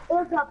rifle.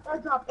 Airdrop,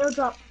 airdrop,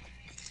 airdrop.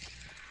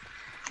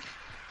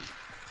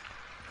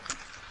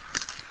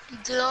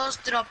 Dos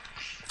drop.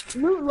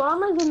 Loot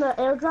llamas and the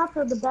airdrop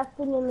are the best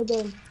thing in the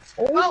game.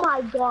 Oh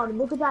my god,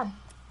 look at that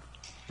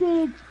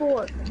big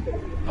fort.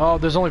 Oh,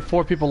 there's only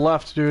 4 people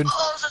left, dude.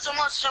 Oh, se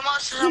asomó, se You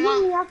asomó.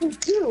 only have to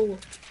 2.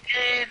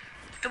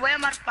 Te voy a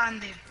llamar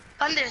Pande.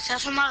 Pande, se ha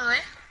asomado,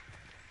 ¿eh?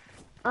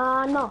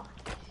 No.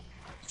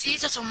 Sí,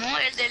 se asomó.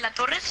 El de la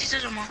torre sí se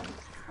asomó.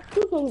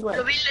 Two things left.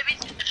 Le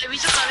vi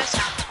su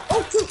cabeza.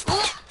 Oh, shoot.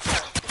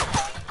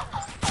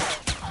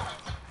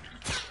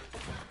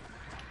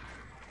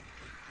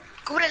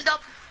 Cubre el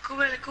top.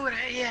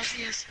 Cubre.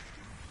 Yes.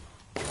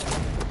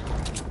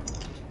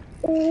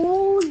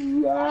 Oh,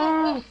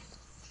 yes.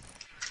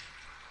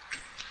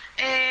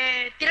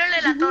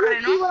 Tírale la Did you torre,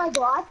 see ¿no? what I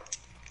got?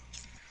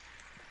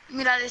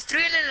 Mira,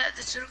 destruyele la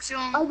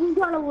destrucción. I just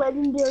got a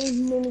legendary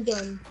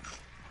minigun.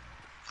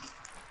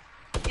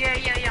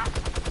 Yeah.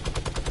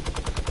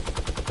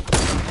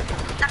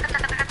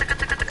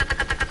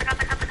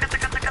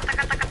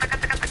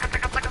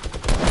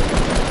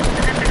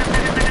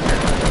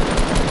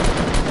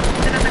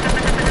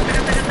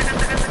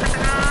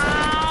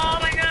 Oh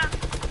my god.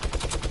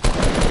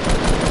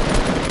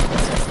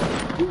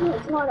 Oh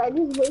god, I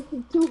just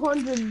wasted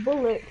 200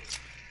 bullets.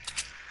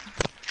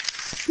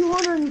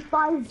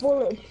 205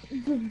 bullets.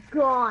 Just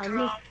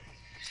gone.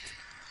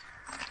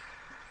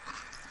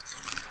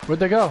 Where'd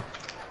they go?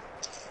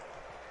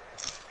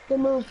 They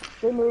moved.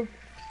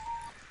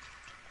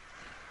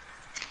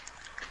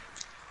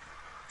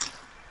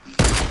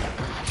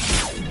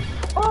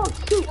 Oh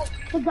shoot!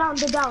 They're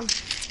down.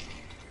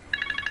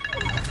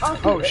 Oh,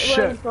 shoot. Oh, We're in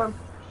shit. the storm.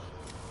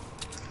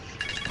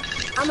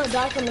 I'm gonna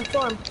die from the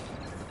storm.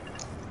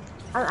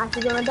 I'm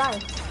actually gonna die.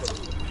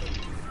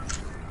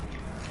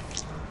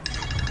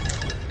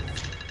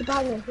 Get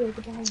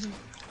behind me.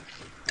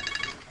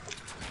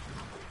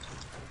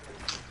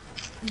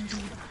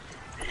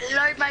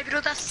 Lord, my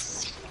brutas.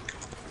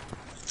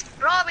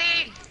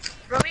 Robin.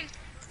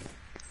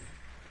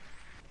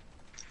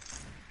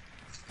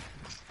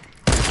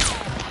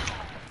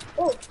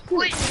 Oh,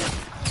 Uy.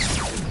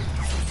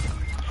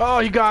 Oh,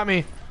 you got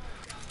me.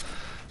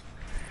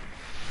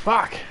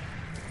 Fuck.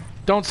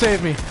 Don't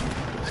save me.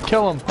 Just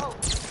kill him.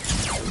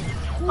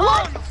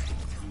 Oh.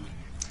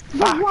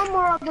 there's one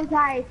more other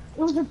guy. It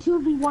was a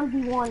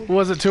 2v1v1.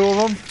 Was it 2 of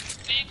them?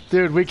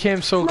 Dude, we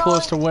came so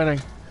close to winning.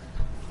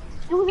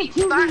 It was a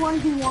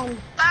 2v1v1.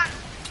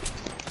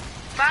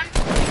 Van.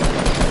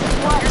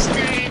 Va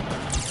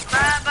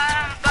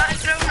a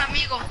entrar un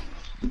amigo.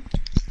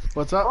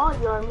 What's up? Oh,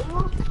 your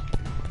amigo?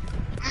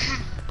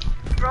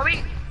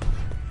 Robin.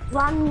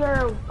 Ron,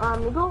 your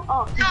amigo?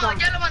 Oh, he's No, gone.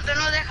 ya lo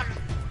abandonó, déjalo.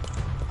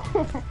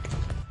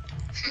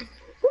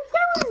 This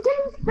guy was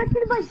getting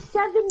inspected by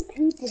 7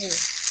 people.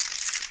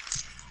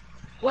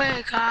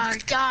 Juega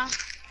ya.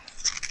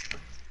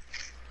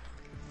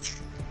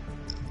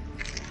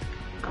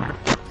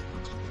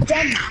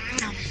 Then,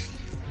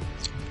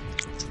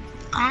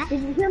 ¿Ah?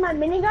 did you hear my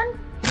minigun?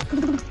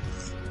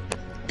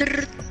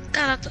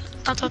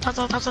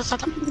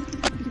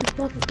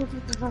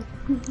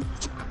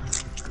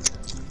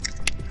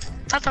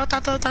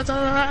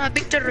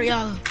 Victor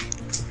Royale.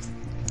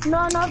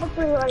 No, no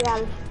victory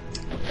royale.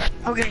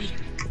 Okay.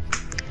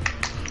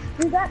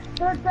 We got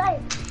third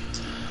place.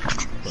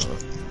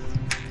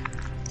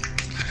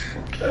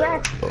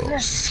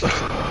 Rest.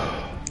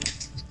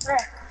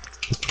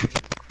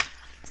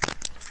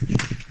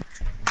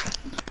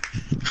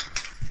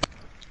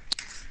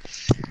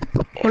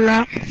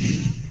 Hola.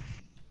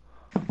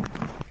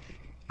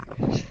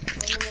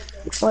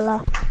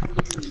 Hola.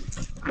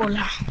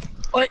 Hola.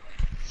 Oi.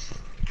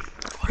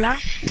 Hola.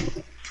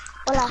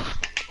 Hola.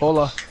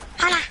 Hola.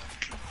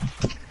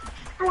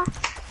 Hola.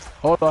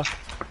 Hola.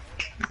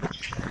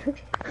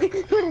 We're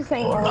just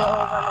saying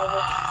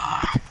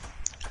hola.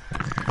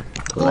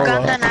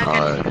 Uganda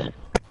Nugget.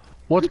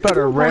 What's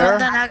better, rare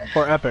Uganda Nugget.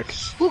 or epic?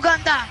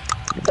 Uganda.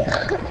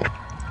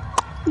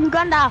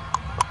 Uganda.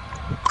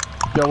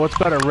 Yo, what's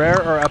better,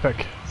 rare or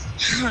epic?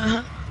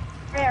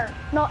 Rare.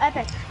 No,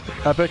 epic.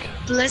 Epic?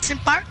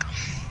 Pleasant Park.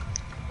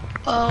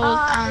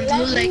 Oh, and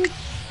Blue Lake.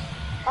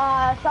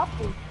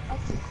 Salty.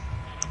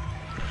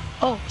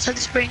 Oh, Salty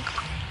Spring.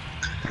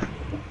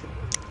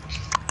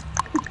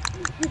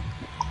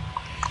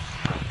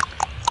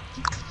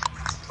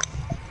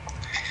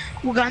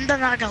 Uganda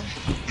Nugget.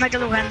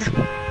 Nugget Uganda.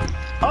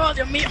 Oh,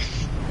 Dios mío.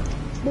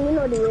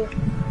 Dilo.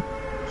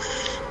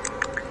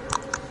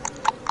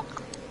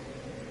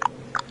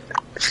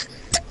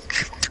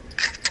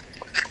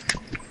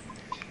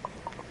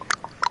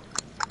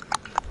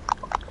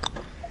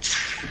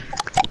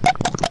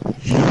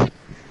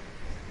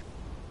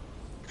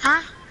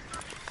 ¿Ah?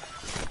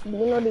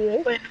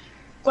 Dilo. Bueno,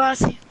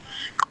 casi.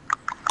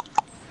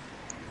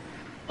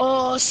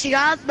 Oh,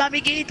 sigan,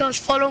 amiguitos,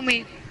 follow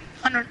me.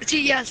 Oh, no,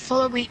 sí, yes,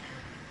 follow me.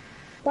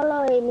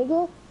 Follow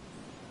amigo.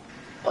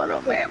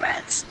 Follow me,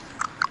 man.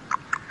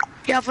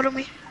 Yeah, follow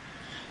me.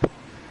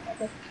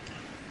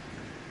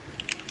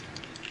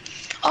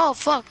 Oh,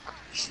 fuck.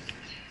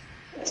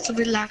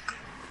 Stupid lag.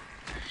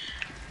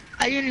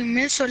 Hay un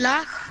inmenso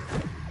lag.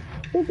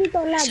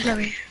 Pipito lag. Se la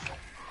ve.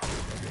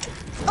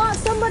 Oh,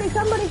 somebody.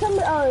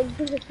 Oh,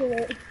 this is too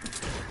late.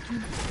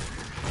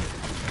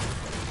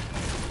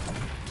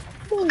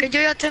 Que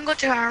yo ya tengo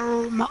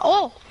trauma.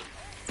 Oh.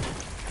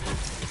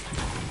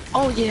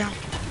 Oh, yeah.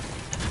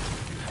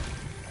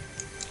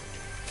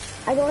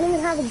 I don't even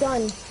have a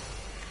gun.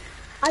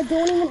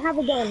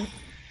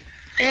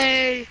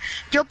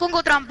 Yo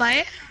pongo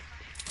trampa,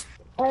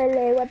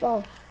 Órale,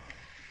 weapon.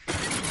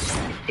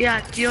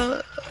 Ya,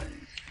 yo...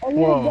 I need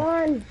Whoa. a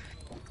gun.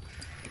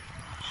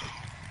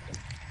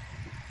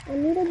 I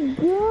need a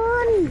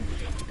gun.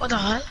 What the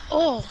hell?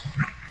 Oh.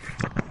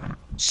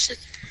 Shit.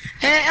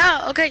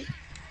 Okay.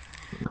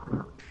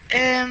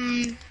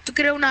 ¿Tú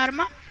quieres una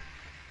arma?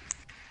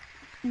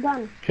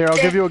 Gun. Here, I'll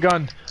give you a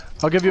gun.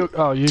 I'll give you.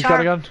 Oh, you got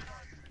a gun?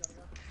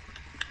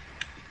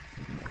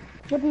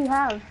 What do you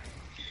have?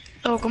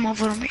 Oh, come on,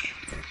 follow me.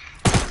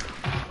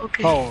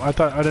 Okay. Oh, I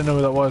didn't know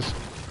who that was.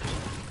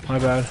 My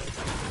bad.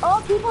 Oh,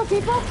 people.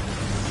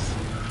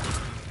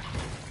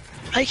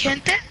 ¿Hay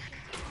gente?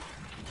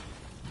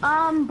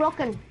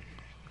 Broken.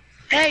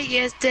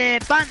 Hey,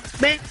 pan,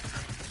 ven.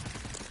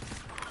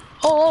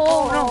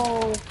 Oh,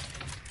 no.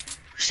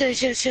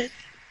 Shit.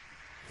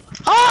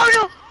 Oh,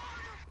 no.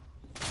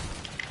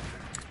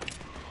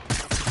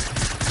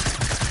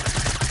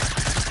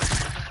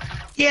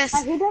 Yes.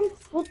 I hit him.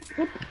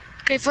 Hit.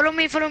 Okay, follow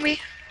me.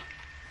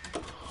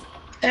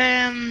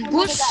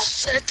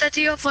 Gus, este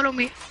tío, follow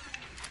me.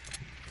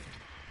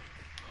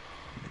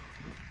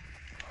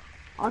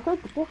 I'll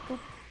take the pistol.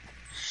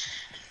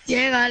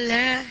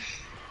 Llegale.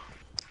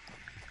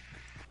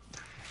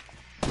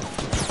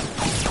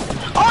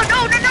 Oh,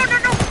 no.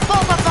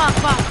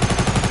 Fuck.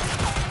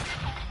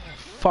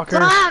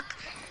 Fucker. Fuck.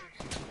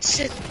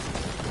 Shit.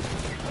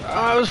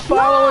 I was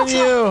following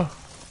you.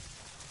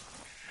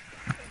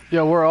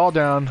 Yo, we're all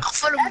down.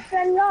 Follow me.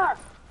 Señor.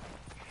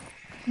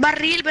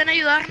 Barril, ven a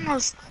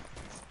ayudarnos.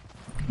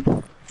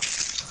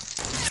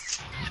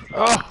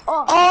 Oh,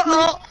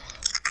 Oh.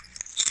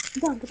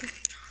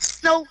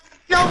 No.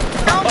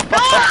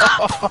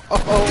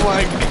 oh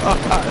my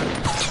god.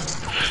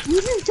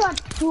 You just got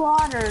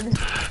slaughtered.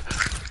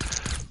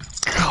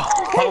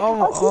 Come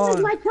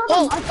on. My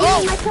totem.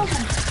 My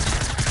totem.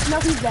 No,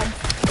 he's dead.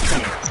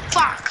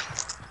 Fuck.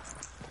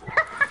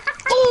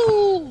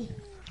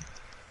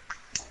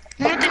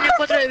 No tenía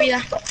 4 de vida.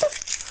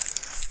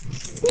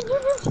 Did you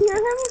just hear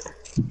him?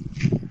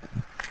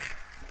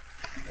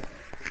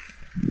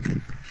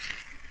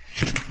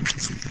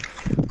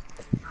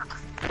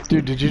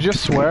 Dude, did you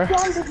just swear?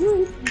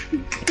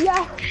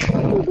 Yeah.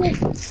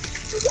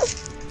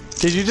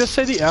 Did you just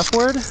say the F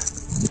word?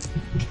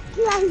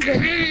 Yeah, he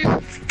did.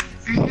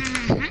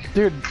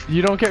 Dude,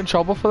 you don't get in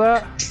trouble for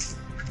that?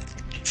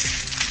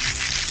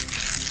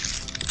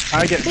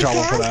 I get in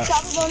trouble for that.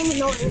 Probably don't even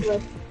know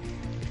English.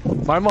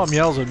 My mom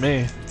yells at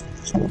me.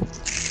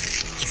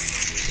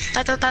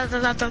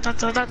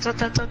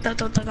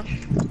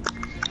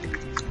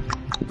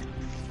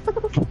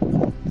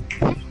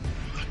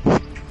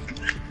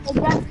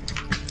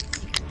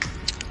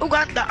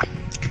 Uganda.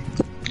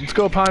 Let's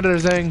go Ponder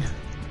Zing.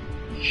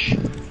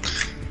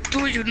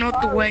 Do you know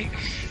the way?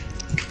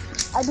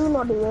 I do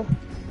know the way.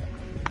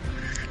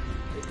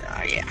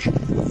 yeah.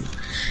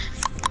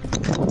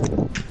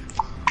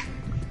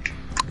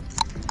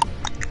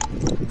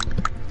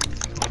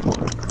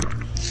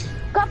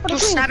 Tú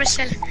sabes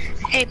el...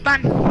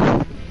 Pan.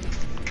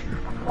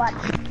 What?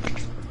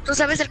 ¿Tú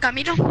sabes el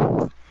camino?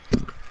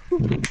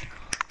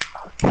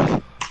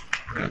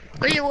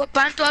 Oye,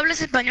 Pan, ¿tú hablas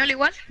español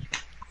igual?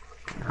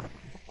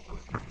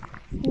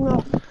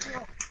 No.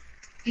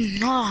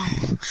 No.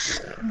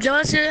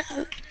 Yo sé...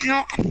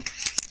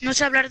 No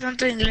sé hablar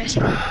tanto inglés.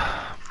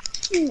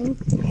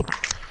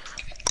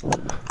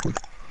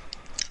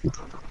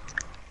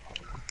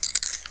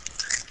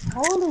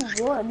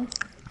 Holy wood.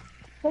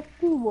 50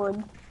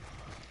 wood.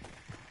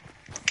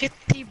 ¿Qué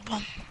tipo?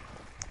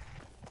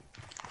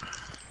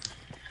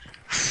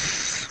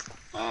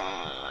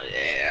 Oh,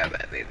 yeah,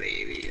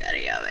 baby.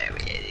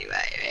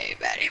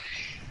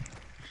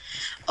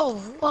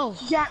 Oh.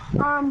 Yeah,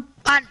 Pan.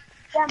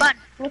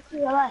 what's the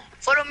left?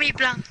 Follow me,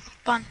 Pan.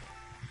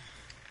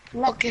 Left.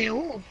 Ok,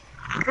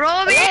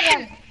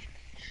 Robin,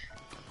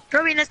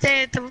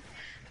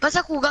 ¿vas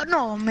a jugar?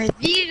 No me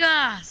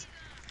digas.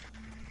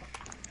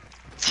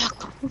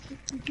 Fuck.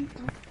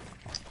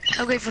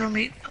 Ok, follow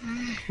me.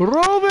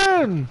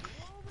 Robin!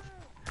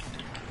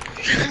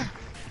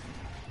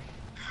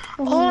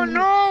 Oh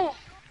no.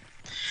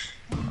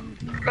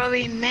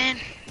 Robin, man.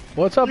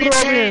 What's up,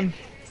 Robin?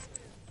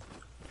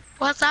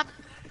 What's up?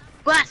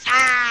 What's up?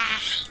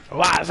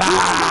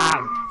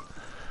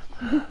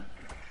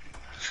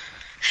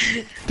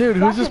 Dude,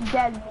 who's this?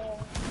 Dead man.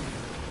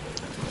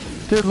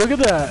 Dude, look at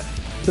that.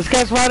 This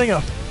guy's riding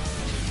a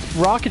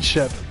rocket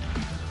ship.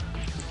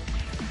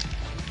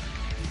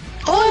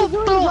 Oh,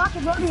 Doing bro.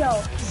 rocket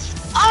rodeo.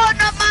 Oh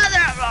no,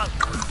 mother.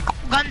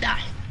 Ganda.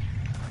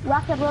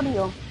 Rocket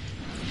rodeo.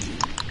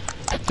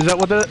 Is that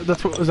what is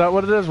that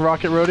what it is?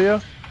 Rocket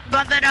rodeo?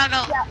 Ganda.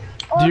 Yeah.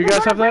 Do you they're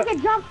guys have gonna that? make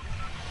it jump.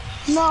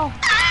 No.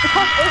 It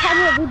costs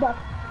 800 V-Bucks.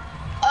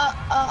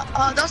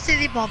 Those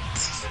CD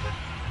pops.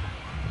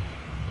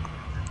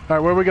 All right,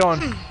 where are we going?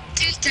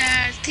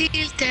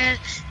 Tilted.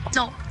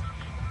 No.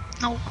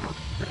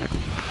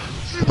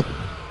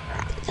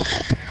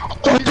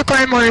 ¿Dónde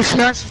caemos el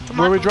flash?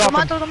 Where are we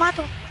dropping?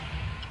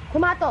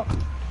 Tomato.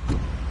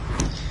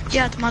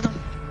 Yeah, tomato.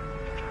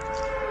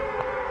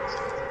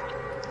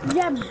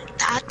 Yeah.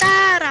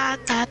 Ta-ta-ra.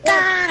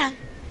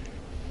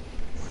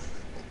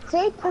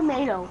 Say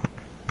tomato.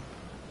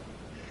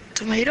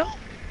 Tomato?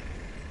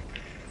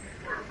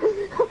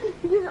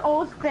 This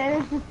old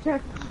Spanish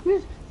just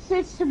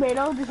says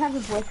tomato, just has a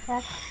voice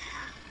crack.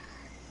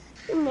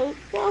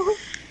 Tomato.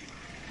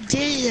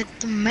 Yeah,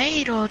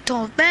 tomato.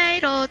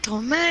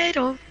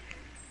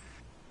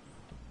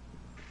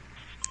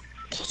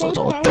 Say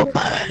tango.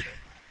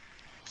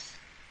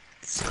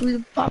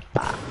 Squid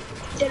papa.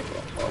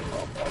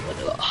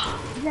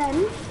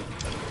 Then.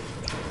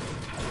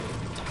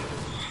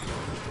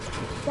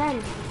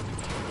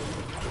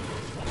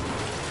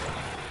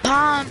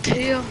 Palm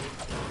tail.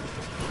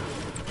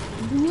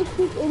 Do you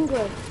speak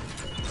English?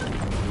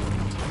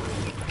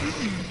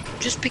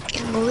 Just speak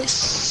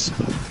English.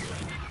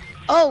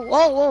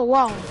 Oh,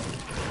 wow.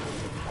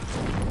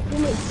 You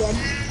make dead.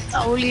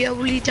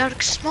 Only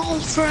dark small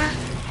friend.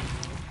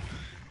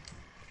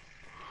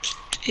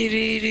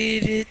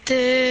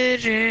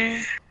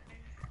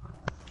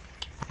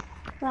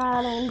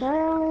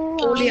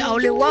 Only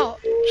wow.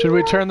 Should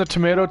we turn the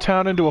tomato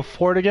town into a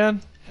fort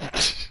again?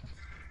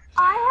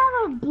 I have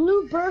a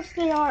blue burst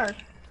AR.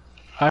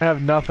 I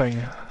have nothing.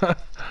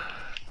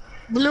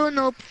 Blue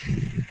nope.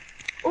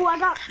 Oh, I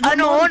got.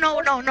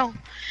 No.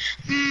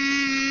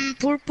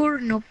 Purple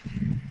nope.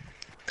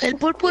 El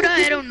púrpura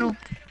era un noob.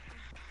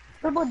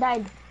 Purple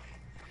died.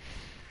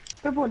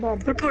 Purple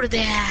dead. Purple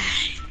dead.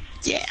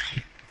 Yeah.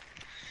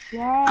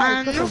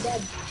 Yeah, purple No.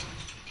 dead.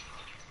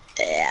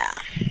 Yeah.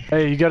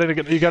 Hey, you got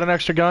an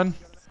extra gun?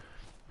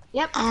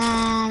 Yep.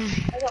 Thank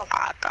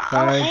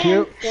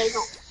you. There you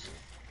go.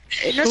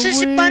 No sé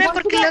si pare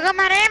porque luego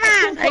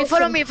mareman. Hey,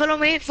 follow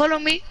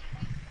me.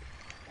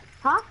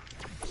 Huh?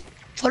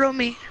 Follow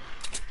me.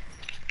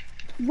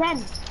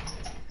 Zen.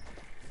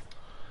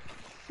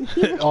 You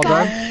see the All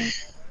sky? done?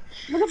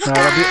 Look at the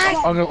Alright, sky.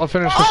 I'll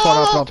finish this one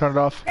up and I'll turn it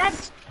off.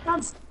 That's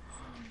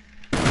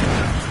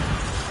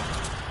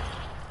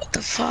What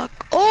the fuck?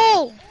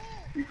 Oh!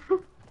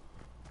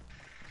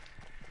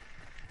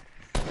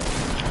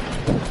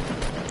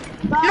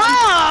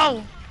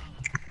 No!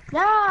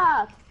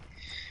 yeah.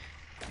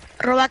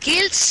 Roba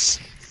kills.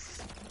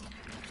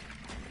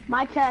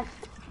 My chest.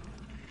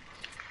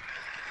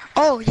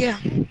 Oh, yeah.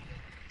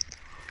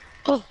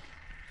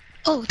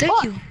 Oh,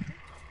 thank you.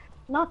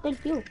 No,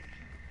 thank you.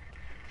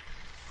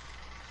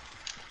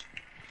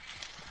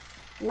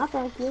 No,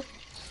 thank you.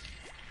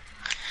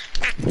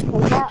 Take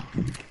that.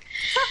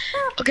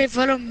 Okay,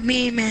 follow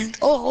me, man.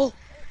 Oh.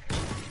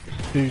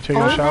 Did you take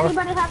Does a shower?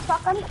 anybody have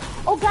shotgun?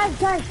 Oh,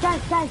 guys.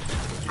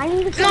 I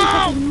need to say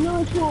something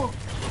really cool.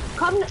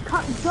 Come,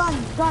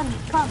 gun.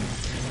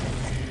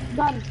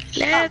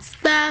 Let's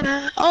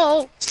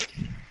Oh.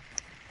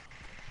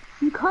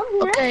 You come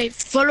here. Okay,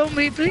 follow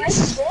me,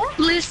 please.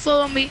 Please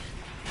follow me.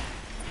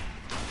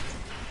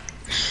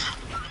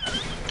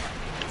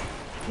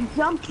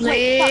 Jump.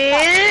 Wait, stop.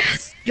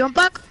 Please. Jump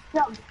back.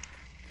 Jump.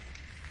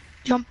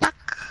 Jump back.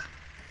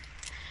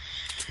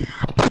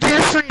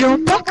 There's some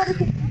jump back. Nobody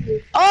can see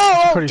you.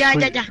 Oh, Pretty yeah,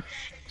 sweet. yeah, yeah.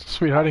 It's a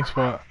sweet hiding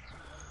spot.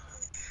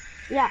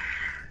 Yeah.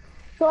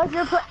 So if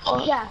you're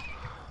yeah.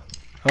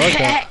 I like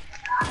that.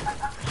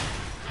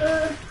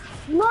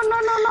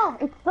 No.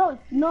 It's close.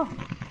 No.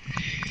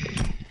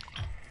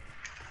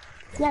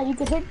 Yeah, you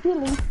can hit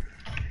ceiling.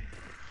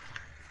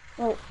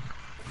 Wait.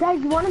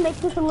 Guys, you want to make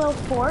this a little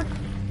fort?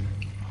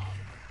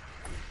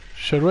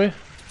 Should we?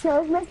 Yeah,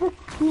 let's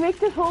make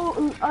this whole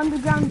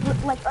underground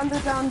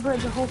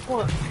bridge a whole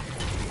fort.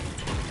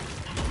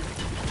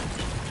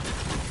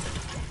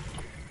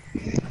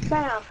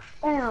 Bam,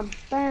 bam,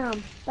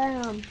 bam,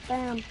 bam,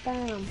 bam,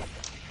 bam.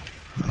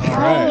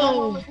 Alright.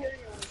 Oh.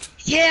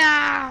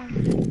 Yeah.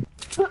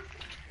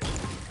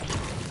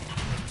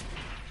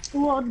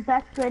 Well,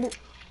 that's great.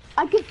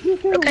 I can see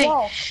through the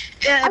wall.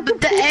 But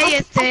the A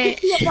is I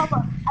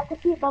can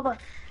see above us.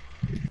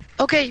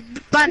 Okay,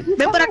 Pan,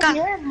 ven por acá.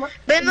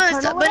 Ven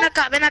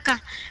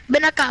acá.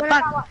 Ven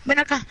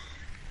acá.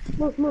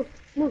 Move,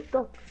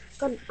 go.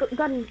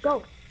 Gun,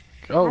 go.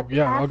 Oh,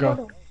 yeah, I'll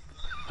go.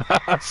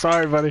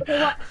 Sorry, buddy. Okay,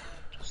 what?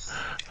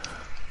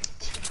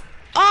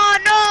 Oh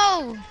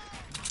no!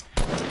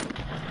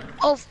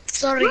 Oh,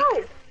 sorry.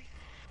 No.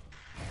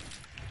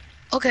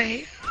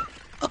 Okay,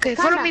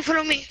 follow me.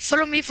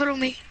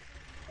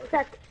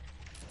 Okay.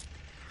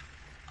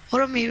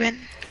 Follow me, ven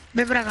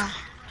por acá.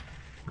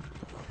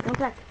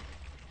 Okay.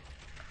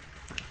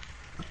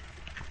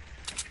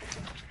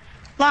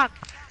 Fuck.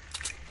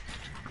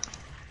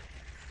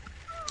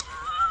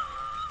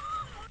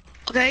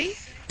 Okay,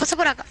 pasa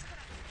por acá.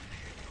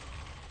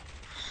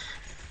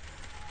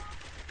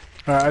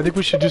 Alright, I think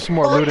we should do some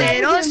more looting.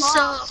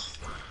 Poderoso.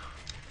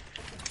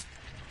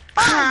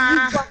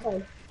 Ah.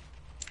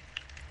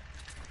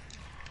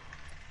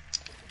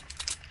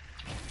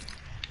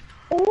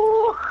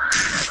 Oh.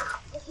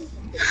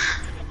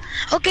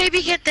 Okay,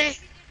 mi gente.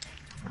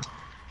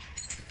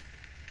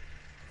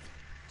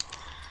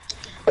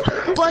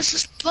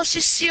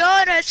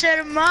 Posiciones,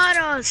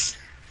 hermanos.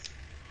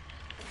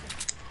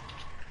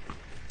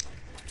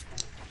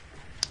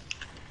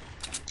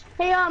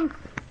 Hey,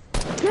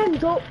 Jen,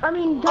 go.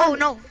 Jen. Oh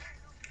no.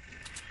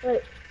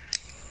 Wait.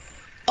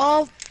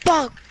 Oh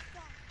fuck.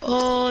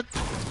 Oh,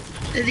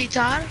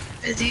 editar.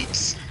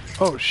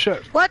 Oh,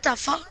 shit. What the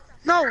fuck?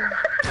 No.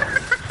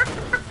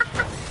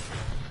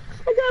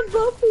 I got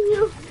both of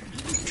you.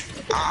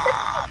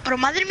 Pero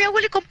madre mía,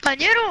 Willy,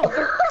 compañero.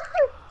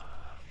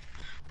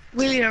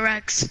 Willy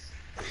Rex.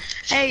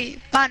 Hey,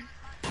 Pan.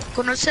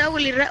 ¿Conoce a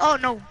Willy Rex? Oh,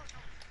 no.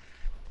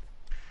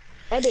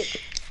 Edit.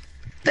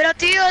 Pero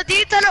tío,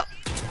 edítalo.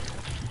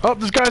 Oh,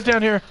 this guy's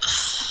down here.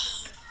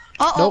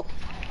 Uh-oh.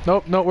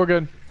 Nope, we're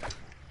good.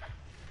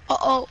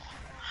 Uh-oh.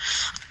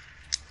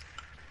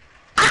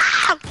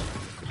 Ah!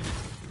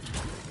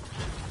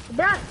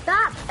 Dad,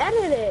 stop.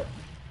 Edit it.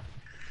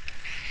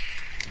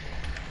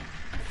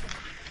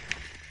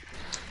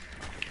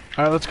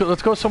 Alright,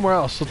 let's go somewhere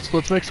else.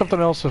 Let's make something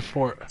else a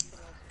fort.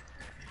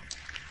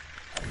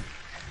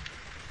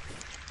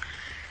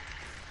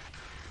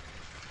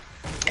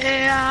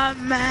 Yeah,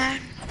 man.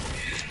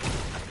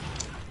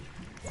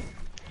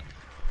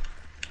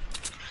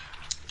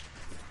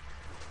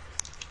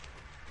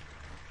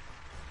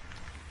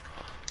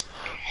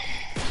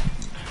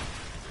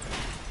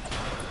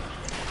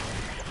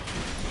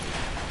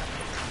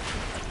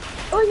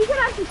 Oh, you can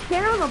actually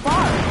stand on the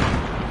bar.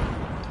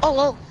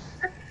 Oh.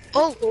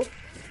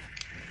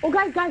 Oh,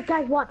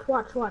 guys, watch.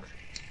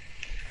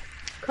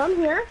 Come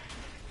here.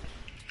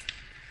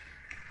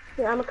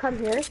 Here, I'm gonna come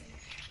here.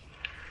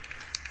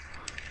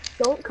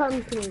 Don't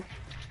come to me.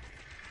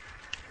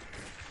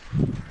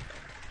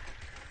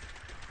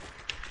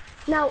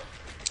 Now,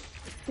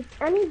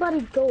 if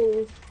anybody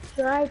goes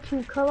try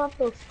to come up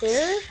those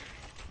stairs,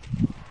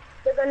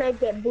 they're gonna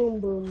get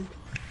boom.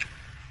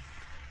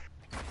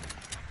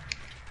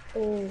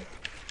 Oh.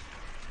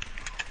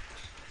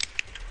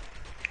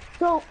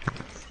 So,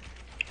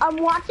 I'm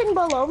watching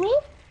below me.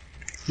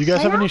 You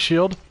guys have any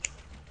shield?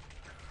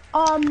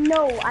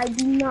 No, I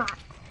do not.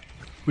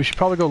 We should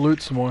probably go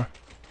loot some more.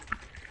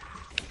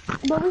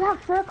 But we have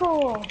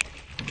circle.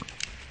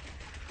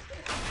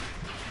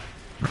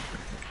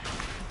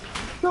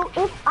 So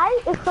if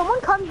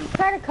someone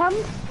try to come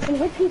and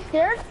hit these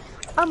stairs,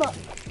 I'm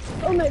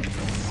gonna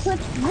click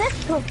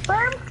this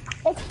confirm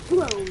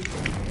explode.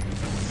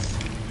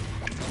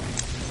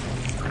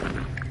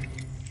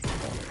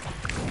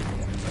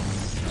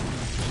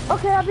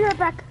 Okay, I'll be right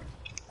back.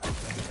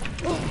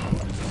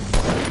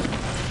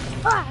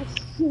 Ah,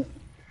 shit.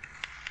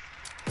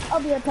 I'll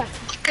be right back.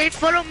 Okay,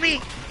 follow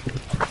me.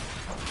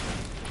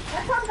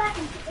 I'll come back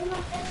and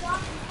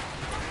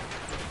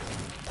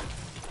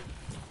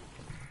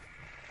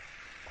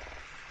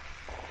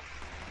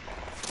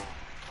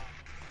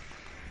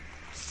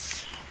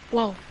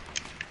Whoa.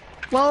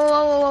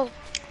 Whoa.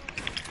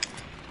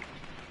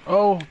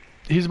 Oh,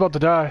 he's about to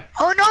die.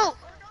 Oh no!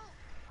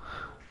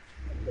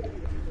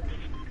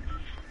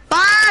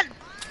 Pan!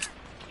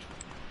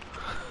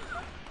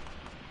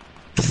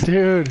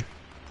 Dude.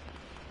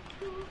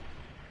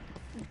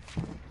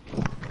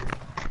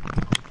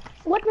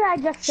 What did I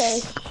just say?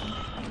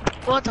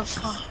 What the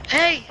fuck?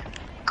 Hey,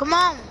 come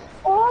on.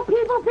 Oh,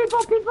 people. Get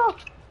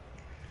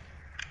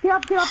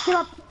up.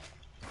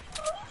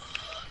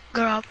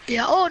 Get up.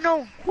 Yeah. Oh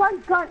no.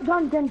 Gun.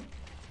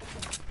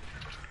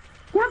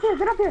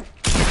 Get up here.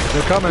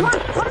 They're coming.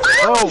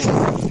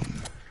 Oh!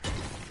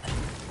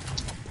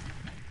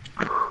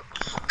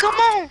 Come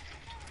on.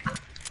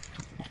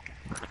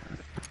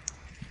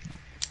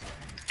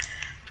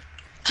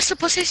 Hasta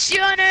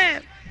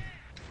posizione.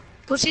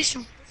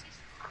 Position.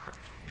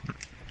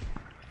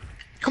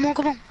 Come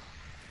on.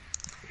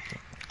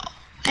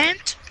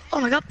 And,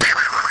 oh my god.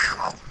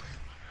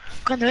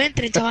 Cuando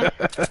entre, chaval.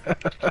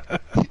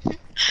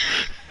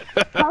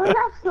 How is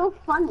that so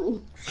funny?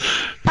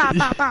 Pa.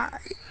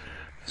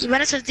 Y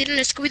van a sentir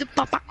el Scooby-Doo,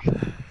 pa.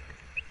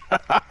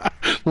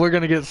 We're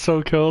gonna get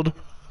so killed.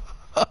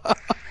 I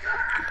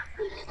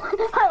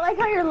like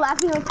how you're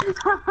laughing like,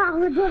 haha,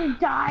 we're gonna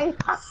die.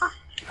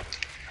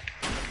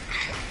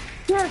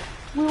 Here,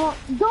 we won't.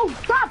 No,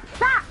 stop!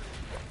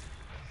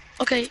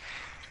 Okay.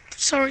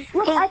 Sorry.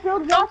 Look, I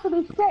filled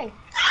velocity stay.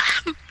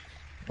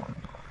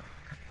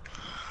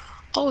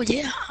 Oh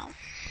yeah.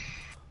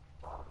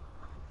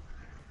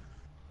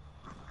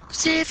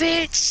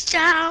 Savage,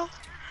 ciao.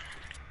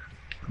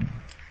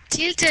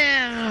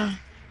 Tilter.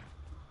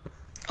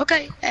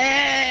 Okay.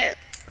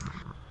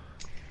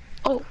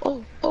 Oh.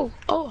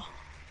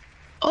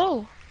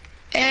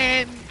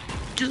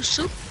 Do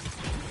soup.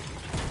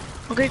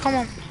 Okay, come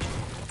on.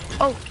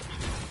 Oh.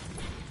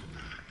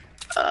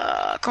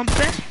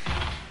 Compare.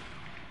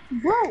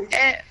 Whoa!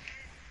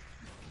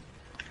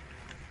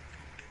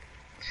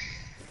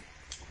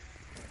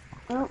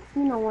 I don't see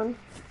no one.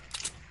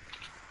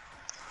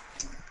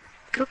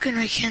 Creo que no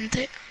hay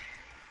gente.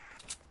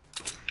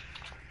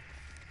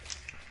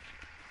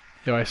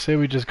 Yo, I say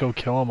we just go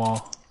kill them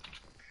all.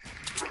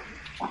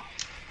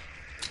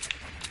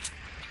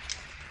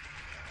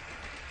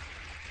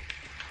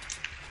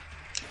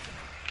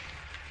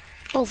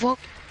 Oh fuck.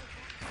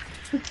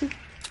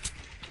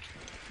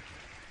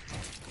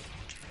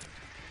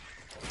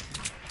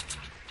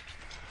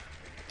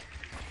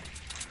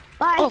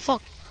 Bye! Oh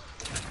fuck.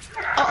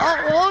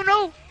 Oh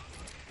no.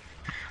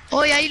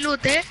 Hoy hay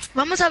loot,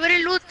 Vamos a ver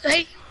el loot,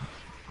 hey.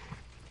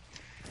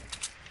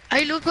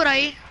 Hay loot por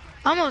ahí.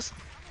 Vamos.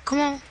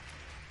 ¿Cómo?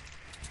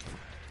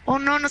 Oh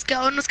no, nos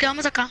quedamos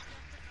acá.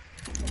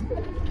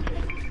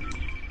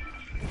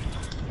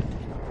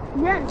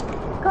 Bien,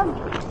 come.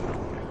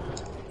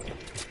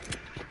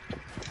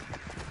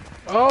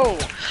 Oh!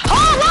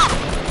 ¡Oh, wow!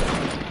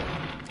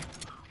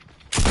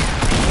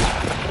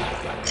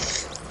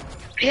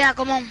 Yeah,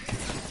 come on.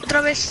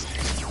 Otra vez.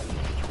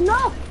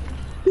 No!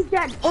 He's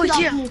dead. Oh, Get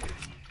off yeah. me.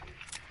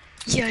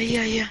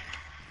 Yeah.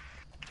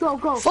 Go.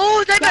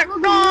 Oh, sniper!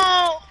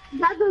 No!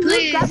 Grab the loot,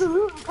 Please. grab the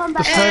loot, and come The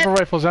back. sniper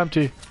rifle's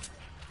empty.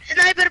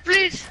 Sniper,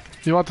 please.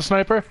 You want the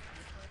sniper?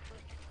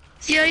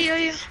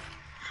 Yeah.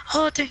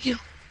 Oh, thank you.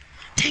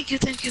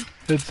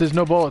 There's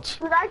no bullets.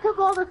 But I took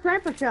all the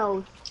sniper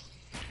shells.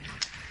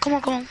 Come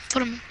on,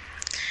 follow me.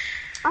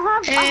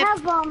 I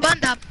have,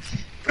 Banda,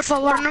 por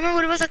favor, no me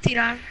vuelvas a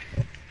tirar.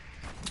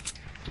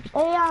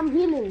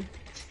 healing.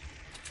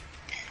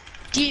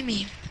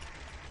 Jimmy.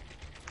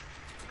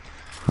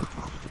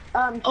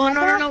 Oh,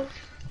 sniper? no.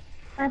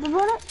 Sniper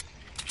bullet?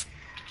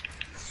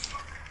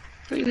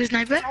 You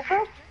sniper?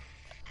 Sniper?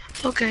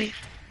 Okay.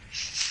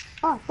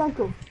 Oh, thank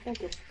you.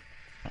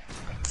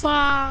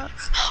 Fuck.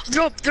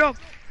 Drop.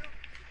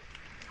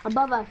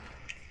 Above us.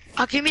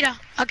 Aquí, mira.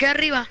 Aquí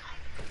arriba.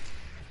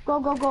 Go.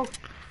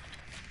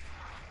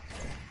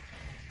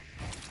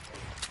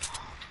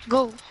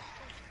 Go.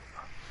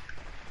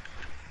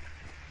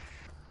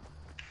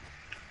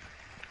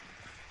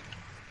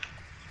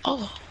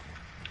 Oh.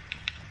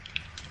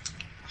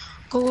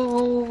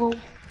 Go.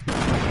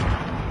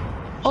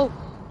 Oh.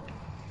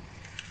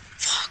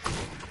 Fuck.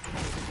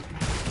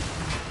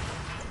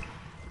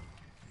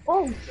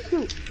 Oh,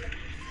 shoot.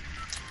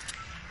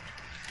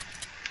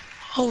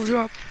 Oh,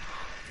 drop.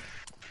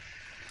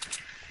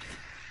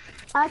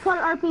 I caught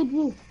an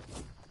RPG.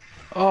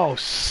 Oh,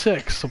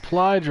 sick.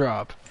 Supply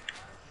drop.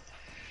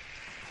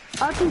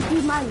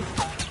 RPG mine.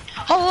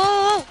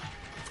 Oh.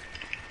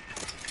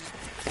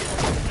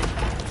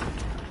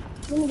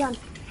 Give me gun.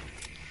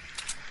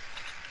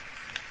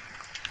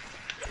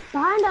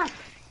 Behind us.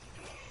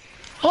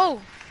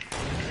 Oh,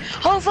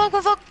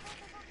 fuck.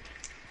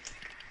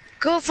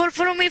 Go,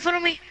 follow me.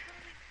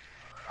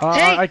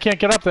 Hey. I can't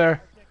get up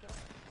there.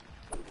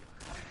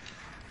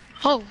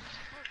 Oh.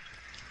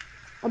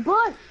 A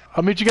bush.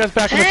 I'll meet you guys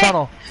back in the Hey.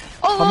 tunnel.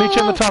 Oh, I'll meet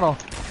you in the tunnel.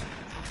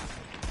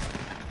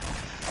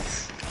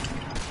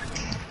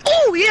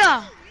 Oh,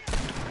 yeah.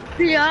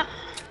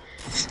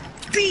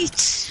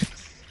 Beach.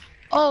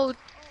 Oh,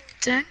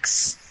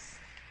 thanks.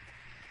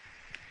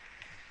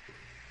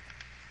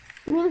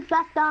 Meet us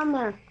back down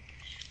there.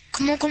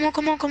 Come on. Come on.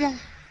 Come on.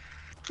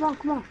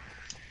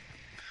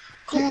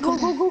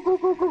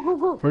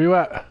 Go. Where you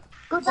at?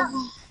 Go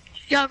down.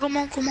 Yeah, come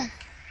on.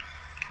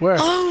 Where?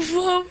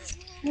 Oh,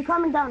 You're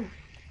coming down.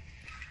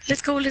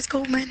 Let's go,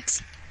 man.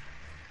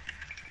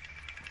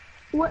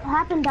 What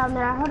happened down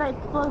there? I heard an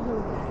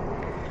explosion.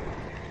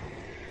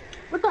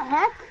 What the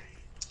heck?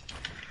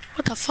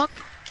 What the fuck?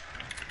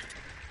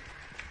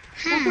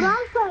 That's what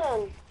I'm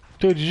saying.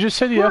 Dude, did you just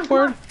say the F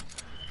word?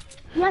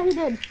 Yeah, he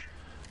did.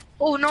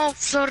 Oh no,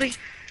 sorry.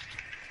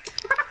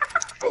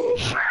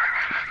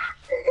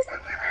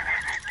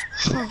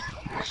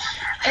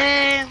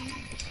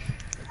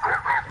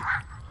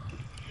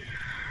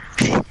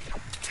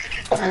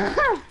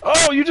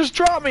 Oh, you just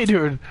dropped me,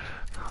 dude.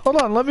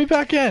 Hold on, let me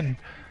back in.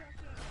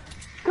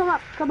 Come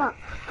up, come up.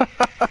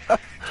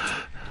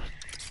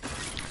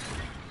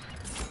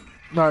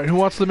 Alright, who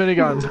wants the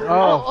minigun?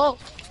 Oh.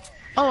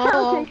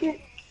 I'll take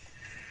it.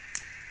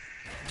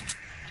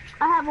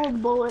 I have all the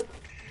bullets.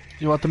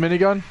 You want the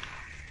minigun?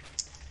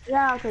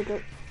 Yeah, I'll take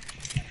it.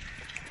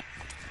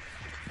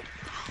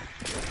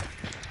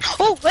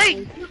 Oh,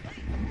 hey.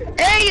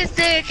 Hey,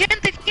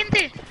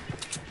 gente.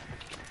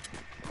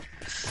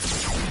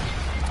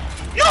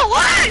 No,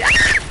 why?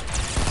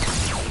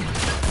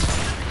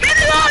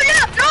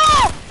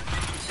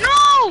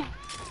 No!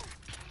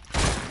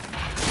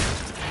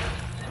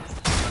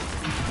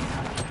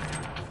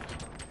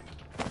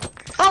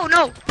 Oh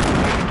no!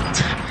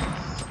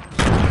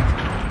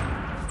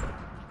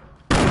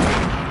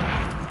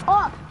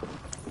 Oh!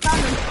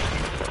 Found him.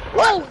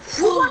 Whoa!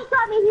 He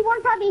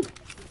one-shot me!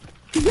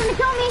 He's gonna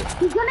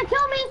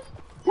kill me!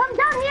 Come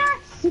down here!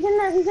 He's in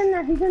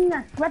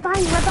there! Right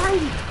behind you!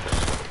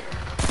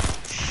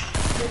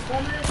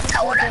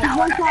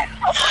 One-shot.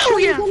 Oh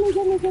yeah!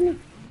 Get me.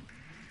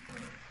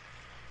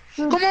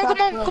 Come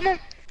on!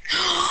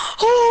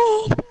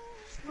 Oh!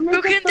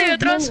 Veo gente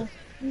atrás.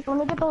 Don't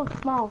look at those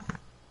smalls.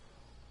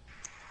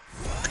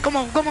 Come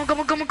on!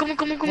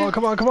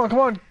 Come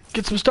on.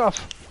 Get some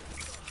stuff.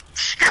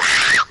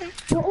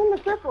 You're in the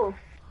circle.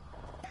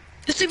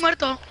 Yo estoy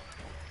muerto.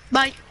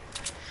 Bye.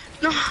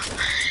 No.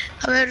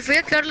 A ver, voy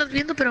a quedarlos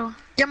viendo, pero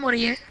ya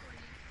morí,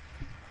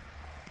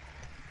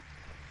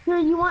 Here,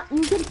 you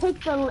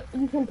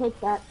can take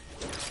that.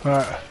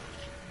 Alright.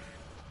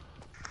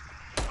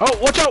 Oh,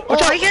 watch out!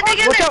 hay gente.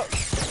 Watch out!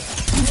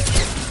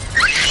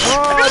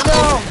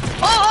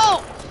 Oh,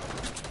 Oh!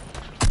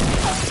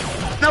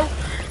 No!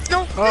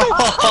 Oh.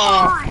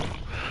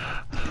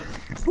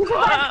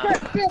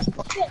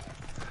 Shit.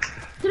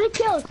 3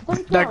 kills.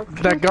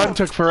 That gun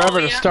took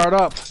forever to start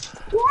up.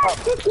 Yeah,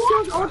 6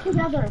 kills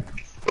altogether.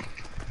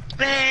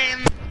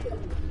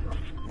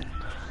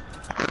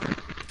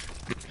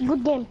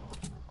 Good game.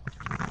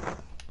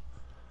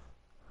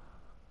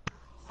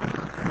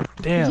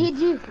 Damn.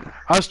 GG.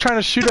 I was trying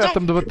to shoot at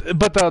them,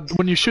 but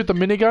when you shoot the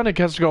minigun, it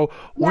has to go.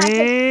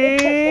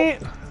 Yeah,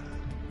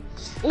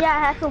 Yeah, I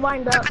have to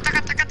wind up.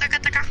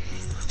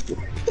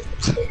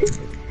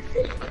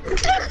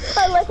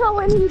 I like how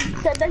when he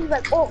said that, he's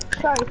like, oh,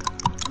 sorry.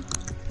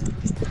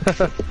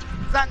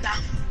 Banda.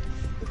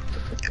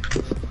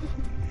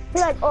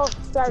 He's like, oh,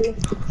 sorry.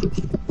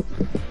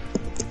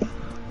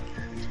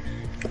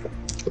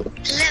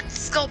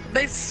 Let's go,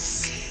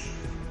 base.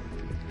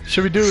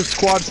 Should we do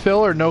squad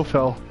fill or no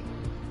fill?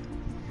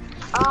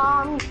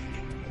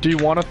 Do you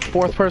want a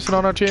 4th person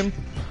on our team?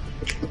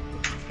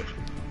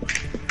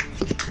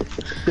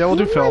 Yeah, we'll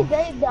do fill.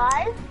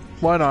 Guys.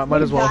 Why not?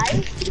 Might as well.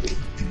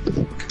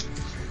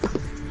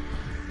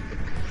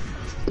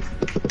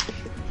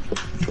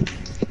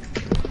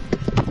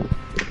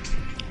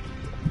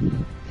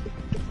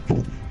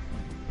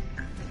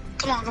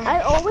 Come on.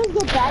 I always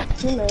get bad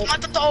teammates.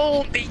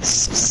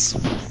 Zombies.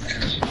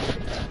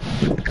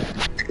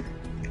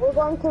 We're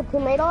going to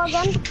tomato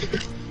again?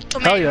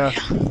 Hell yeah.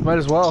 Might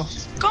as well.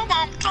 Come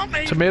on,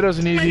 tomato. Tomato's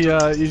an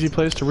easy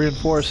place to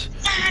reinforce.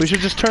 We should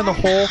just turn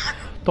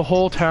the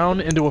whole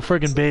town into a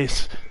friggin'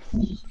 base.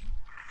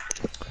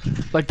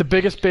 Like the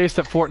biggest base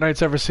that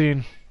Fortnite's ever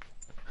seen.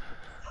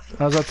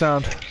 How's that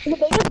sound? The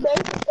biggest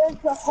base is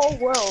the whole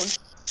world.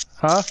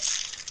 Huh?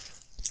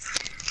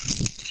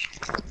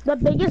 The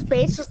biggest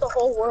base is the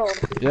whole world.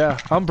 Yeah,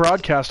 I'm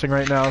broadcasting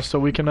right now, so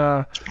we can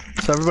so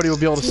everybody will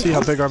be able to see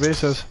how big our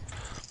base is.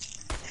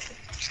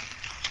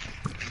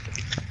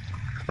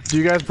 Do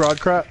you guys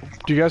broadcast?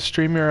 Do you guys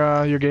stream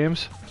your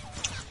games?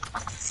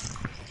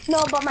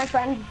 No, but my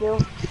friends do.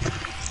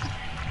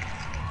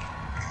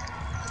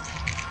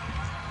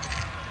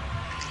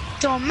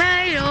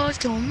 Tomato.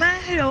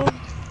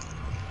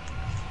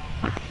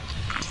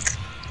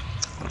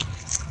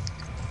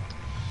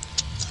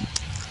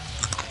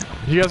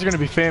 You guys are gonna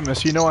be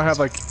famous. You know I have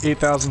like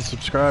 8,000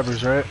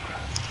 subscribers, right?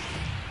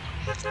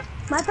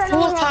 My friend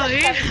only has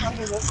like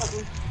 700 or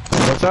something.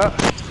 What's that?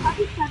 I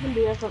think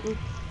 70 or something.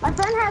 My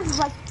friend has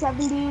like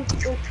 70, in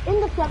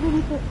the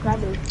 70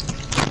 subscribers.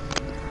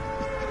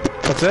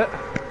 That's it?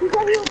 He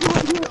said he would do a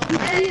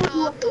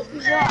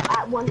video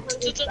at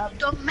 100 subs.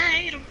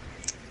 Tomato.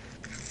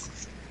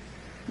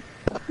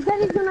 He said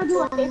he's gonna do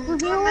a face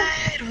review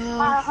at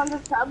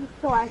 100 subs,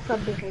 so I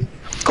subbed to him.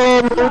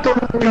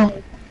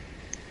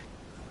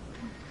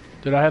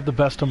 Dude, I have the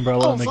best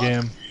umbrella in the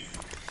game.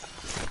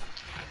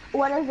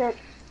 What is it?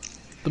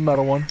 The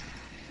metal one.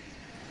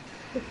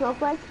 The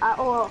snowflakes?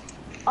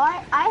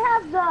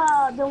 I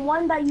have the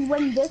one that you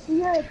win this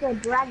year. It's a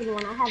dragon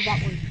one. I have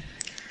that one.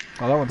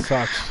 Oh, that one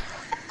sucks.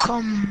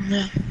 Come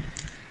here.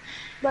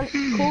 But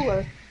it's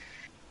cooler.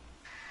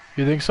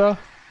 You think so?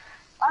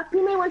 Our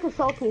teammate went to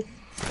salty.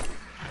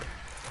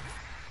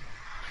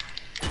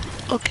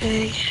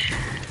 Okay.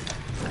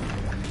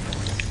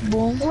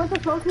 Boom. He went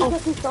to salty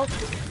because he's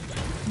salty.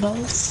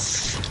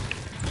 Balls.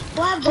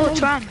 Oh,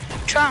 tram.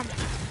 Trap?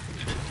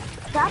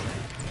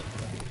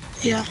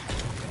 Yeah.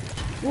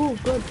 Ooh,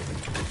 good.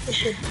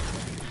 Good.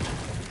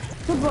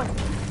 Good boy.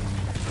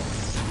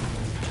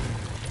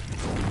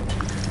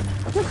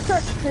 I just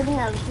start sitting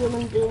as a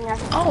human being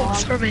as a dog.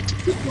 Serve it.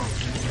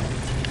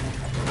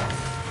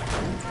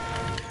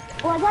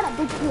 Oh, I got a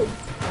big kid.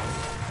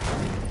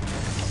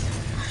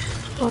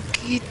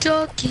 Okie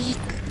dokie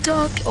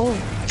dokie. Oh,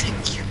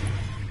 thank you.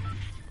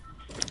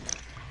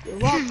 You're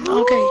welcome.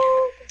 Okay.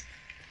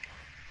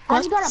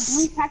 I got a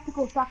blue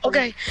tactical shotgun.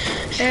 Okay.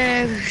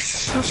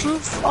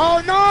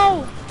 Oh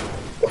no!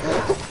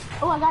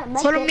 Oh, I got a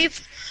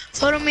medkit.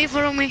 Follow me.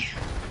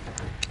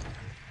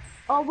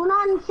 Oh, we're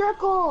not in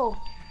circle.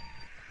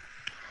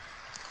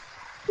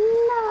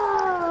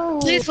 No.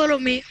 Please follow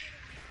me.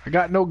 I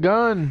got no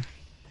gun.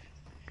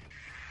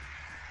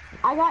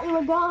 I got you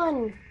a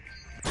gun.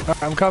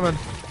 Alright, I'm coming.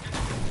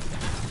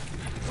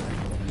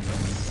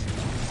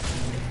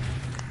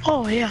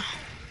 Oh yeah.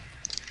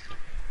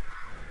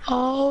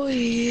 Oh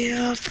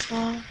yeah.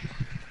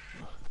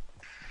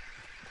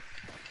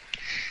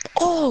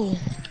 Oh.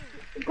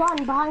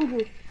 Gun behind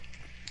you.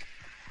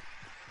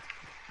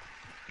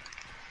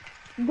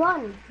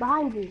 Gun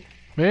behind you.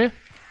 Me?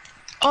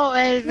 Oh,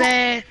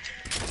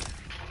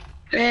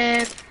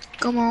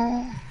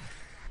 como.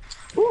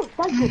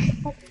 Thank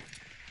you.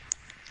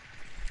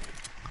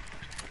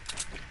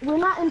 We're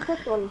not in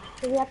circle,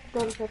 so we have to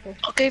go to circle.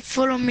 Okay,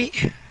 follow me.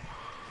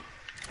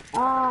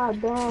 Ah,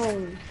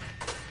 dang.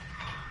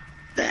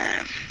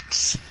 Damn.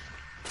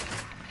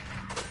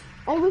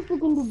 I wish we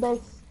can do base.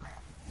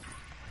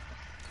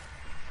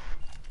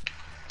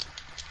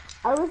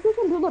 I wish we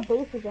can do the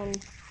base again.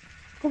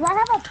 Cause I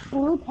have a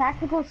blue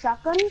tactical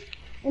shotgun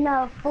and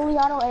a fully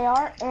auto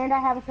AR, and I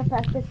have a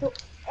suppressed pistol.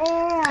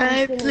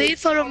 And Okay,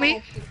 please follow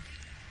me.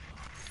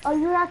 Oh,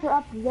 you're after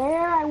up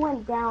there? I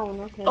went down.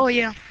 Okay. Oh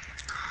yeah.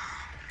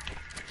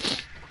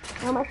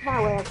 I'm making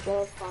my way up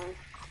there. It's fine.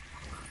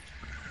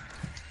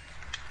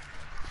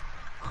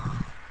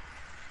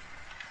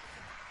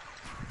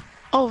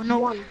 Oh no.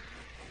 One.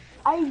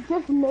 I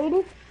just made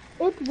it.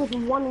 It with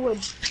one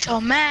wood.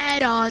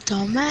 Tomato.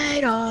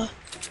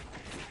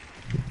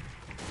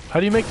 How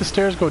do you make the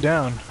stairs go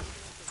down?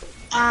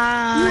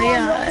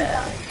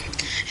 Yeah.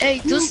 Hey,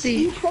 Dusty.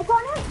 You click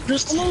on it,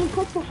 Dusty. and then you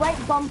click the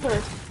right bumper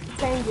to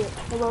change it,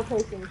 the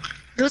rotation.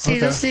 Dusty, Okay.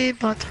 Dusty,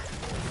 but.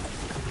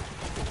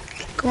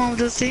 Come on,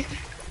 Dusty.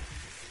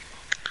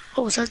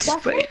 Oh, salty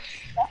spray.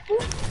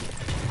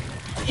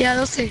 Yeah,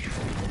 Dusty.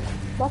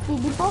 Dusty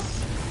Depot?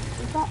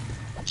 Is that?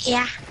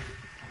 Yeah.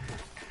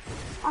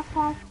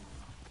 Okay.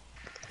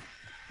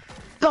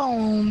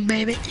 Boom,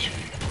 baby.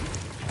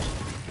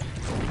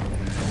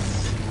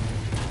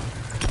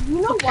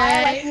 You know why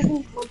I like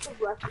using wood to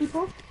rush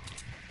people?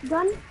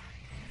 Gun?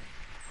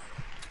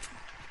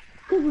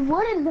 Because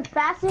wood is the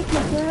fastest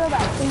material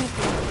that things.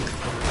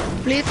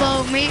 Please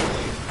follow me.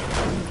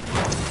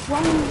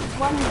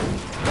 One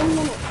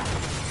minute.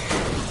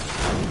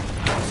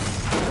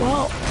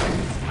 Wow.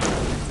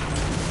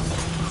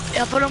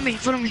 Yeah, follow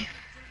me.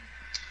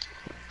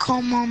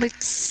 Come on,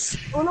 bitch.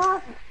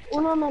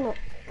 Uno minute.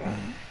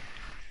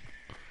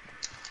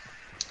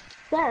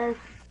 There.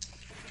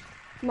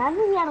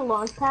 Imagine we had a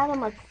launch pad. I'm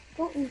like,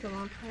 don't use a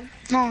launch pad.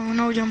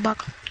 No, jump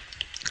back.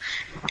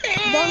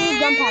 Don't use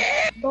jump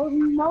pad. Don't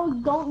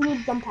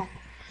use jump pad.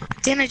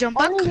 Tiene jump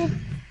back?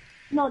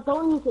 No,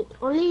 don't use it.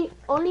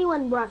 Only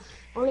when rush.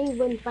 Only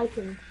when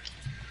fighting.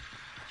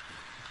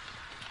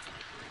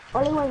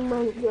 Only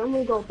when you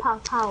only go pow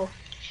pow.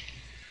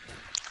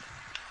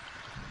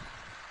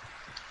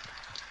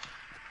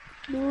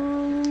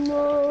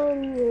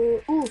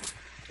 Ooh,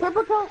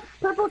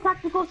 purple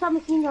tactical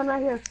submachine gun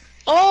right here.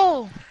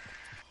 Oh,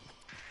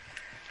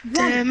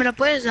 Gun, ¿me la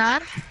puedes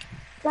dar?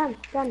 gun.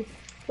 Come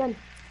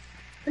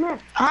here.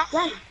 Ah.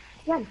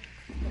 Gun.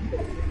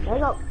 There you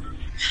go.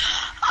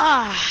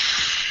 Ah.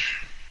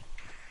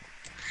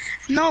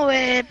 No,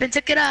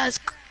 pensé que era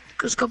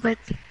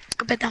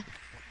escopeta.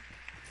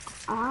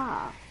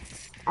 Ah,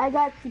 I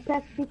got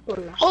suppressed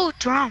pistola. Oh,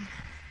 drum.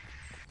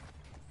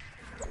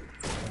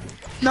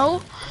 No?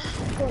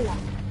 Pistola.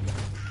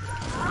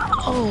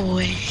 Oh,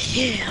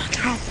 yeah,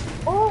 drum.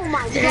 Oh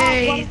my god,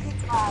 Hey. what is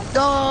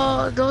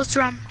that? Those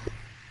drum.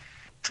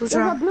 Two There's a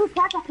drum. blue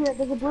tac up here.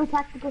 There's a blue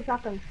tactical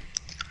shotgun.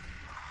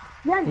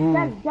 Ooh.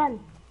 Gun.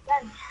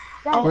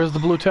 Where's the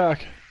blue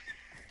tack?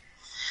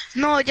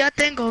 No, ya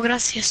tengo,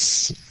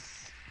 gracias.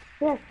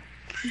 Here.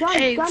 Gun,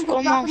 Hey, gun,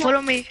 come on,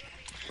 follow me.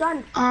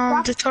 Gun,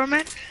 The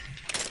torment.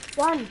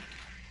 gun.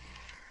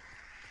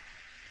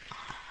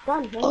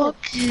 Right here.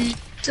 Okay,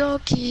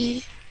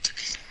 dokie.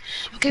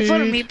 Okay,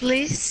 follow me,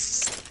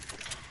 please.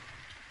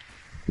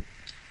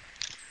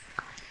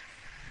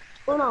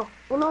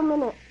 Uno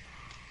minute.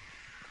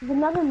 There's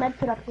another med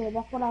kit up here.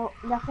 That's what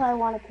I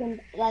want to came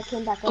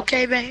back up.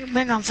 Okay,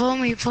 vengan, follow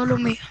me.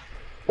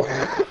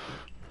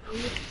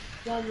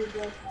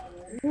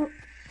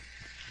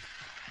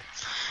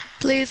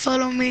 Please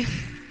follow me.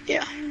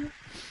 Yeah.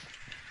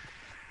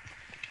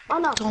 Oh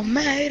no.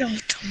 Tomato.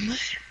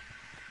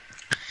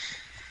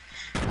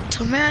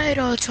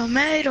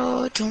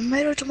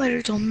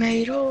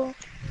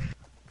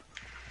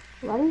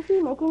 Why is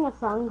he making a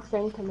song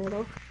saying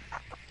tomato?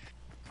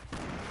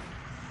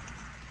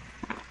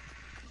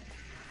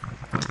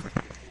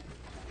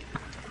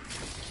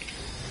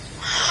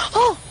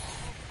 Oh!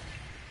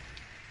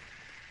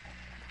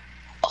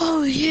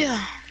 Oh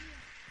yeah.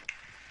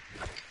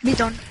 Be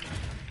done.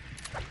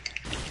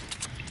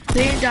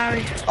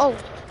 Legendary. Oh.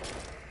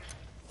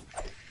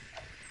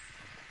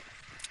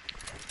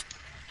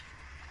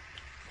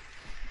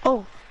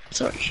 Oh,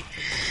 sorry.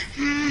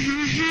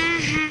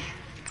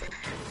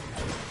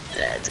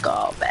 Let's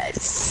go,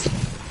 guys.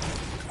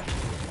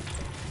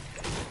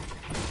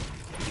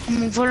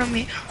 Follow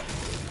me.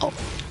 Oh,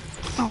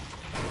 no.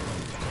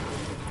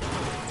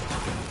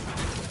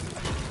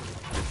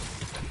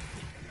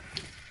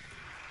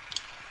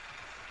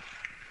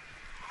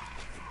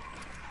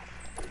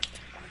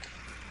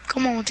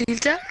 Come on,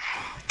 tilter.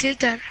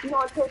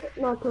 No,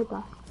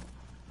 tilter.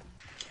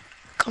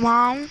 Come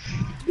on.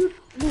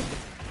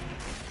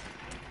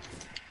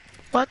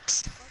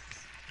 What?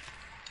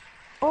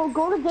 Oh,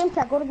 go to game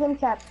chat.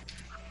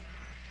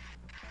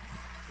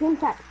 Game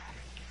chat.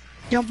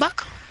 Jump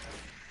back?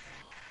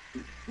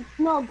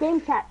 No,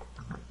 game chat.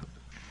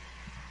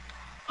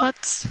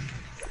 What?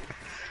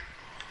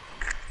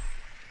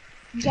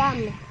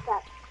 Jam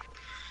chat.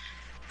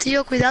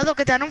 Tío, cuidado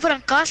que te dan un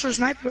francazo,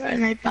 sniper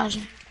en el paso.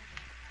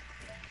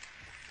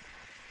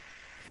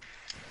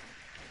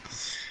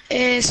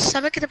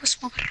 ¿Sabes qué te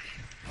puedes mover?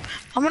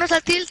 Vámonos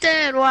al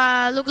tilter o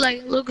a look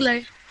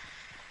like.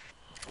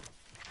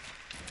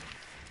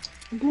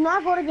 Do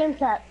not go to game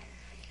chat.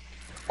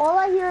 All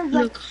I hear is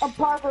like a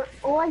barber.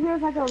 All I hear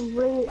is like a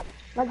ring,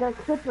 like a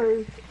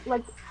clippers,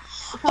 like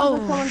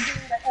someone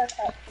doing the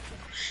haircut.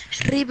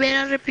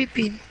 Rivera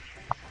Repipin.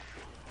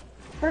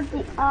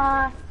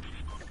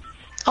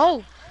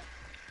 Oh!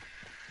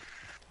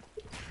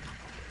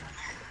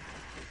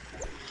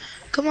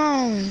 Come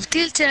on,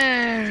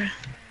 tilter!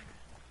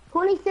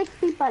 26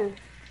 people.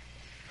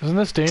 Isn't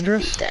this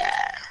dangerous?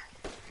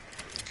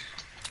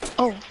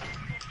 Oh.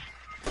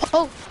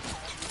 Oh!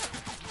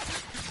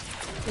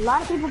 A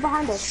lot of people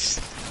behind us.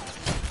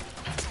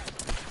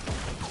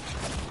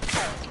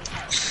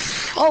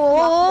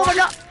 Oh,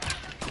 no!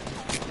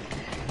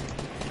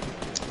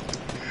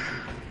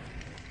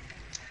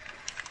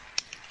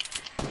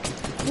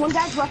 One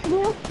guy's rushing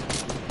you.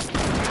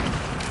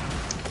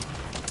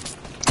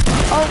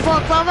 Oh,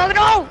 fuck,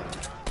 no!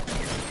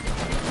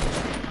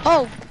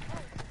 Oh!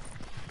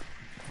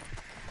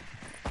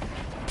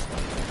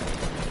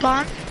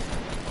 Spawn?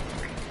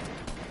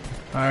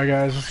 Alright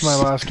guys, this is my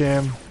last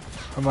game.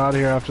 I'm out of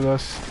here after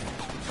this.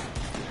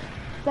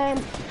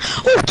 Same.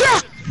 Oh,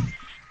 yeah!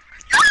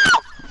 No!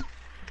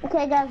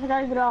 Okay guys, I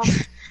gotta get off.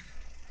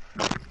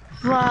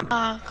 Fuck.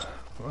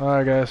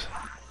 Alright guys.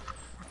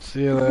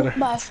 See you later.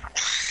 Bye.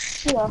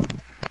 See ya.